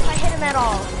don't know if I hit him at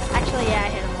all. Actually, yeah, I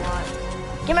hit him a lot.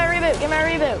 Give my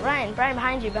reboot, Brian,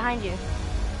 behind you.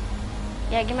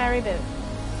 Yeah, give my reboot.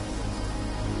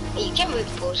 You can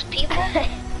reboot people?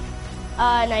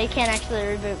 No, you can't actually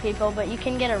reboot people, but you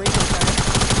can get a reboot card.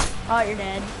 Oh, you're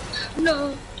dead.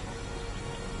 No.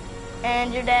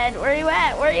 And you're dead. Where are you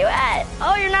at?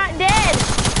 Oh, you're not dead.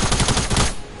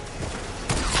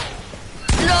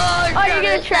 No. Oh, you're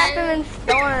gonna trap him in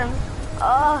storm.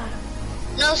 Oh.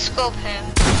 No scope him.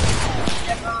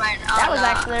 Never mind. That was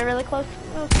actually a really close.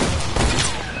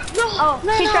 Oh,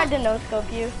 he tried to no scope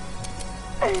you.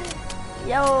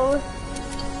 Yo.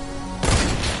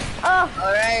 Oh.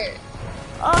 Alright.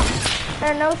 Oh,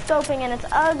 they're no scoping and it's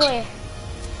ugly.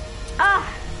 Ah.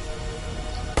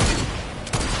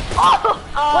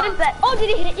 Oh, what is that? Oh, did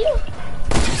he hit you?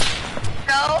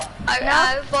 No,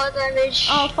 I fall damage.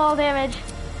 Oh, fall damage.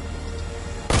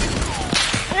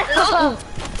 No.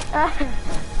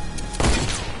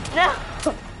 No.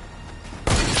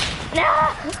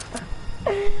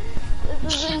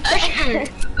 This is insane.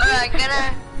 Alright,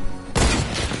 gonna.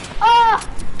 Oh,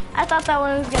 I thought that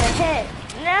one was gonna hit.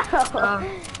 No.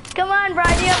 Come on,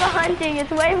 Brian, you have a hunting.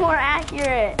 It's way more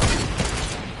accurate.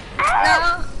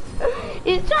 Ah! No.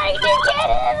 He's trying to get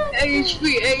him.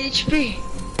 HP.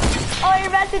 Oh, you're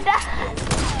about to die.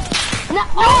 No.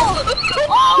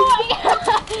 Oh my god.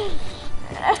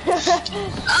 I'm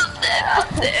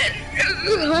dead.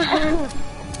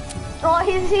 Oh,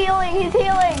 he's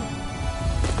healing.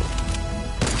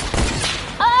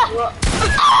 Ah!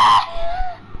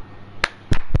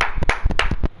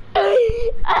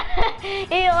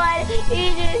 He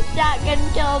just shotgun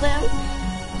killed him.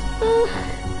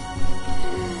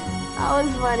 That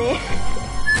was funny.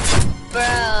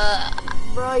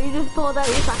 Bro, you just pulled out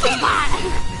your fucking bot.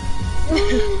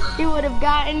 He would have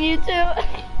gotten you too.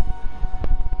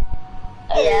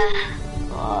 Yeah.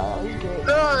 Oh, that was great.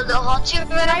 Bro, the hunting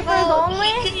Snipers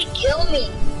only? He could kill me.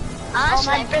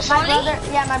 Snipers my only? brother,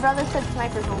 yeah, my brother said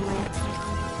snipers only.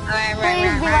 Alright,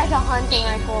 Please be like a hunting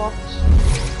rifle.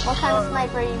 What kind of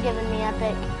sniper are you giving me,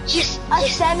 Epic? Yes. A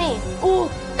semi. Ooh.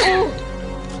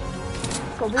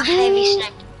 go, A baby. heavy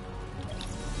sniper.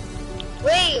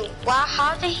 Wait, wow,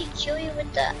 how did he kill you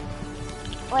with that?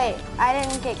 Wait, I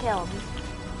didn't get killed.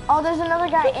 Oh, there's another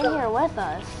guy in here with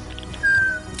us.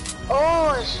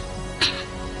 Oh,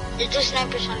 there's two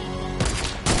snipers on you.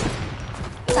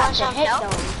 You Got want to some hit help?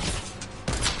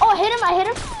 those. Oh, I hit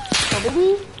him, Go,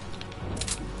 baby.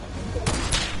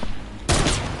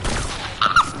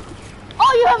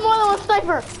 Oh, you have more than one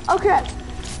sniper. Oh, crap.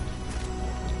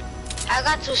 I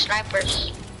got two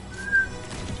snipers.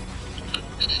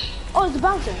 Oh, it's a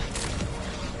bouncer.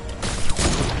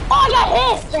 Oh, I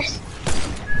got hit. Yes.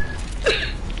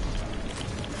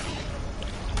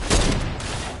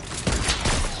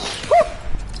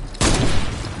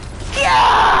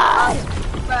 Yeah!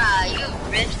 Bruh,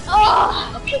 you rich.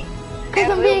 Oh, Okay. because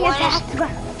I'm being Everyone is-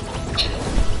 attacked.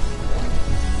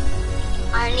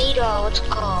 I need what's it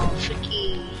called?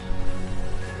 Freaky.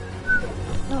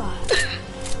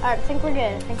 Alright, I think we're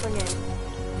good.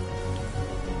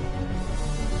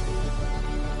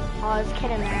 Oh, there's a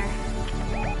kid in there.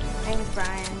 Thanks,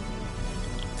 Brian.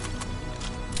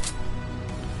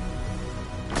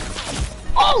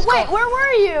 Oh, wait, where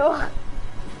were you?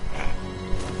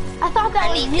 I thought that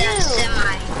I was need you. that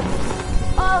semi.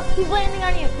 Oh, he's landing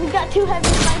on you. He's got two heavy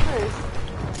snipers.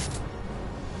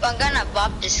 I'm gonna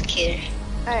bop this kid.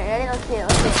 Alright, ready? Let's see it.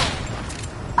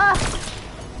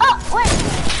 Oh, wait.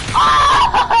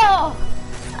 Oh!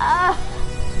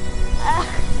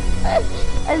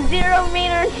 A 0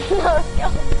 meter no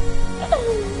scope.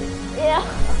 Yeah.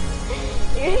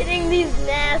 You're hitting these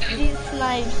nasty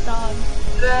snipes, dog.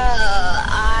 Bruh,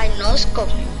 I no scope.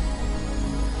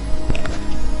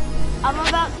 I'm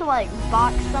about to like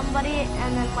box somebody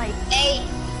and then like, Hey,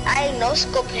 I no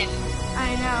scope him.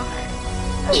 I know.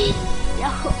 Yo.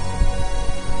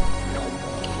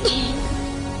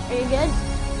 Are you good?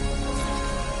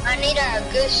 I need a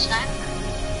good sniper.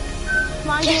 Come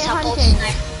on, Just get a bolt hunting.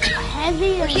 sniper. A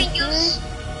heavy We or can use.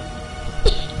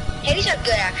 Heavies are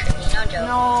good actually, no joke.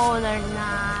 No, they're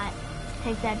not.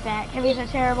 Take that back. Heavies are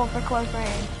terrible for close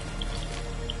range.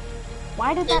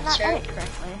 Why did that It's not true. edit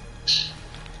correctly?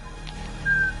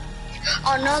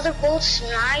 Another bolt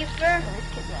sniper? Let's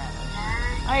get that.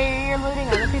 Oh, you're looting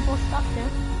other people's stuff too?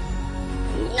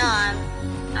 No,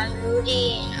 I'm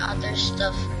looting other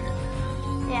stuff.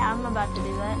 Yeah, I'm about to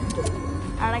do that.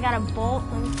 Alright, I got a bolt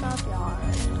and stuff. Y'all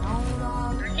already know,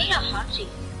 dog. I need a hunting.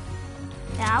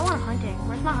 Yeah, I want hunting.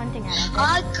 Where's my hunting at?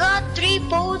 I got 3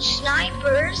 bolt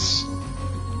snipers.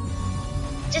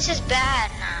 This is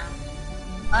bad now.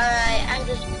 Alright, I'm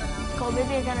just gonna... Go,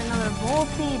 baby, I got another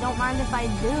bolty. Don't mind if I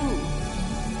do.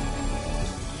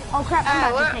 Oh crap,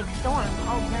 I'm Alright, about to take storm.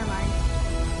 Oh, never mind.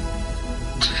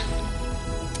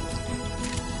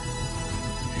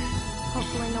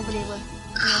 Hopefully nobody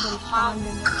spawned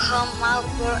in there. Come out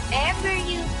wherever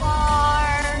you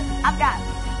are. I've got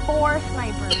 4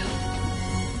 snipers.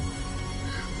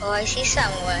 Oh, I see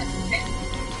someone.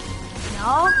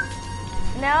 No.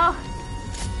 No.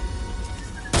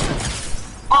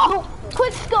 Oh,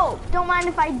 quick scope. Don't mind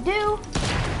if I do.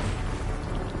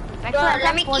 Actually, Bro, I've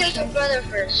let me got 4 kill your snipers. brother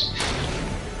first.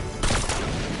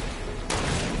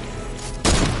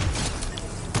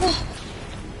 Oh.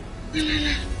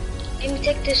 No. Let me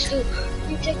take this loot.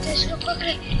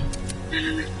 Quickly.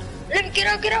 No. Let me get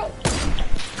out.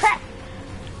 Crap.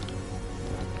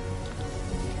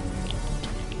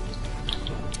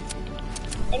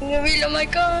 Let me reload my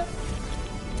gun.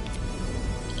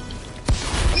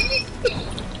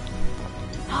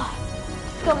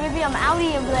 Let's go, baby. I'm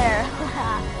outie of there.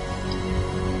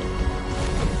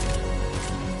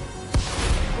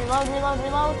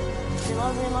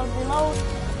 Reload.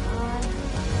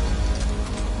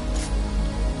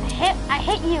 I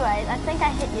hit you. I think I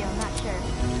hit you. I'm not sure.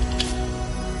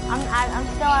 I'm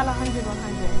still at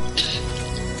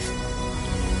 100.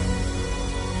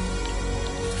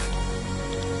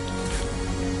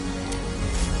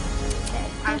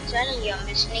 I'm telling you, I'm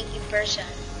a sneaky person.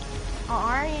 Oh,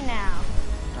 are you now?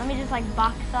 Let me just like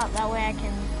box up. That way I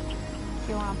can. If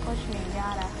you want to push me, you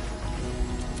gotta.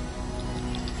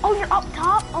 Oh, you're up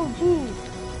top. Oh, jeez.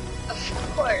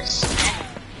 Of course.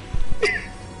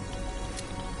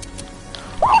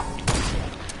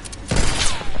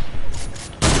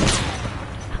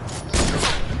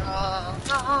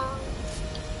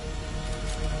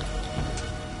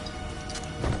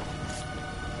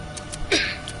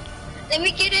 Let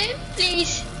me get in,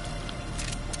 please.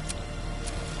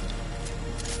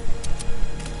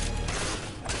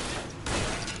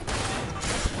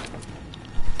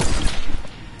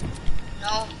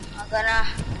 No,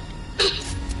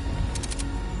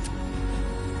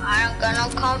 I'm gonna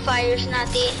come fire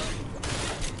Snotty.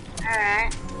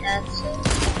 Alright, that's it.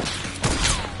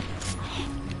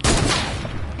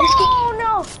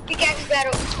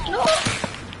 No.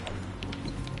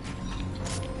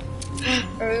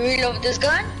 Reload this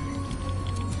gun?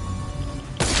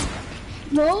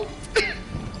 No.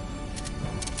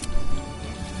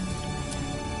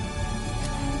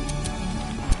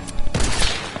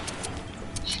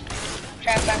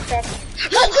 Trap.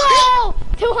 Let's go!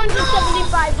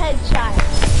 275 headshot.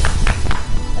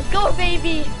 Let's go,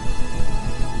 baby.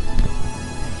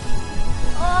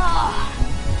 Oh.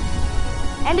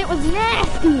 And it was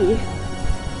nasty.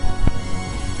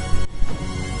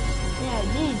 Yeah,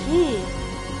 GG.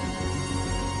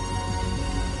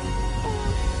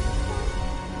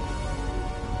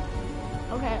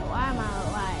 Okay, why am I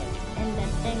alive? And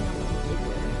that thing I'm gonna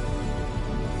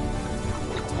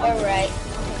Alright.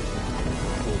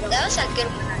 That was a good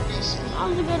one, honestly. That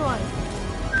was a good one.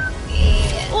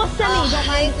 Yeah. Well, Semi, don't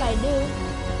mind if I do.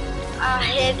 A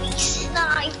heavy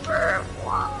sniper.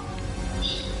 Wow.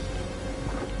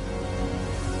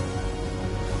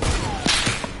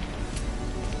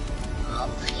 Oh,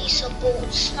 please, a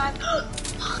bolt sniper.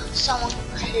 Someone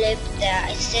clipped that.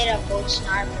 I said a bolt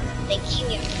sniper. They gave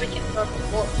me a freaking purple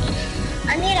bolt.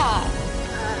 I need a.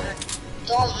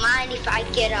 Don't mind if I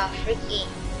get a freaking.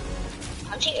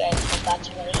 I'm too ready for that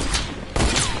already.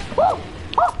 Woo!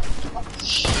 Oh.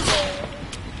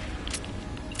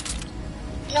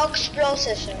 No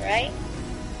explosives, alright?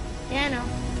 Yeah, I know.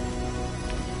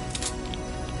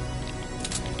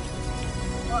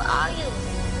 Where are you?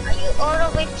 Are you all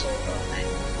the way to...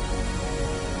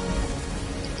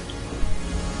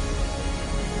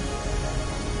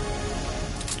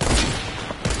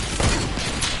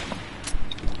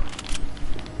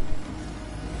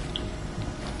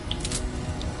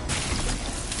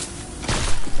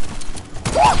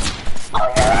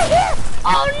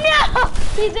 Oh no!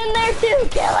 He's in there too,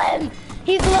 kill him!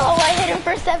 He's low, I hit him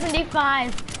for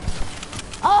 75.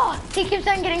 Oh, he keeps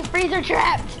on getting freezer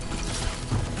trapped.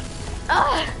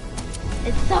 Oh,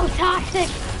 it's so toxic.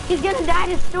 He's gonna die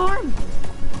to storm.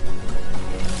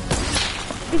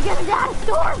 He's gonna die to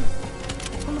storm.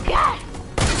 Oh my god.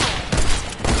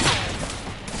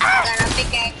 Got a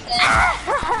pickaxe.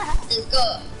 Let's go.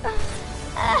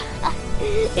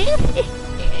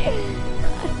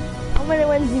 How many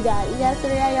wins you got? You got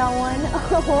 3, I got 1.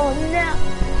 Oh no.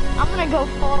 I'm gonna go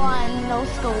full on no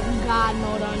scope god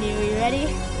mode on you. You ready?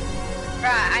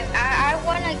 Right, I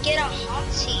wanna get a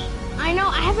hunting. I know,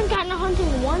 I haven't gotten a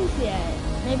hunting once yet.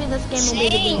 Maybe this game will be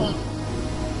the game.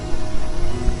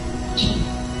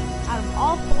 Out of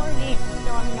all 4 games,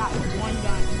 still haven't gotten one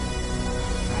gun.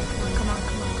 Alright, come on.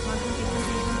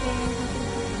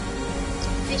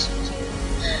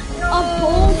 No. A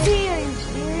bolty? Are you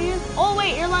serious? Oh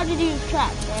wait, you're allowed to use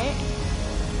traps, right?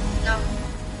 No.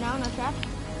 No, no traps?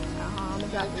 I'm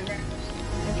gonna drop you.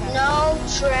 No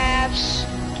traps.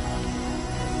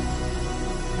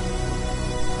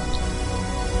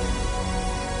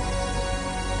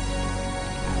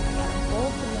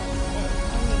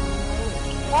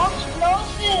 No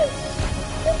explosives.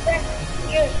 Look back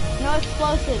here. No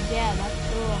explosives, yeah, that's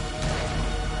cool.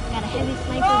 Got a heavy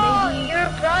sniper, No, baby. your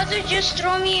brother just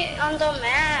threw me on the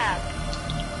map.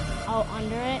 Oh,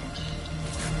 under it?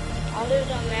 Under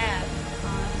the map.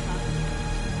 Oh, that sucks.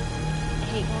 I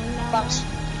hate going down Box. there.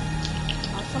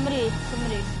 Oh, somebody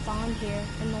spawned here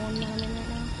in the one that I'm in right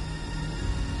now.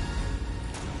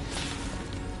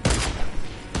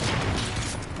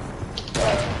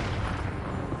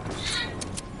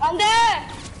 I'm there.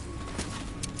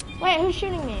 Wait, who's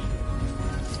shooting me?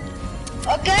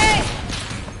 Okay.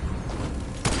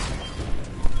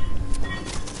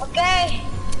 Okay.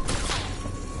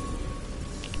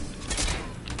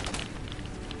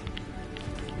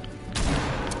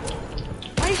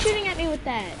 Why are you shooting at me with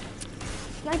that?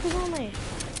 Snipers only.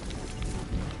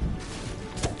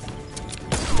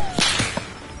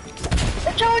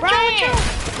 Brian,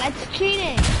 that's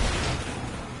cheating.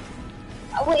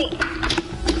 Oh, wait.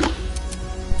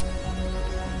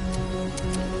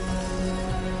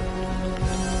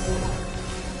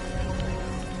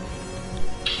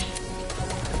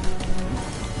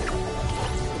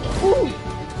 Ooh.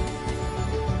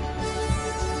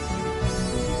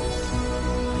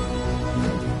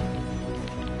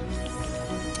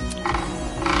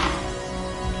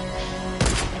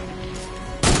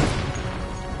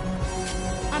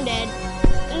 I'm dead.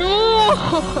 No!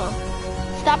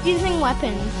 Stop using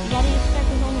weapons. You gotta use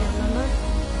snipers only, remember?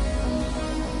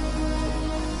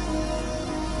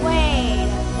 Wait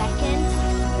a second.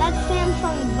 That's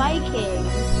Samsung Viking.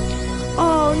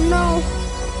 Oh no.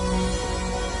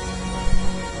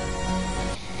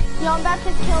 Yo, I'm about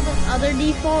to kill this other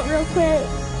default real quick.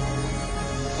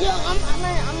 Yo, I'm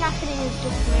not gonna use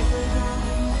just snipers now.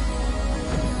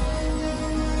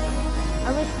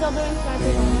 At least still doing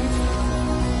snipers only?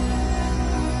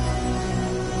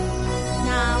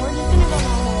 Nah, we're just gonna go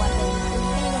normal weapons. We're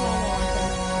just gonna go normal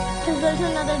weapons. Cause there's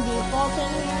another default in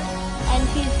here, and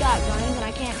he's got guns, and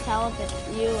I can't tell if it's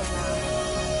you or not.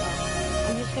 So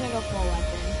I'm just gonna go full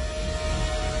weapon.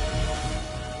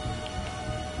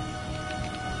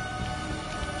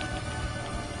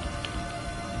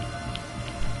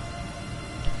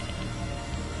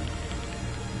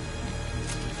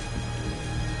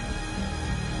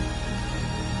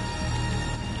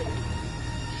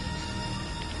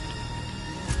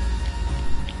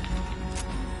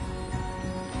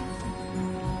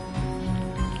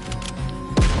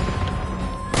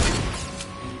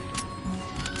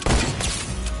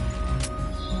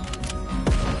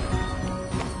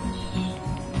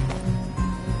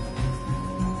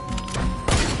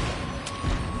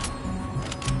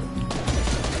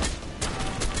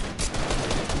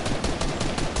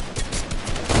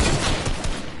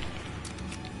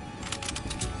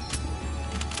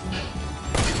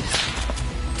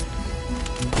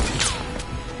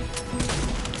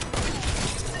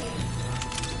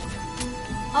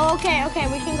 Oh, okay,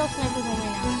 we can go snipers only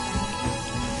now.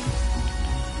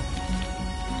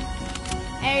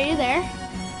 Hey, are you there?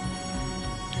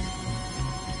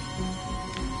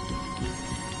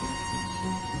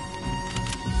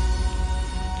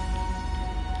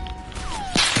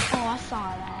 Oh, I saw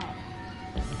that.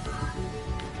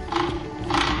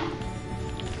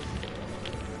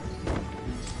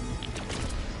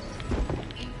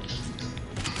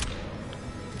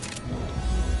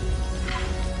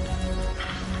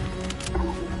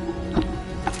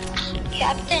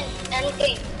 Captain,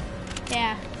 anything?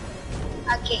 Yeah.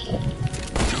 Okay.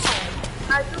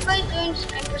 Are you guys doing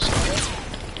sniper school?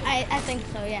 I think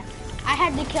so, yeah. I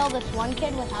had to kill this one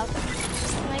kid without the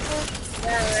sniper.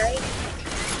 Yeah, right.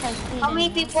 How many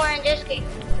people are in this game?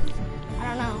 I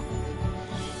don't know.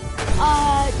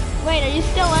 Wait, are you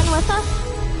still in with us?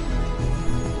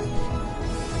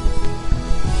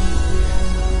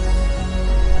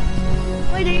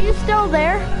 Wait, are you still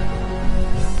there?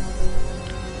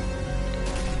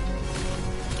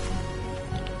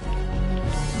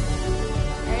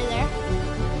 Are you there?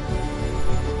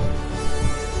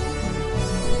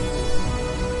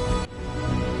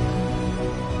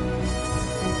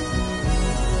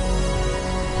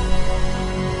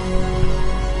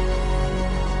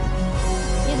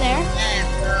 You there? Yeah,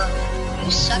 bro.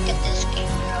 You suck at this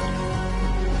game, bro.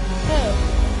 Who?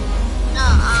 No,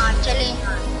 I'm telling you.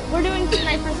 We're doing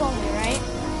snipers only, right?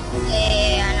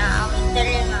 Yeah, no, I'm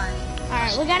telling you.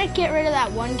 Alright, we gotta get rid of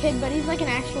that one kid, but he's like an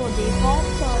actual default,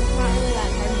 so it's not really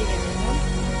that hard to get rid of him.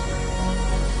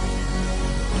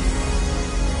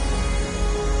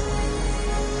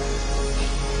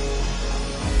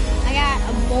 I got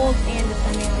a bolt and a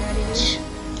semi already, dude.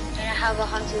 And I have a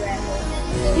hunter rifle.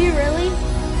 Do you really?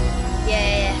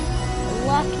 Yeah.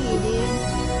 Lucky, dude.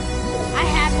 I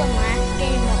had one last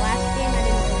game, but last game I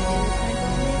didn't really do the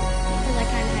sniper on it, because I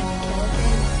kind of had to kill a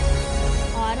kid.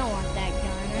 Oh, I don't want that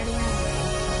gun. I already have it.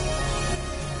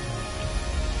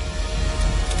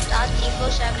 That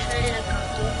default's actually like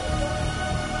hunter.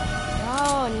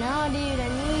 No, dude, I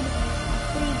need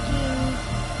freaking,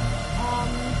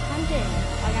 hunting.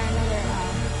 I got another,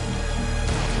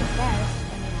 vest.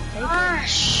 I mean, I'll take Ah,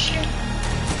 shit.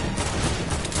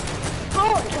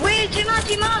 Oh, wait, team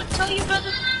out. Tell your brother.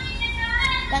 it.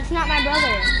 That's not my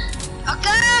brother.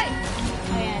 Okay.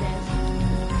 Oh, yeah, it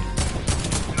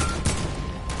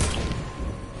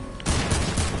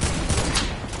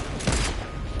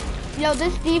is. Yo,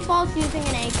 this default's using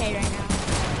an AK right now.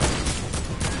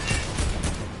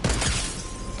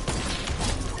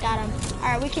 Got him.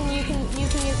 Alright, you can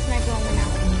use sniper only now.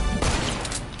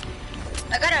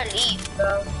 I gotta leave, bro.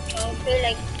 I don't feel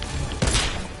like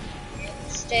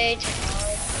stay tomorrow.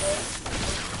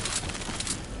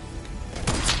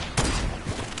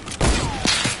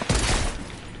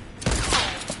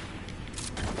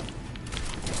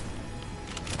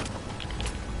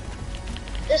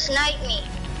 Just snipe me.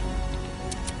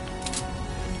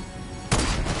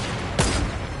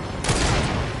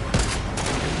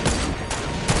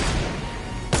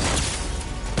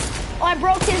 Oh, I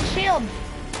broke his shield.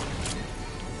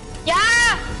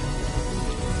 Yeah.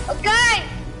 Okay.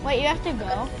 Wait, you have to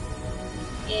go.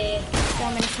 Yeah. Do you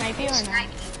want me to snipe you or not? Snipe.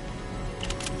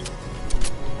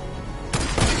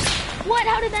 What?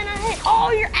 How did that not hit?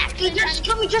 Oh, you're actually Just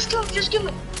kill me. Just kill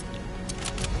me.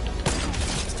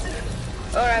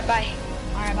 Alright, bye.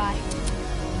 Alright, bye.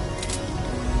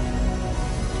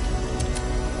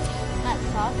 That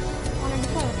sucks. Wanted to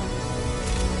play with him.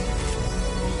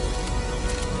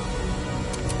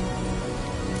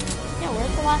 Yeah,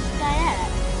 where's the last guy at?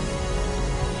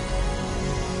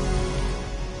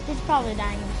 He's probably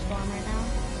dying in the storm right now.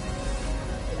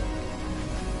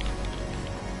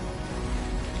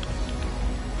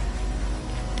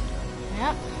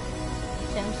 Yep.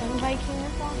 Samsung Viking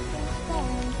is lost in the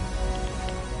storm.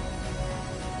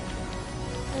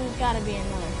 There's gotta be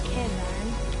another kid then.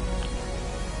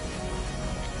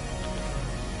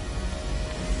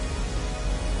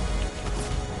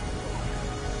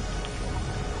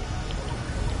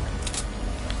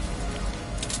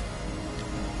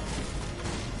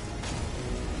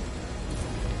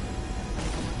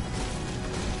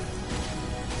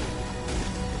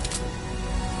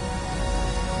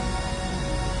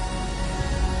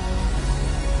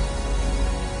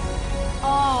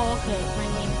 Oh, okay, my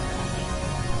name's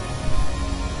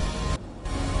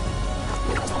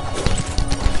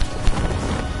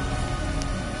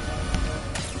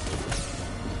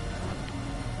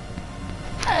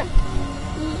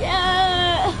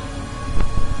yeah.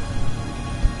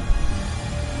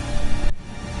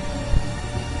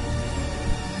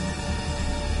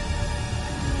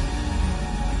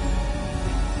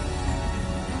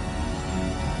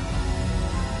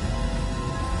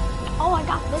 Oh, I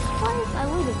got this place? I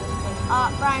looted this place.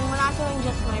 Brian, we're not doing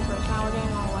just snipers now, we're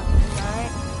doing all weapons,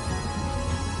 alright?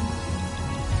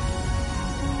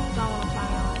 Don't want to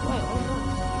find out. Wait, what was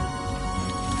this?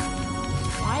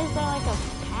 Why is there like a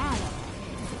pad up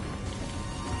here?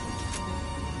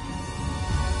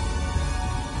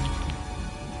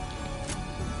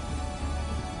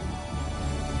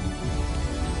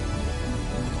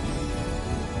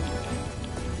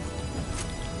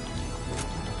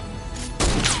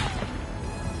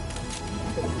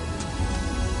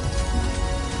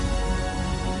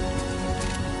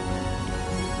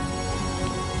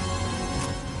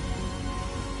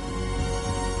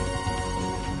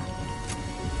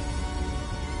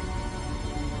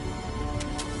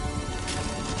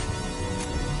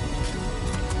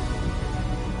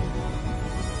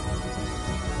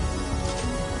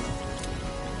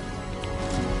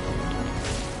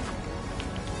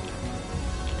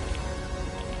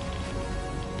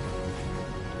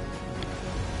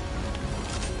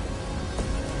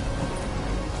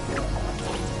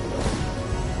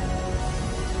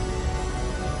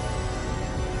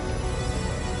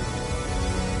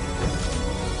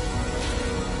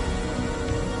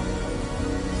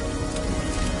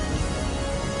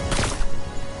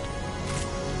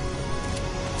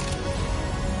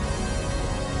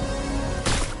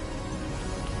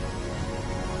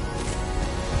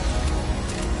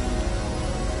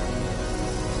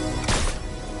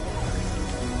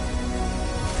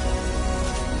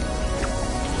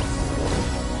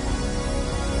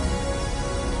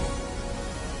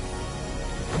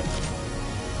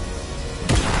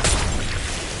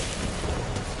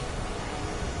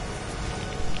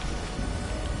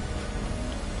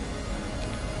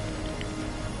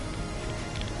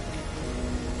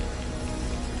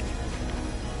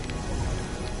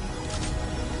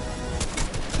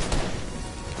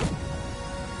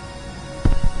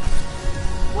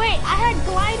 Wait, I had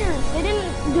gliders. They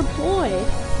didn't deploy.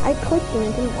 I clicked and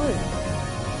it didn't work.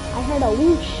 I had a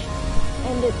whoosh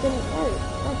and it didn't work.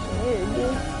 That's weird,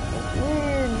 dude. That's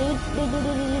weird, dude.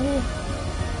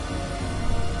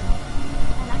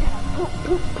 And I gotta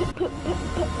poop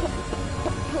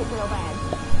real bad.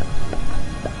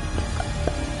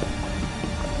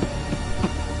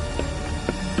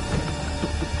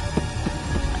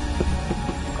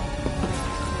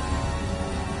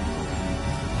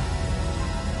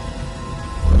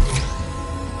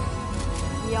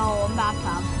 Yo, I'm about to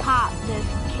pop this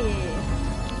kid.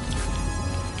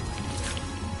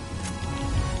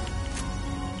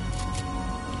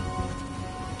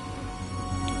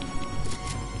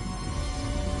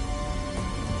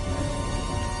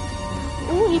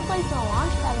 Ooh, he placed a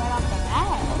launch pad right off the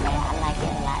bat. Okay, I like it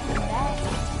a lot.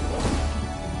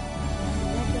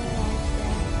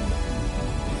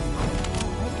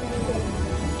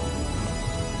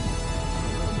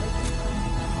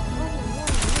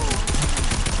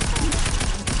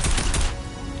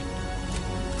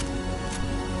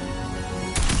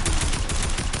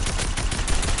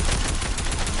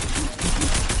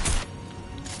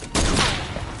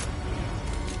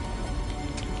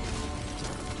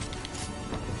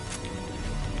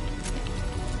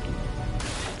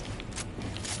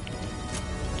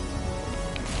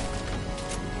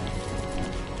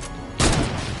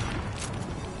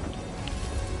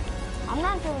 I'm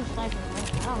not doing sniper.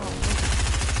 I don't know.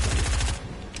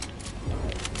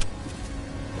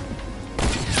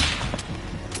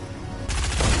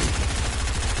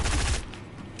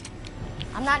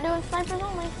 I'm not doing snipers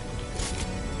only.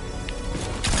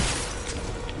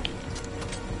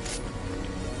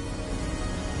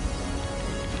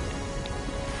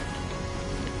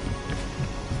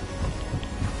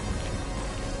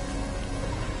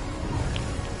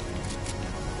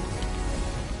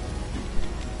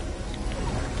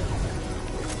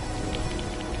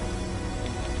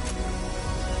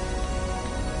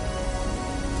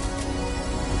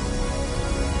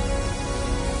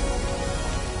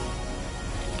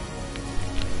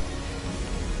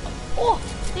 Oh,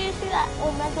 do you see that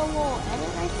Omega little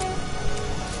edit right there?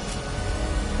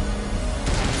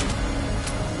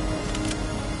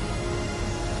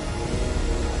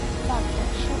 About to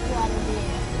shoot you out of the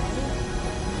air. Ready?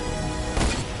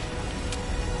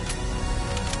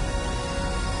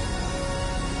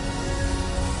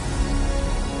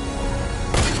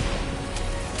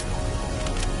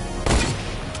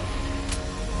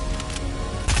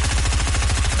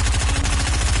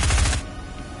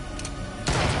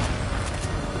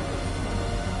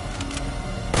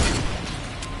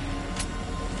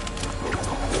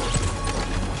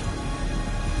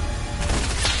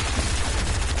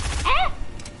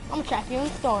 I'm tracking you in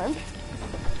storm.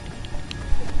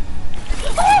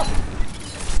 Oh!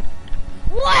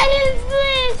 What is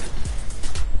this?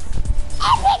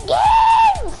 Epic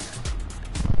Games!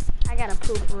 I gotta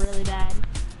poop really bad.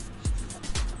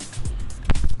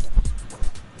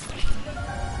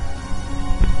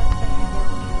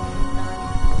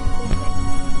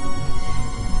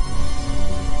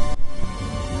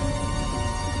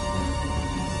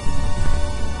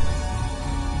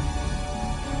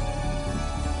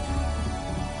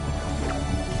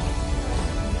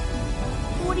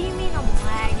 What do you mean I'm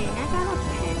lagging? I got a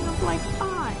ping of like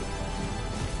 5.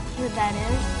 See what that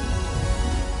is?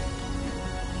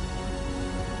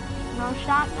 No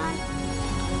shotgun?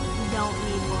 You don't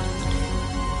need one.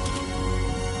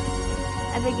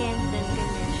 Epic Games didn't give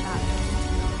me a shotgun.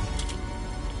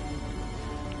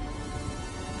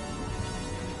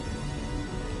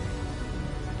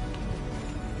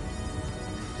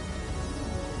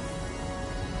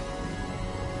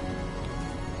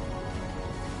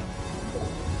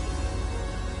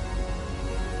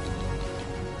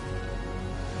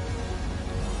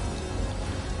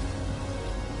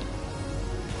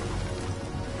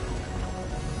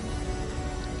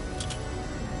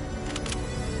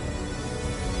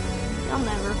 You'll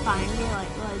never find me,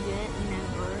 like, legit,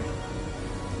 never.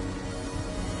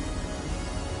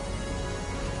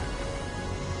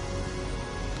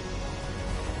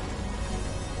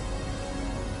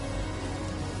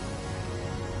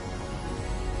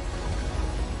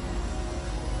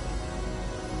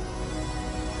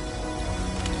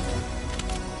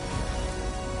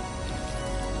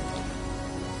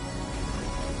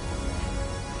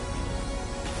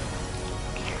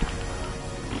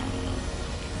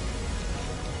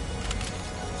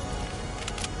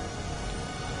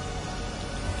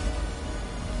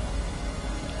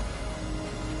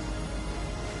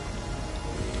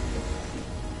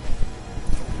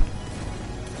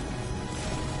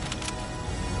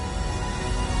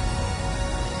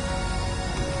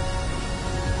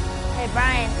 Hey,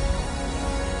 Brian.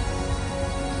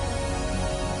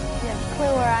 You have a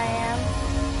clue where I am?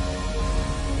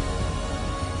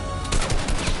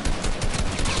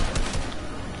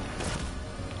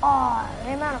 Oh,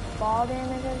 the amount of fall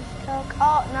damage I just took.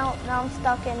 Oh, no, now I'm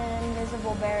stuck in an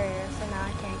invisible barrier, so now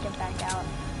I can't get back out.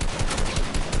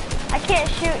 I can't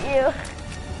shoot you.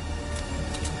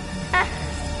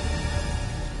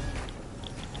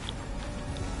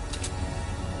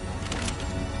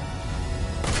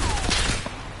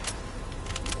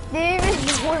 Do you even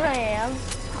know where I am?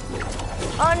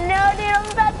 Oh no, dude, I'm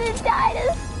about to die to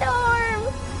storm.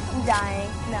 I'm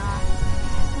dying. Nah.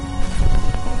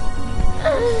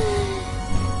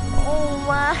 Oh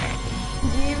my.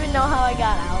 Do you even know how I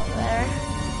got out there?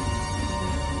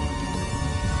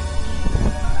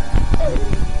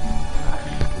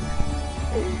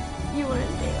 You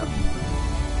wouldn't do.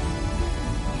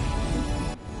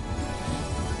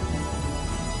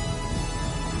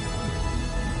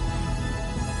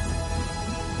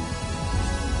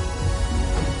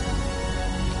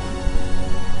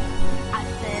 I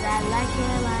said I like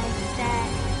it like that.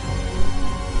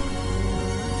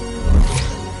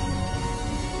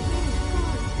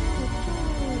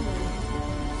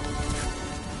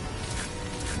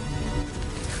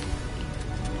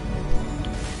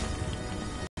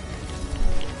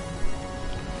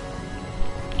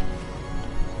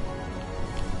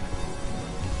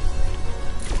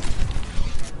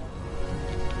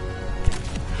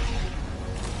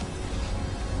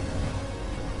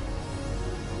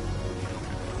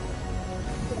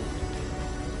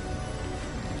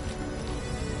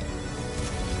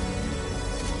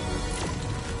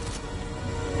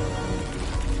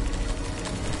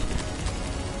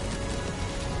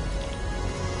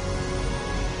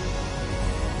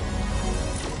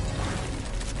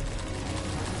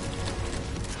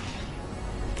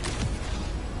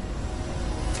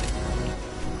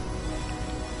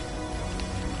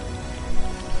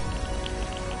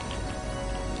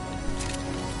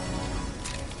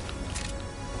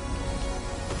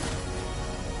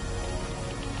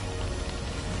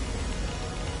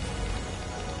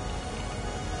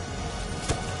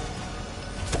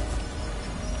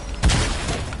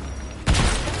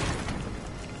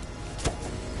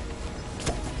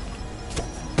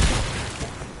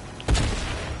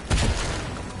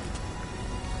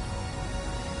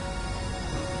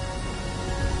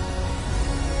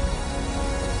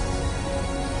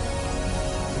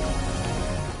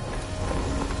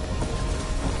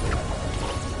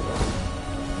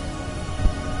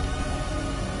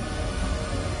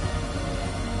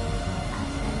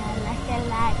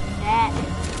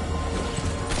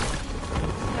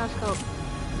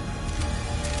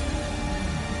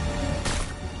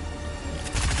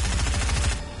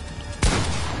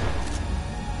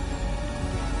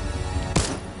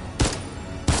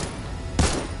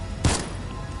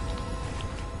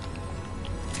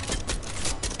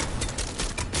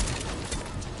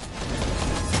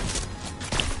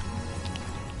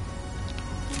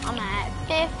 I'm at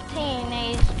 15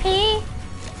 HP.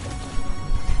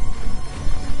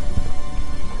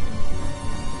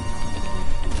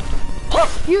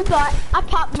 You thought I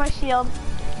popped my shield.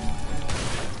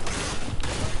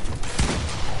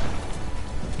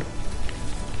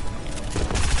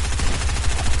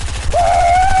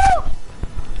 Woo!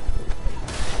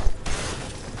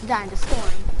 I'm dying to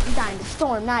storm. I'm dying to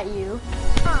storm, not you.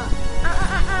 I'm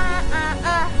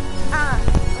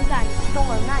dying to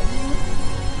storm, not you.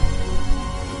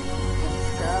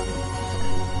 Scrub.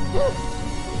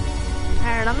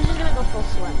 Alright, I'm just gonna go full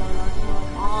sweat mode on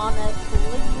you.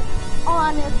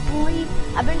 Honestly,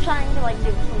 I've been trying to like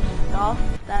do some stuff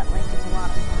that like is a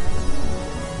lot of fun.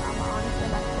 I'm honestly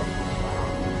about to go full sweat on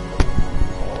you.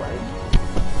 Forward.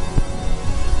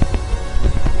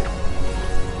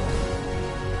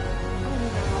 I'm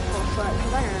just gonna go full sweat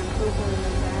because I can improve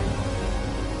really bad.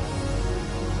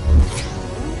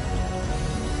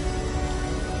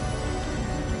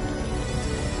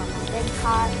 Got my big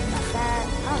pot, got that.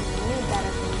 I don't need that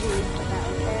SMG, put that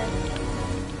right there.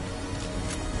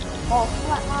 Full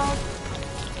sweat mode.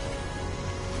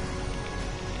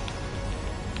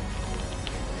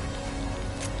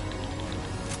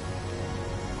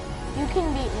 You can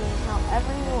beat me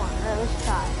however you want, or at least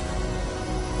try.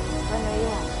 But no, you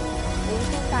won't. But you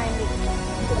can try and beat me.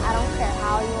 I don't care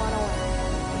how you want to win.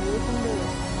 You can do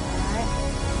it, alright?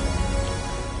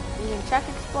 You can chuck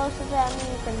explosives at me,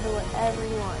 you can do whatever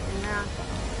you want. You're not gonna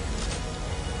win.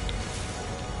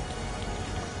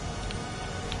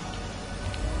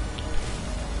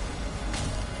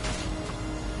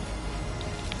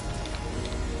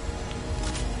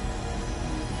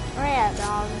 Where you at,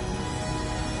 dog?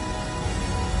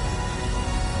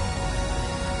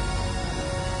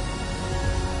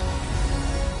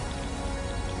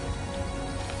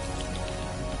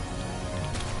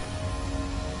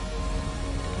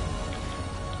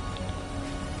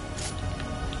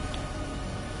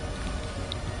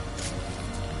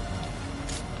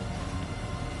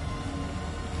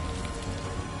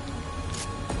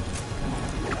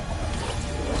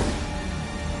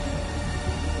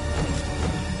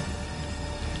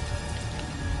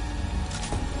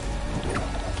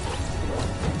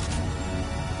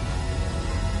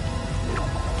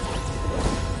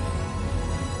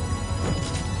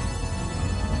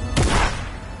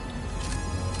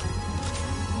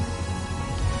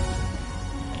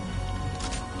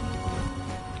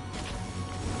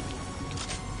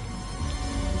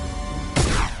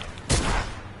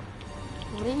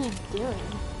 What are you doing?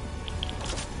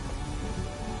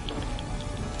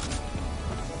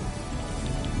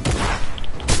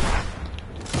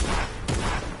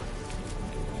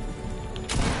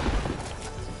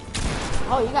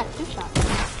 Oh, you got 2 shots.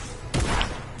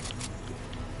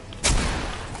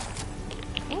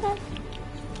 Okay.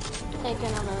 Take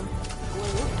another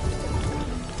blue.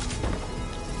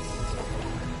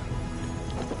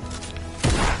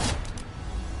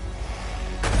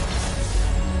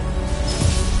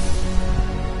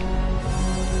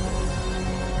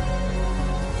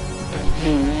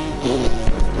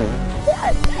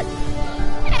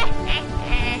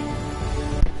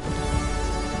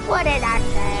 What did I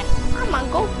say? I'm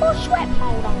gonna go full sweat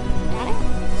mode on you, got it?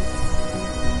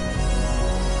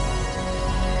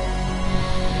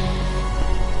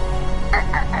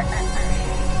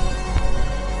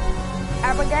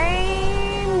 Every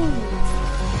game.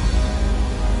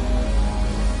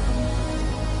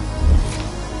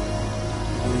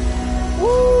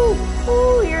 Woo!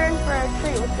 Woo! You're in for a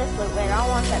treat with this loot. Wait, I don't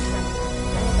want that shrimp.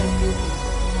 I need that juice.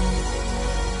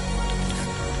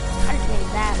 I just need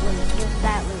that loot. Just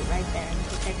that loot right there in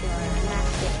particular, and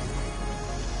that's it.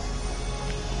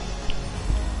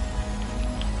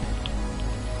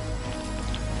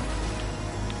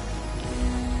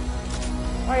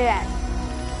 Where you at?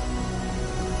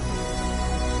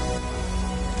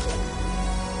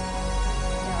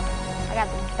 I got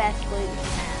the best loot you can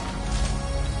have.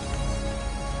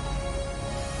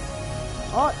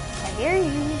 Oh, I hear you.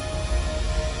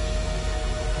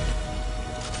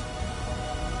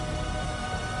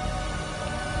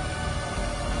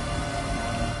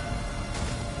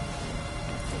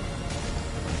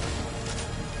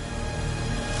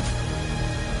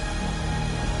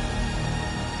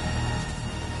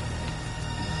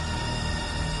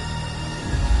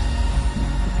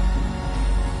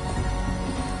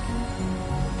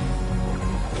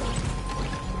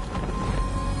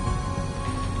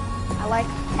 I like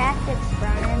tactics,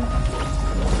 Brian,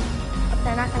 but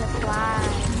they're not gonna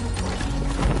slide.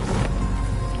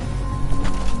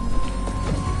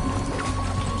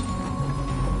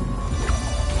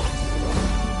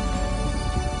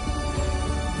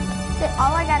 See,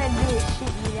 all I gotta do is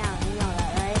shoot you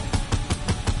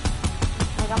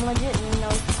Like, I'm legit no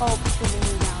scope shooting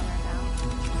you down right now.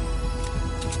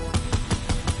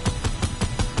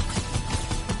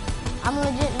 I'm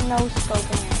legit no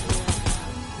scoping at you right now.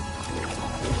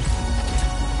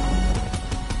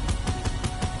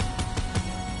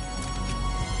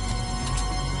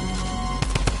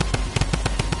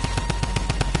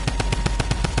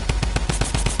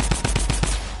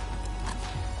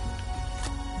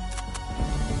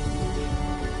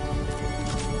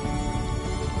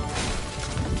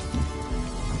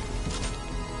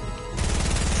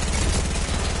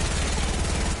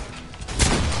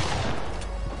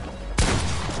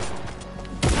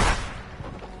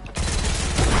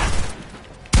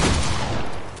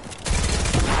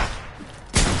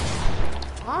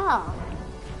 Wow.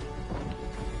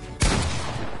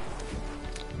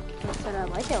 I said I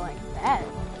like it like that.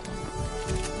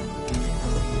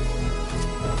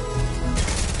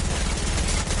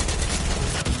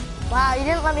 Wow, you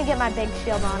didn't let me get my big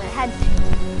shield on. It had a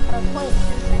 0.2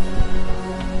 seconds.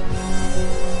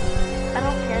 I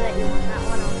don't care that you won that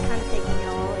one. I was kind of taking it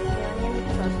all easy on you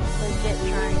because I was legit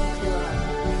trying to,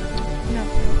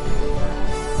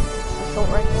 assault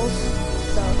rifles.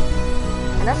 So,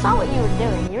 and that's not what you were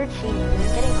doing. You were cheating. You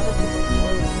were getting other people's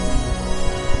swords.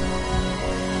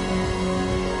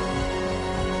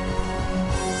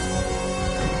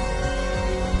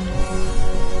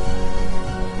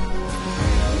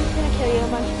 I'm just gonna kill you a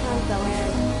bunch of times that way.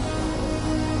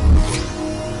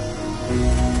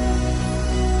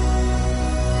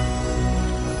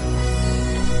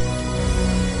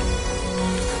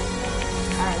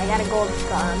 Alright, I got a gold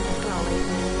scar. I'm just gonna leave it.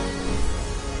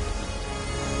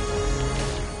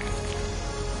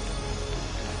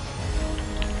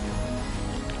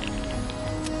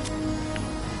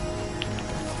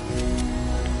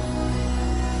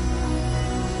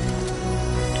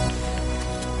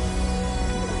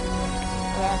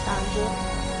 Yeah, I found you.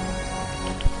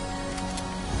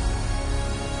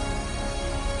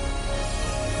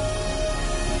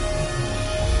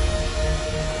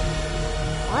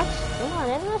 What? You're not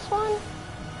in this one?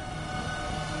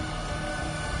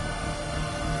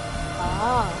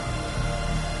 Oh.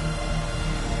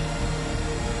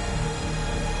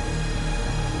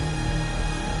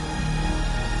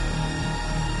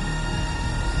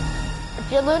 If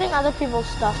you're looting other people's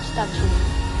stuff, stop shooting.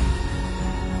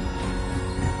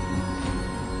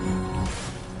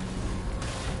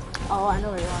 Oh, I know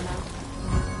where you are now.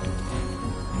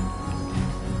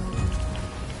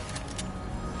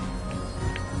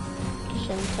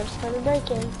 Shouldn't have started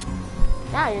breaking.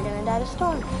 Now you're gonna die to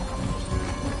storm.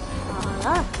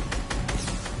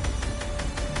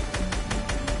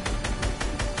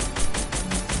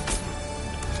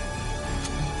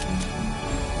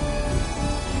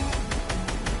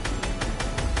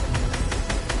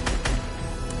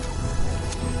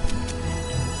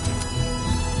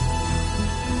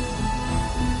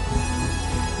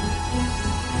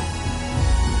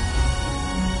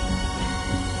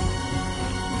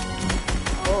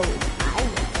 Oh, I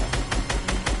get it.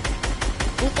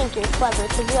 You think you're clever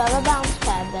because you have a bounce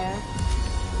pad there.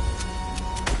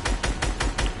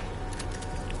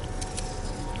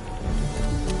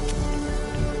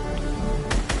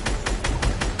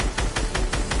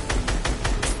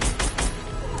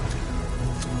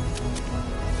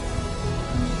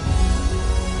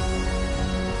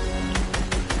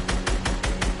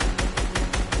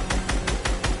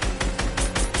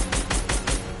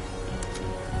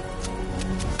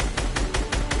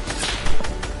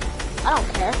 I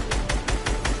don't care.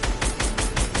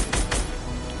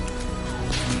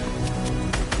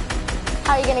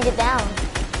 How are you gonna get down?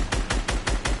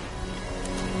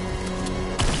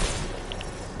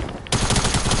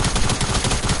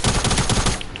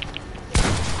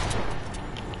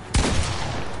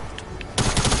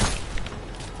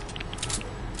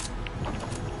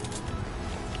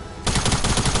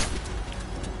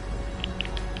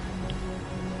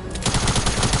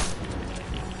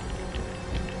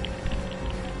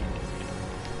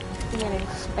 You're getting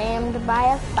spammed by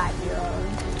a 5-year-old.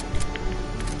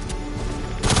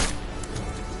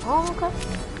 Oh, okay.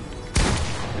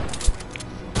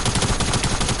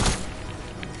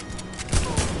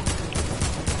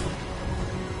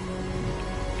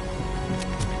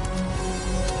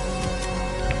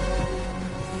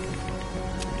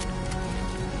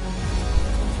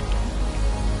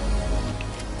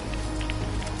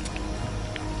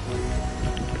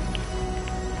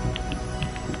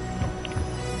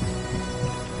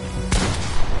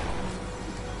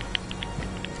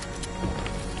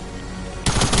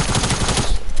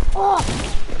 Oh!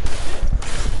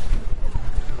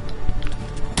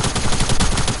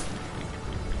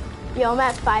 Yo, I'm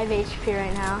at 5 HP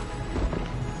right now.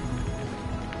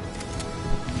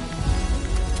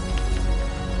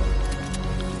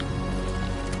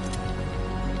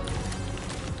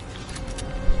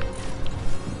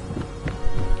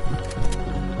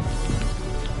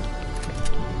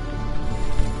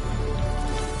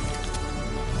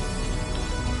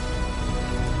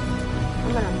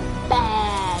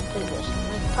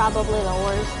 probably the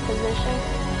worst position.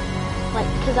 Like,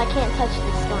 because I can't touch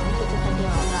the stone, because if I do,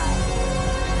 I'll die.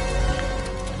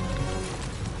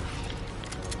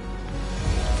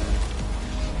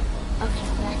 Okay,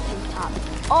 back to the top.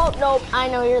 Oh, nope, I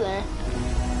know you're there.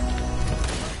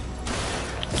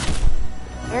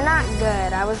 You're not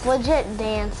good. I was legit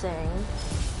dancing.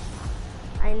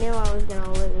 I knew I was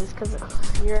gonna lose, because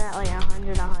you're at like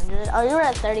 100. Oh, you were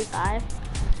at 35?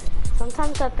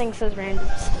 Sometimes that thing says random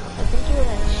stuff. I think you were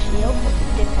at shield, but you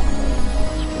did have to.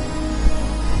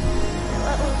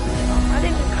 I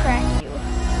didn't crack you.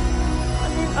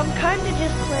 I'm kind of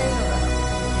just playing around.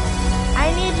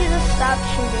 I need you to stop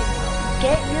shooting.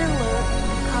 Get your loot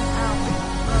and come out.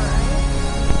 Alright?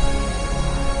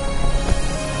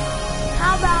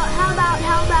 How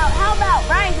about,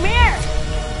 Brian, come here!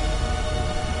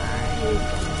 Alright, he's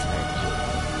gonna start cheating.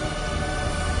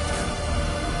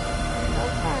 No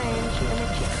fine, she's gonna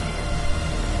cheat.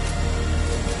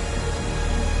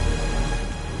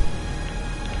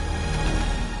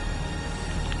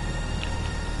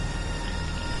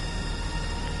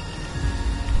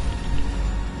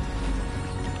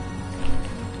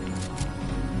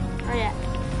 Oh yeah.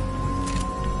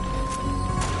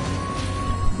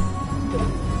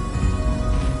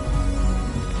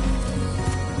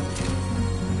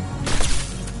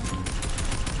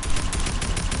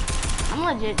 I'm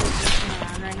legit just looking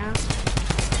around right now.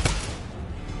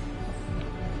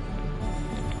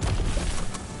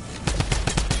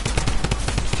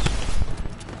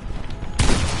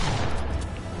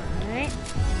 Alright.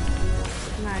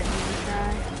 Not even gonna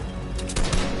try.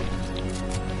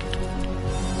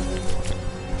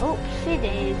 Oopsie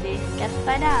daisy. Guess I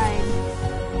died.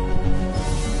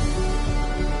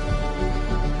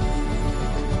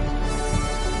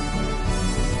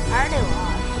 I already lost.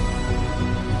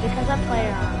 Because I play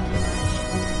around too much.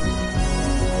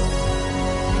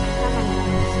 Next time I'm going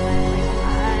to sweat.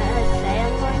 Like, I say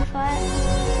I'm going to sweat,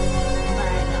 but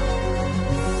I don't.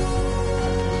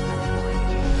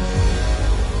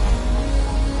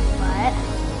 But,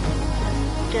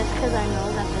 just because I know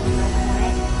that there's no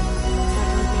point,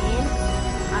 doesn't mean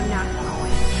I'm not going to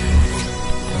win.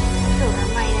 So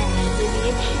there might actually be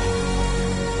a chance.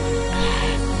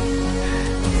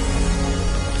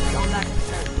 Going back and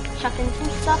start chucking some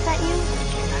stuff at you, but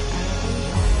you're not gonna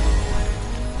enjoy it.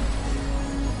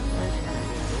 There's gonna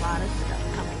be a lot of stuff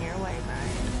coming your way,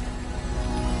 Brian.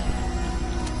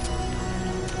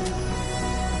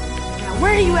 Now,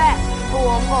 where are you at? Oh,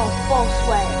 I'm going full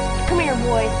sweat. Come here,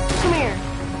 boy. Come here.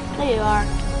 There you are.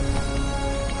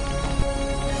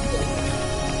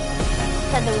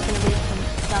 Said there was gonna be some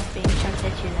stuff being chucked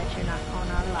at you that you're not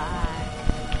gonna like.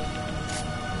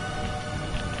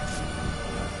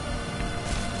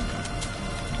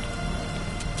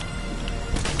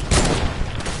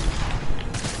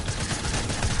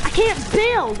 I can't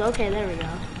build! Okay, there we go.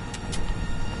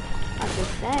 I was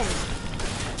just saying.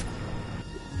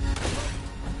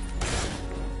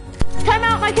 Time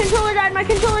out! My controller died! My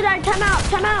controller died! Time out!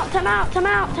 Time out! Time out! Time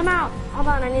out! Time out! Hold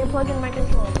on, I need to plug in my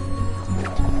controller.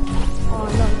 Oh,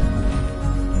 no.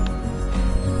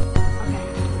 Okay.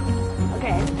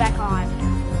 Okay, it's back on.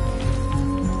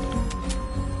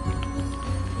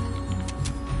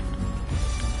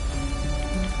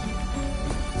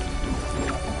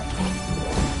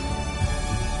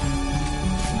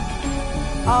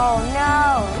 Oh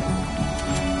no!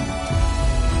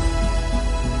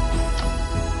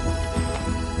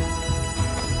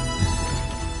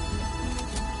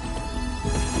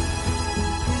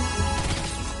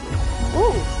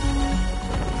 Ooh!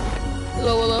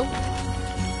 Hello, hello.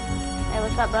 Hey,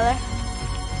 what's up, brother?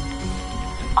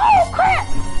 Oh crap!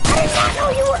 I did not know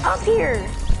you were up here!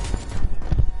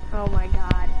 Oh my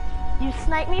god. You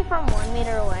sniped me from 1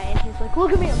 meter away and he's like,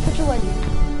 look at me, I'm such a legend.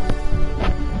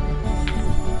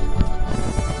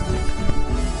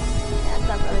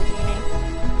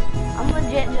 I'm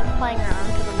legit just playing around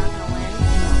because I'm not gonna win.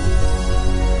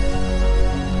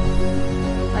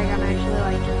 Like, I'm actually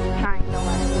like just trying to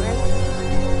let him win.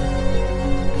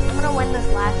 I'm gonna win this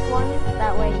last one.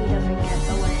 That way he doesn't get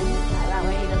the win. That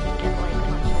way he doesn't get like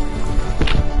much win.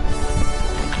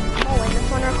 I'm gonna win this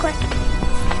one real quick.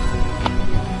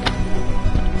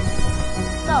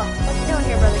 So, what you doing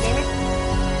here, brother gamer?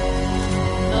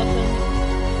 Nothing.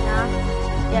 Nah?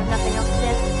 You have nothing else to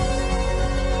do?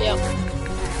 Yep.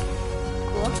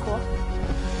 Cool.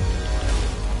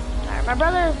 Alright, my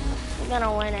brother's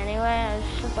gonna win anyway. I was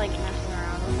just like messing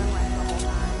around with him like the whole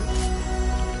time.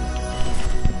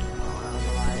 Oh, that was a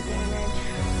lot of damage.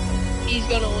 He's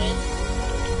gonna win.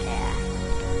 Yeah.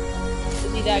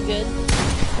 Is he that good?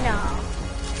 No.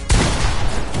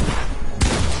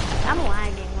 I'm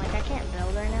lagging, like I can't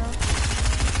build right now.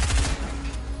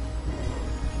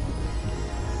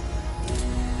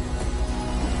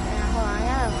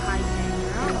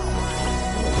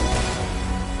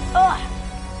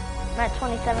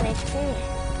 27 HP.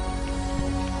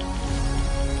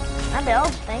 My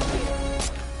build, thank you.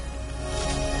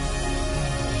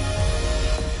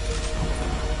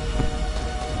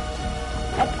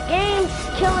 That game's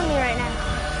killing me right now.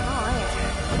 Oh,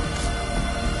 yeah.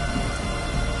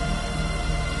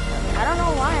 I don't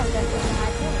know why I'm getting so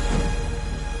high points.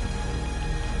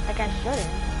 Like I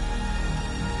shouldn't.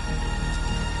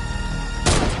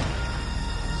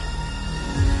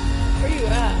 Where you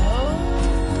at? Oh.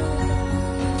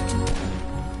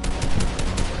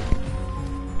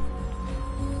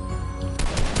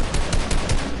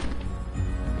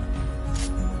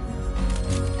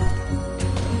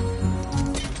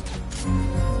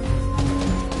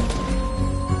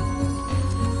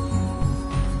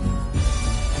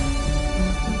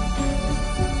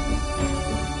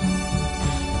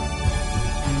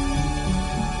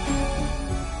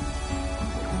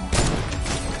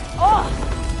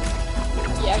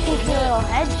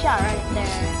 Headshot right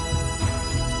there.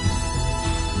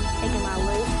 Taking my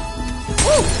loot.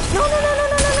 Ooh! No, no, no, no,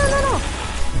 no, no, no, no, no!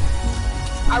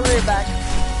 I rear back.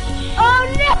 Oh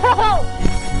no!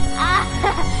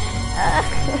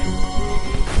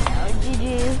 Oh,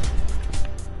 GG's.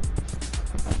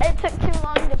 It took too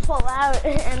long to pull out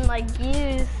and like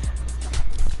use.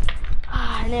 Oh,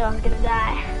 I knew I was gonna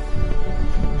die.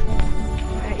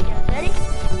 Alright, you guys ready?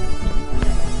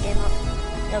 Game up.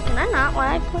 Yo, can I not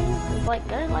lag, please? It's like,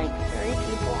 there's like 3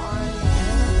 people on the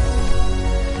internet.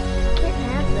 Can't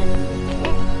have this.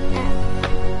 Can't have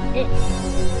it.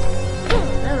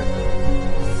 There we go.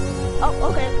 Oh,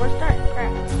 okay, we're starting.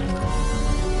 Crap.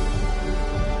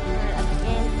 Alright, that's the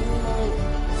game. Give me the loot.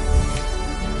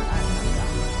 Alright, let's go.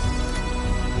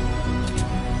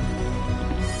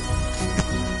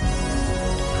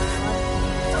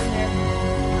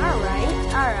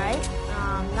 Alright.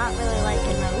 Not really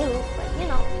liking my loot, but you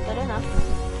know, good enough.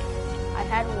 I've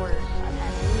had worse. I've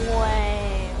had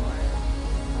way worse.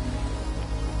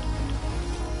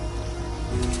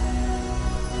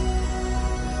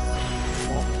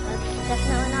 Well, that's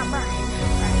definitely not Brian.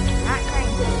 Brian's not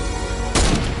crazy.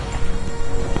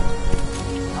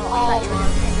 Oh, I thought you were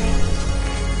gonna hit me.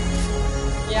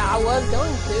 Yeah, I was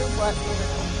going to, but you know,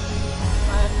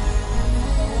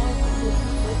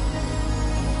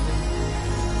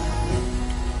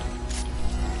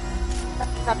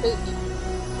 I peek.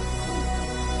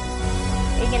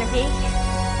 Are you gonna peek?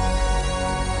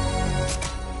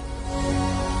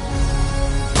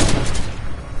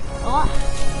 Oh,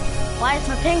 why is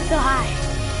my ping so high?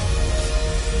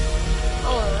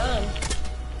 Oh, man.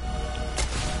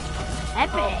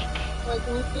 Epic. Wait,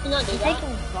 can you not do I'm that? taking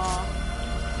the ball.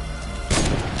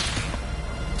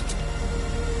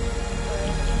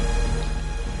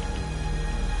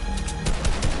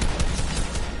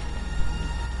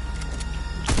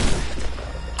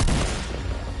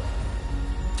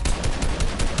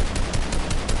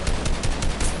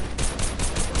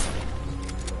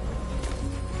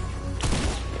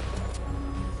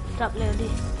 Stop, Lady.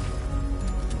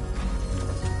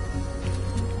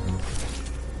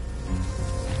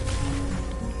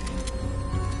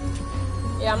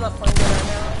 Yeah, I'm not playing good right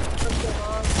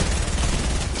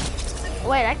now.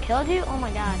 Wait, I killed you? Oh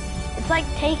my god. It's like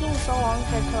taking so long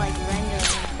for it to like render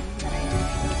that I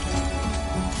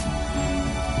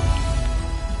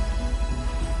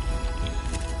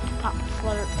pop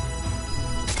slurp.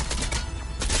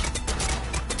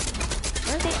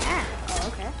 Where's he at? Oh,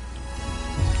 okay.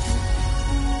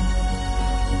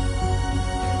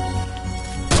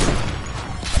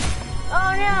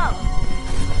 Oh no!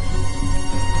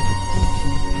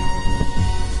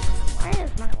 Why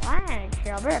is my lag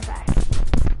here? I'll be right back.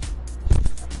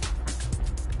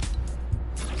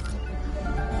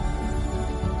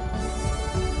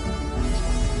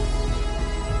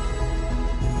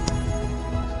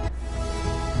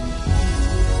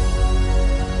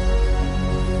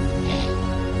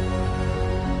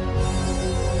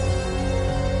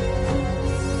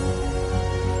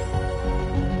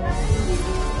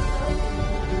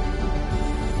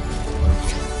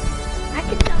 I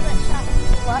can tell that shot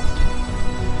was clutch.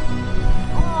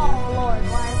 Oh lord,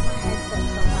 why is my headset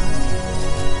so loud?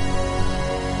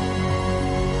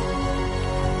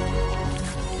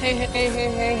 Hey.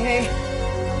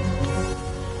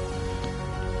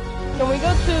 Can we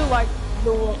go to like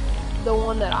the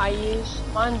one that I use?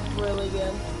 Mine's really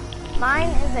good. Mine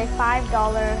is a $5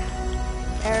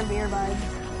 pair of earbuds.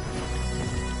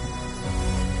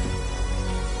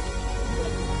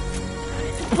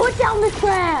 Put down the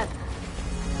trap!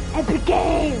 Epic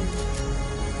game!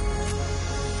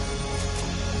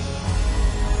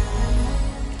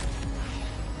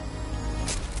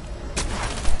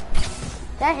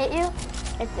 Did I hit you?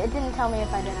 It didn't tell me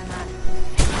if I did or not.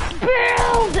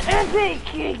 Build Epic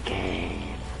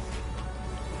Games!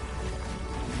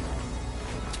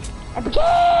 Epic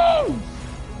Games!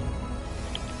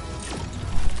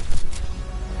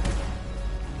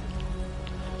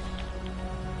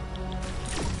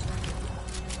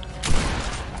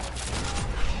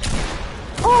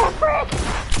 Oh, frick!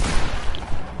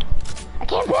 I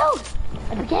can't build!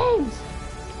 Epic Games!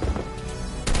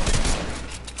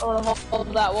 Oh,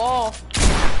 hold that wall.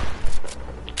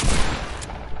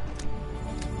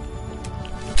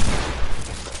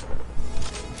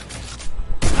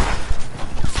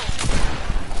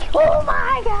 Oh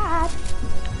my god!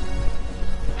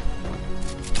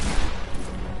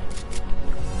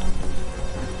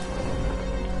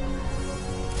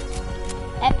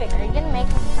 Epic, are you gonna make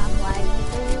me stop lagging,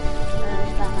 please? Or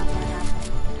is that not gonna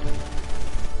happen?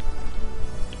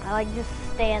 I like just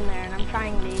stand there and I'm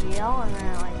trying to yell and then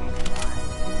it like makes me laugh.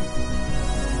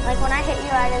 Like when I hit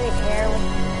you out of the air with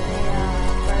the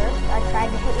burst, I tried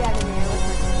to hit you out of the air with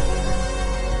my computer.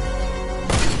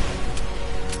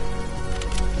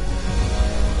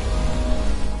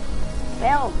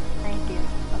 Build! Thank you.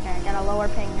 Okay, I got a lower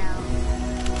ping now.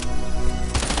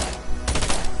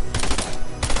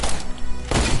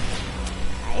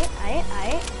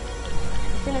 Aight.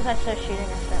 As soon as I start shooting, I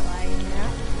start lagging, you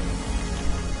know?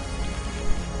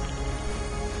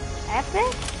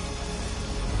 Epic?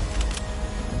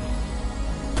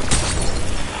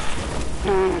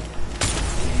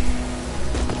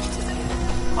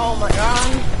 Oh my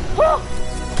god. Woo!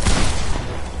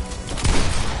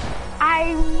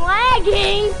 I'm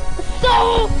lagging so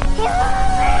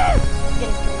hard!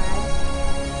 Getting so mad.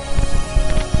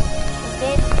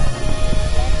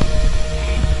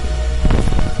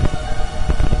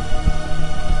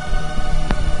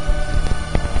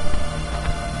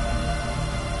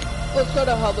 Let's go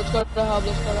to hub, let's go to hub,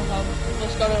 let's go to hub.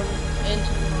 Let's go to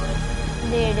into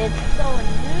Dude, it's so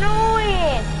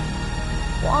annoying!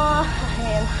 Why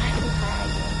am I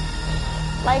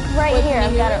lagging? Like right Wait, here, can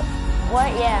I've you got hear it. What?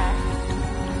 Yeah.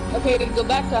 Okay, go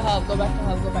back to hub, go back to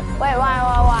hub, go back to hub. Wait,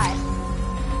 why?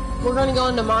 We're gonna go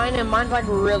into mine, and mine's like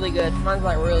really good. Mine's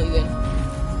like really good.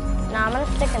 Nah, I'm gonna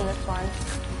stick in this one.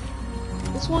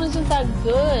 This one isn't that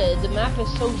good. The map is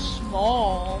so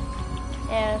small.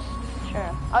 Yes,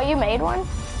 sure. Oh, you made one?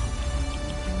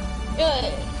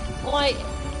 Yeah, like...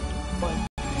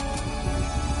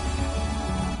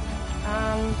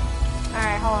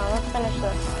 Alright, hold on, let's finish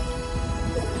this one.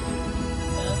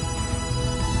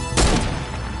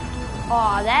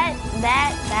 Oh, that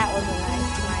was a nice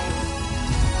fight.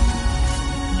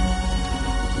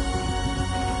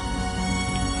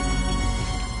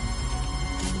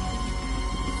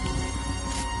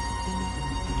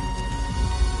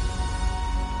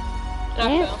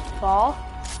 Did you just fall?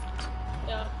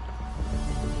 Yeah.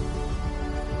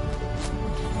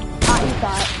 Oh, you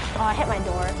saw it. Oh, I hit my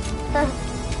door.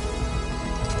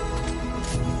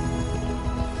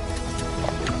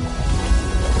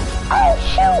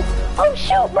 Oh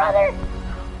shoot, brother!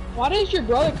 Why does your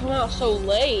brother come out so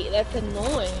late? That's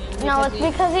annoying. No, it's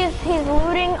because he's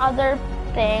looting other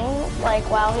things, like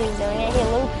while he's doing it, he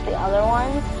loots the other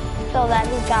ones, so that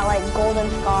he's got like golden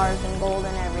scars and gold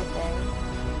and everything.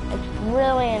 It's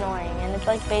really annoying, and it's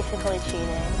like basically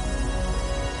cheating.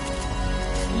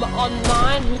 On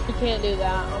mine, he can't do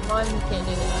that. On mine, he can't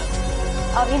do that.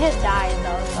 Oh, he just died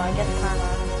though, so I guess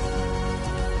kinda.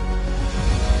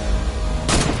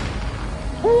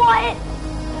 What?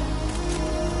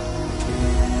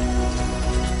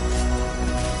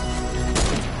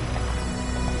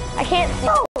 I can't see.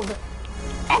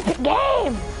 Epic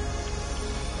game!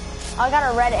 Oh, I got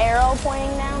a red arrow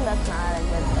pointing down. That's not a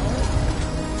good thing.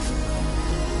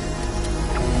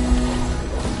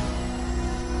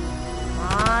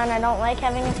 Come on, I don't like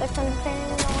having a 600 ping. I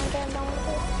don't like it, don't like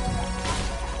it.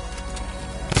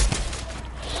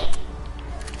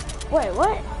 Wait,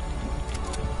 what?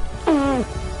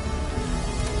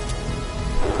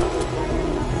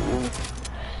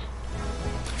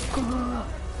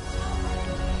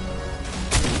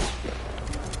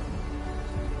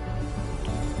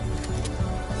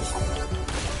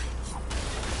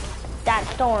 That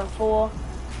storm, fool.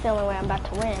 It's the only way I'm about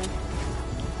to win.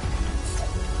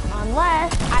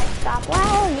 Unless I stop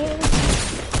lagging.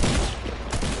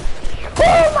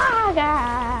 Oh my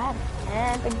god!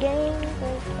 Epic Games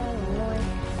is so annoying.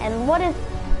 And what is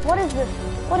this?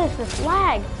 What is this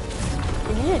lag?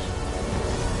 Did you just...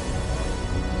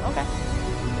 Okay.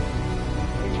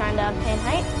 You're trying to obtain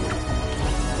height?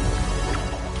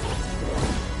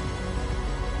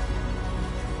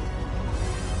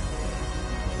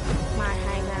 My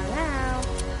high ground now.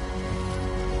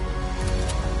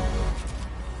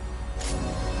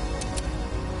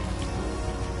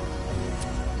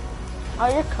 Oh,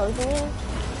 you're cozy?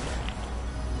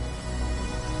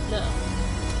 No.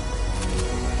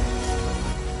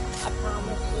 I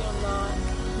promise you I'm not.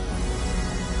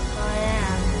 Oh,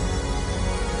 yeah.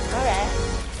 Okay.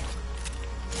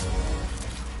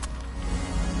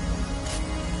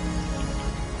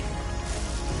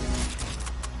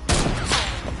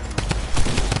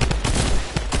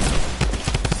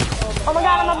 Oh my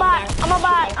god, I'm a bot. I'm a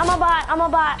bot. I'm a bot. I'm a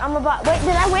bot. I'm a bot. Wait,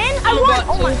 did I win? I won!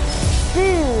 Oh my.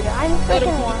 Dude, I'm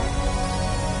freaking won.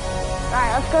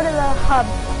 Alright, let's go to the hub.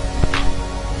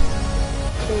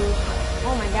 Dude.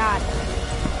 Oh my god.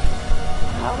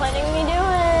 Stop letting me do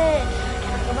it.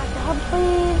 Can I go back to hub,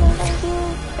 please? And thank you.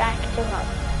 Back to hub.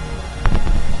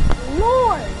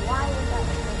 Lord, why was that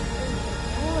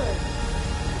so good?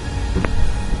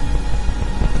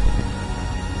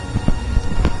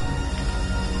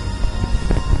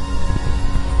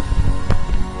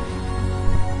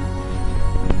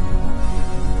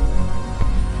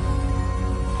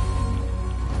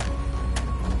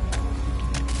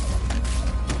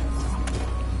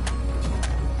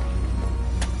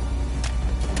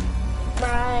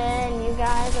 Brian, you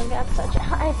guys have got such a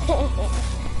high ping,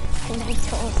 and I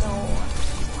don't know.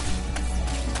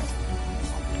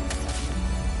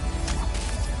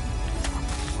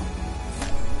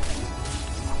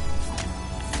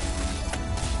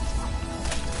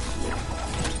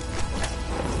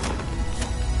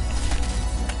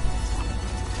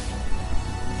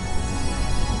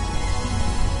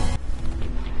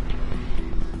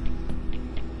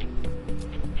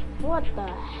 What the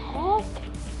heck?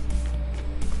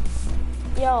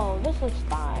 Yo, this is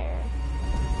fire.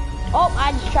 Oh,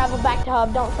 I just traveled back to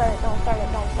hub. Don't start it, don't start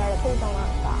it, don't start it. Please don't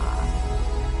stop.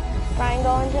 Try and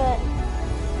go into it.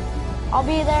 I'll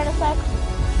be there in a sec.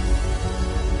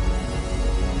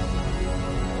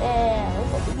 Yeah,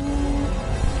 look at the bee.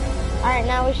 Alright,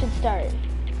 now we should start.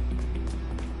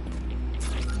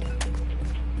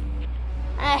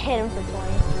 I hit him for 20.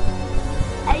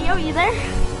 Hey, yo, you there?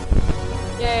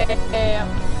 Yeah.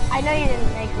 I know you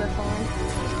didn't make this one.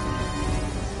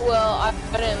 Well, I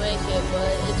didn't make it,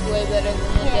 but it's way better than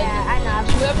the Yeah, desert. I know.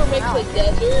 Whoever makes the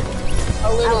desert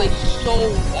are literally so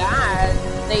bad.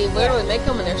 They literally make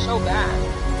them and they're so bad.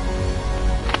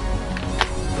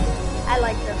 I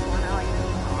like this one. I like this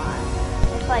one a lot.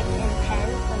 It's like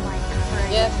intense and like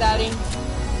crazy. Yes, Daddy.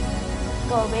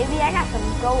 Go, baby. I got some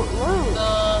goat loot. I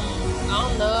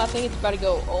don't know. I think it's about to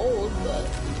go old, but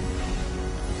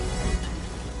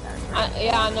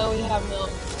yeah, I know we have milk.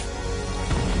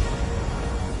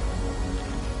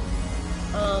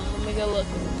 Let me go look.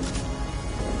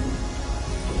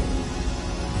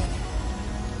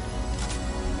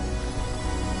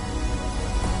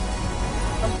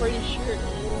 I'm pretty sure it is.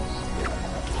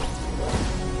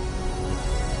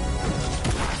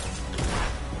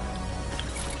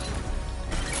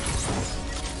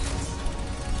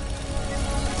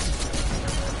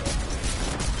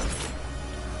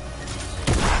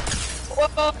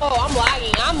 Whoa, I'm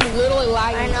lagging. I'm literally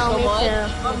lagging I know, so me much. too.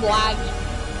 I'm lagging.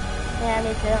 Yeah,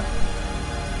 me too.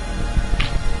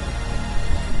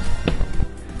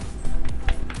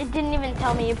 It didn't even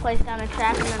tell me you placed down a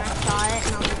trap, and then I saw it,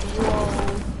 and I was like, whoa.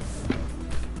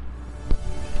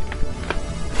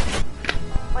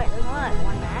 Wait, there's only like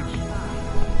one match?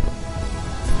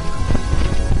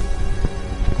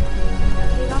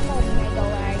 Dude, I'm all mega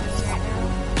lagging right now.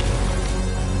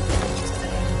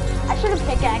 I should have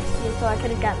pickaxed you so I could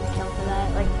have gotten the kill for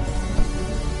that. Like,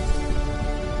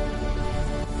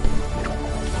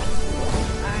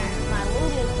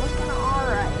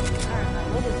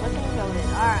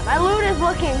 alright, my loot is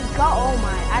looking go. Oh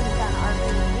my, I just got an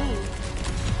RPG.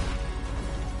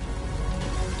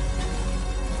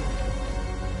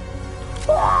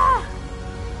 Ah!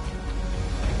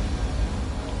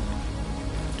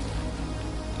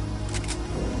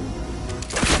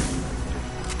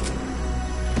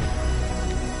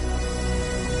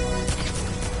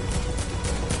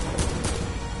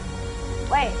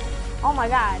 Wait, oh my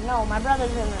god, no, my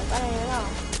brother's in this. I didn't even know.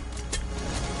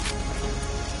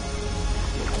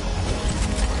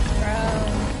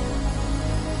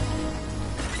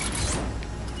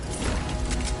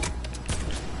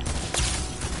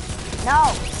 No,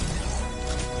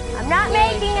 I'm not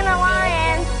making an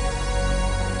alliance.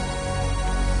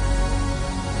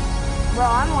 Bro,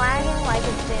 I'm lagging like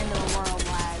it's the end of the world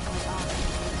lag.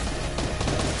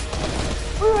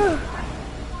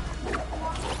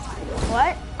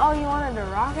 What? Oh, you wanted to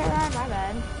rocket that? My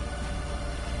bad.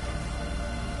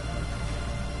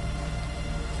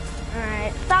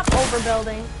 Alright, stop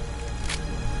overbuilding.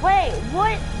 Wait,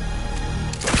 what?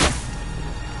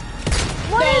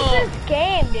 What is this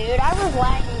game, dude? I was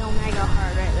lagging Omega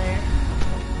hard right there.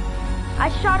 I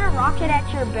shot a rocket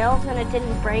at your build and it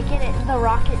didn't break it. The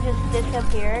rocket just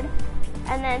disappeared.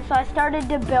 And then, so I started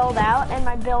to build out and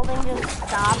my building just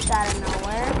stopped out of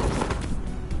nowhere.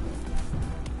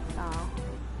 Oh.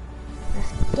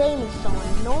 This game is so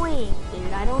annoying,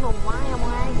 dude. I don't know why I'm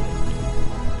lagging.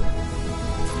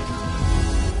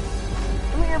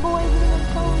 Come here, boys. Give me the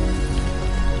phone.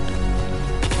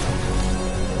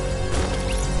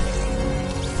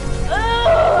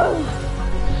 Ugh!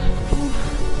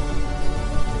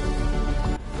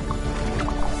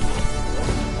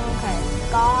 Okay,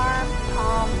 scar,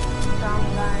 pump, drum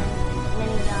gun,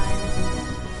 minigun,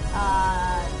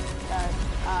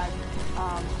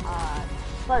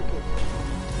 slurp juice.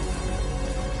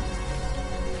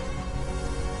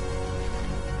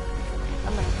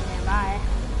 I'm gonna stand by.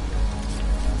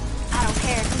 I don't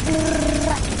care.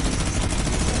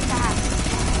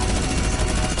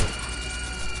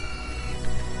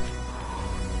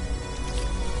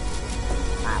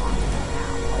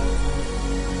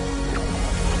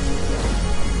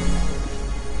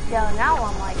 Yo, now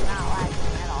I'm like not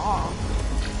lagging at all.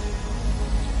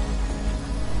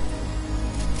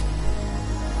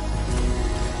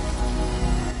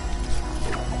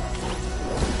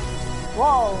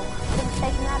 Whoa, just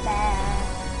taking that back.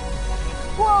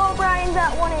 Whoa, Brian's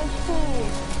at 1 HP.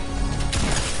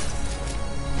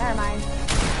 Never mind.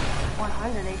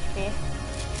 100 HP.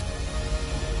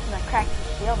 I cracked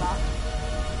his shield off.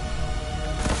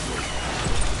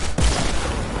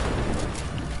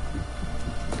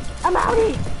 I'm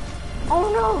outie! Oh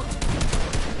no!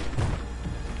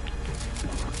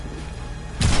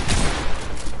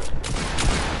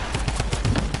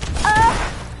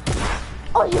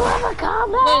 Oh, you have a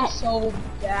combat? I'm playing so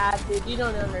bad, dude. You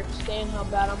don't understand how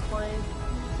bad I'm playing.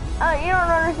 Oh, you don't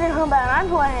understand how bad I'm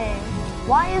playing.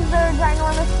 Why is there a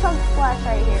ginormous chug splash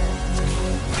right here?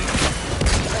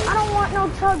 I don't want no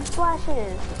chug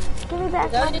splashes. Give me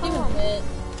back That my didn't even phone. hit.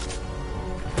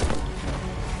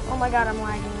 Oh my god, I'm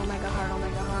lagging. Oh my god, hard, oh my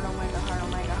god, hard, oh my god, hard, oh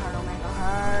my god, hard, oh my god,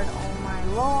 hard. Oh my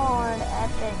lord,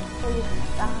 epic, please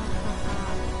stop.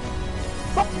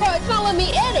 Bro, it's not letting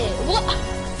me edit. What?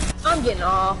 I'm getting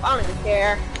off. I don't even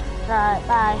care. Alright,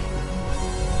 bye.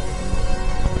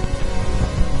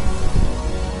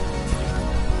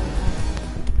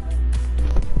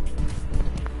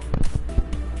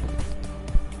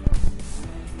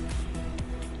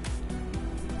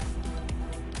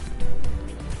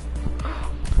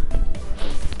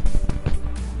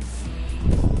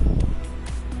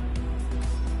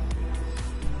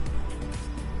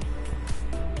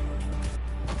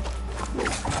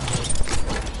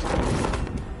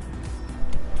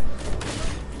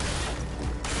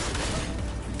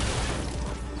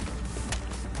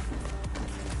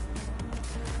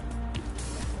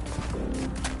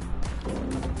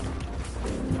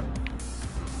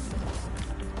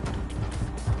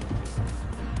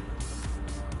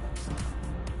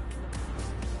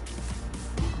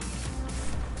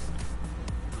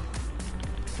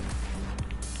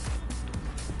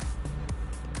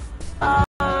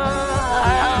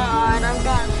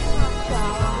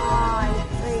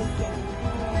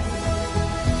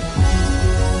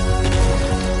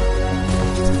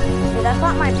 I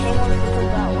thought my penguin was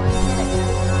about one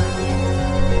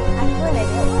actually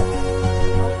maybe it was.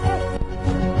 Okay.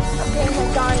 Okay, has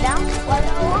gone down. Why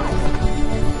not alive?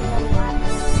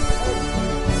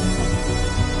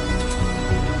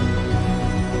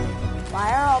 Why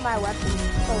are all my weapons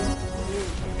so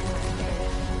huge in my face?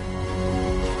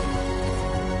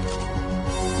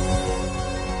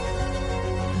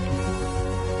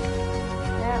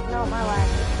 Yeah, no, my lag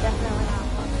is definitely not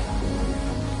fun.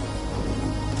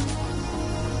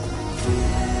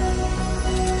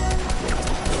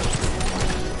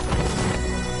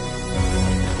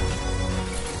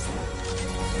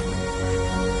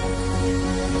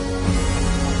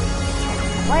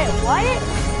 Wait, what?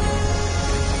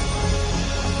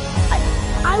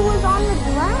 I was on the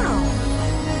ground.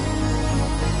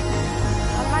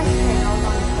 On my screen, I was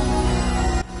on the ground.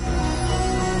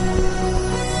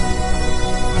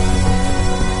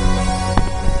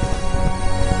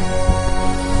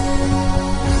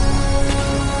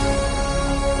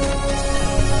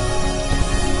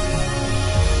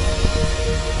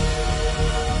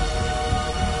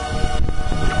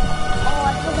 Oh,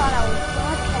 I forgot I was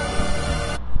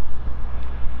broadcasting.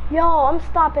 Yo, I'm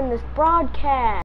stopping this broadcast.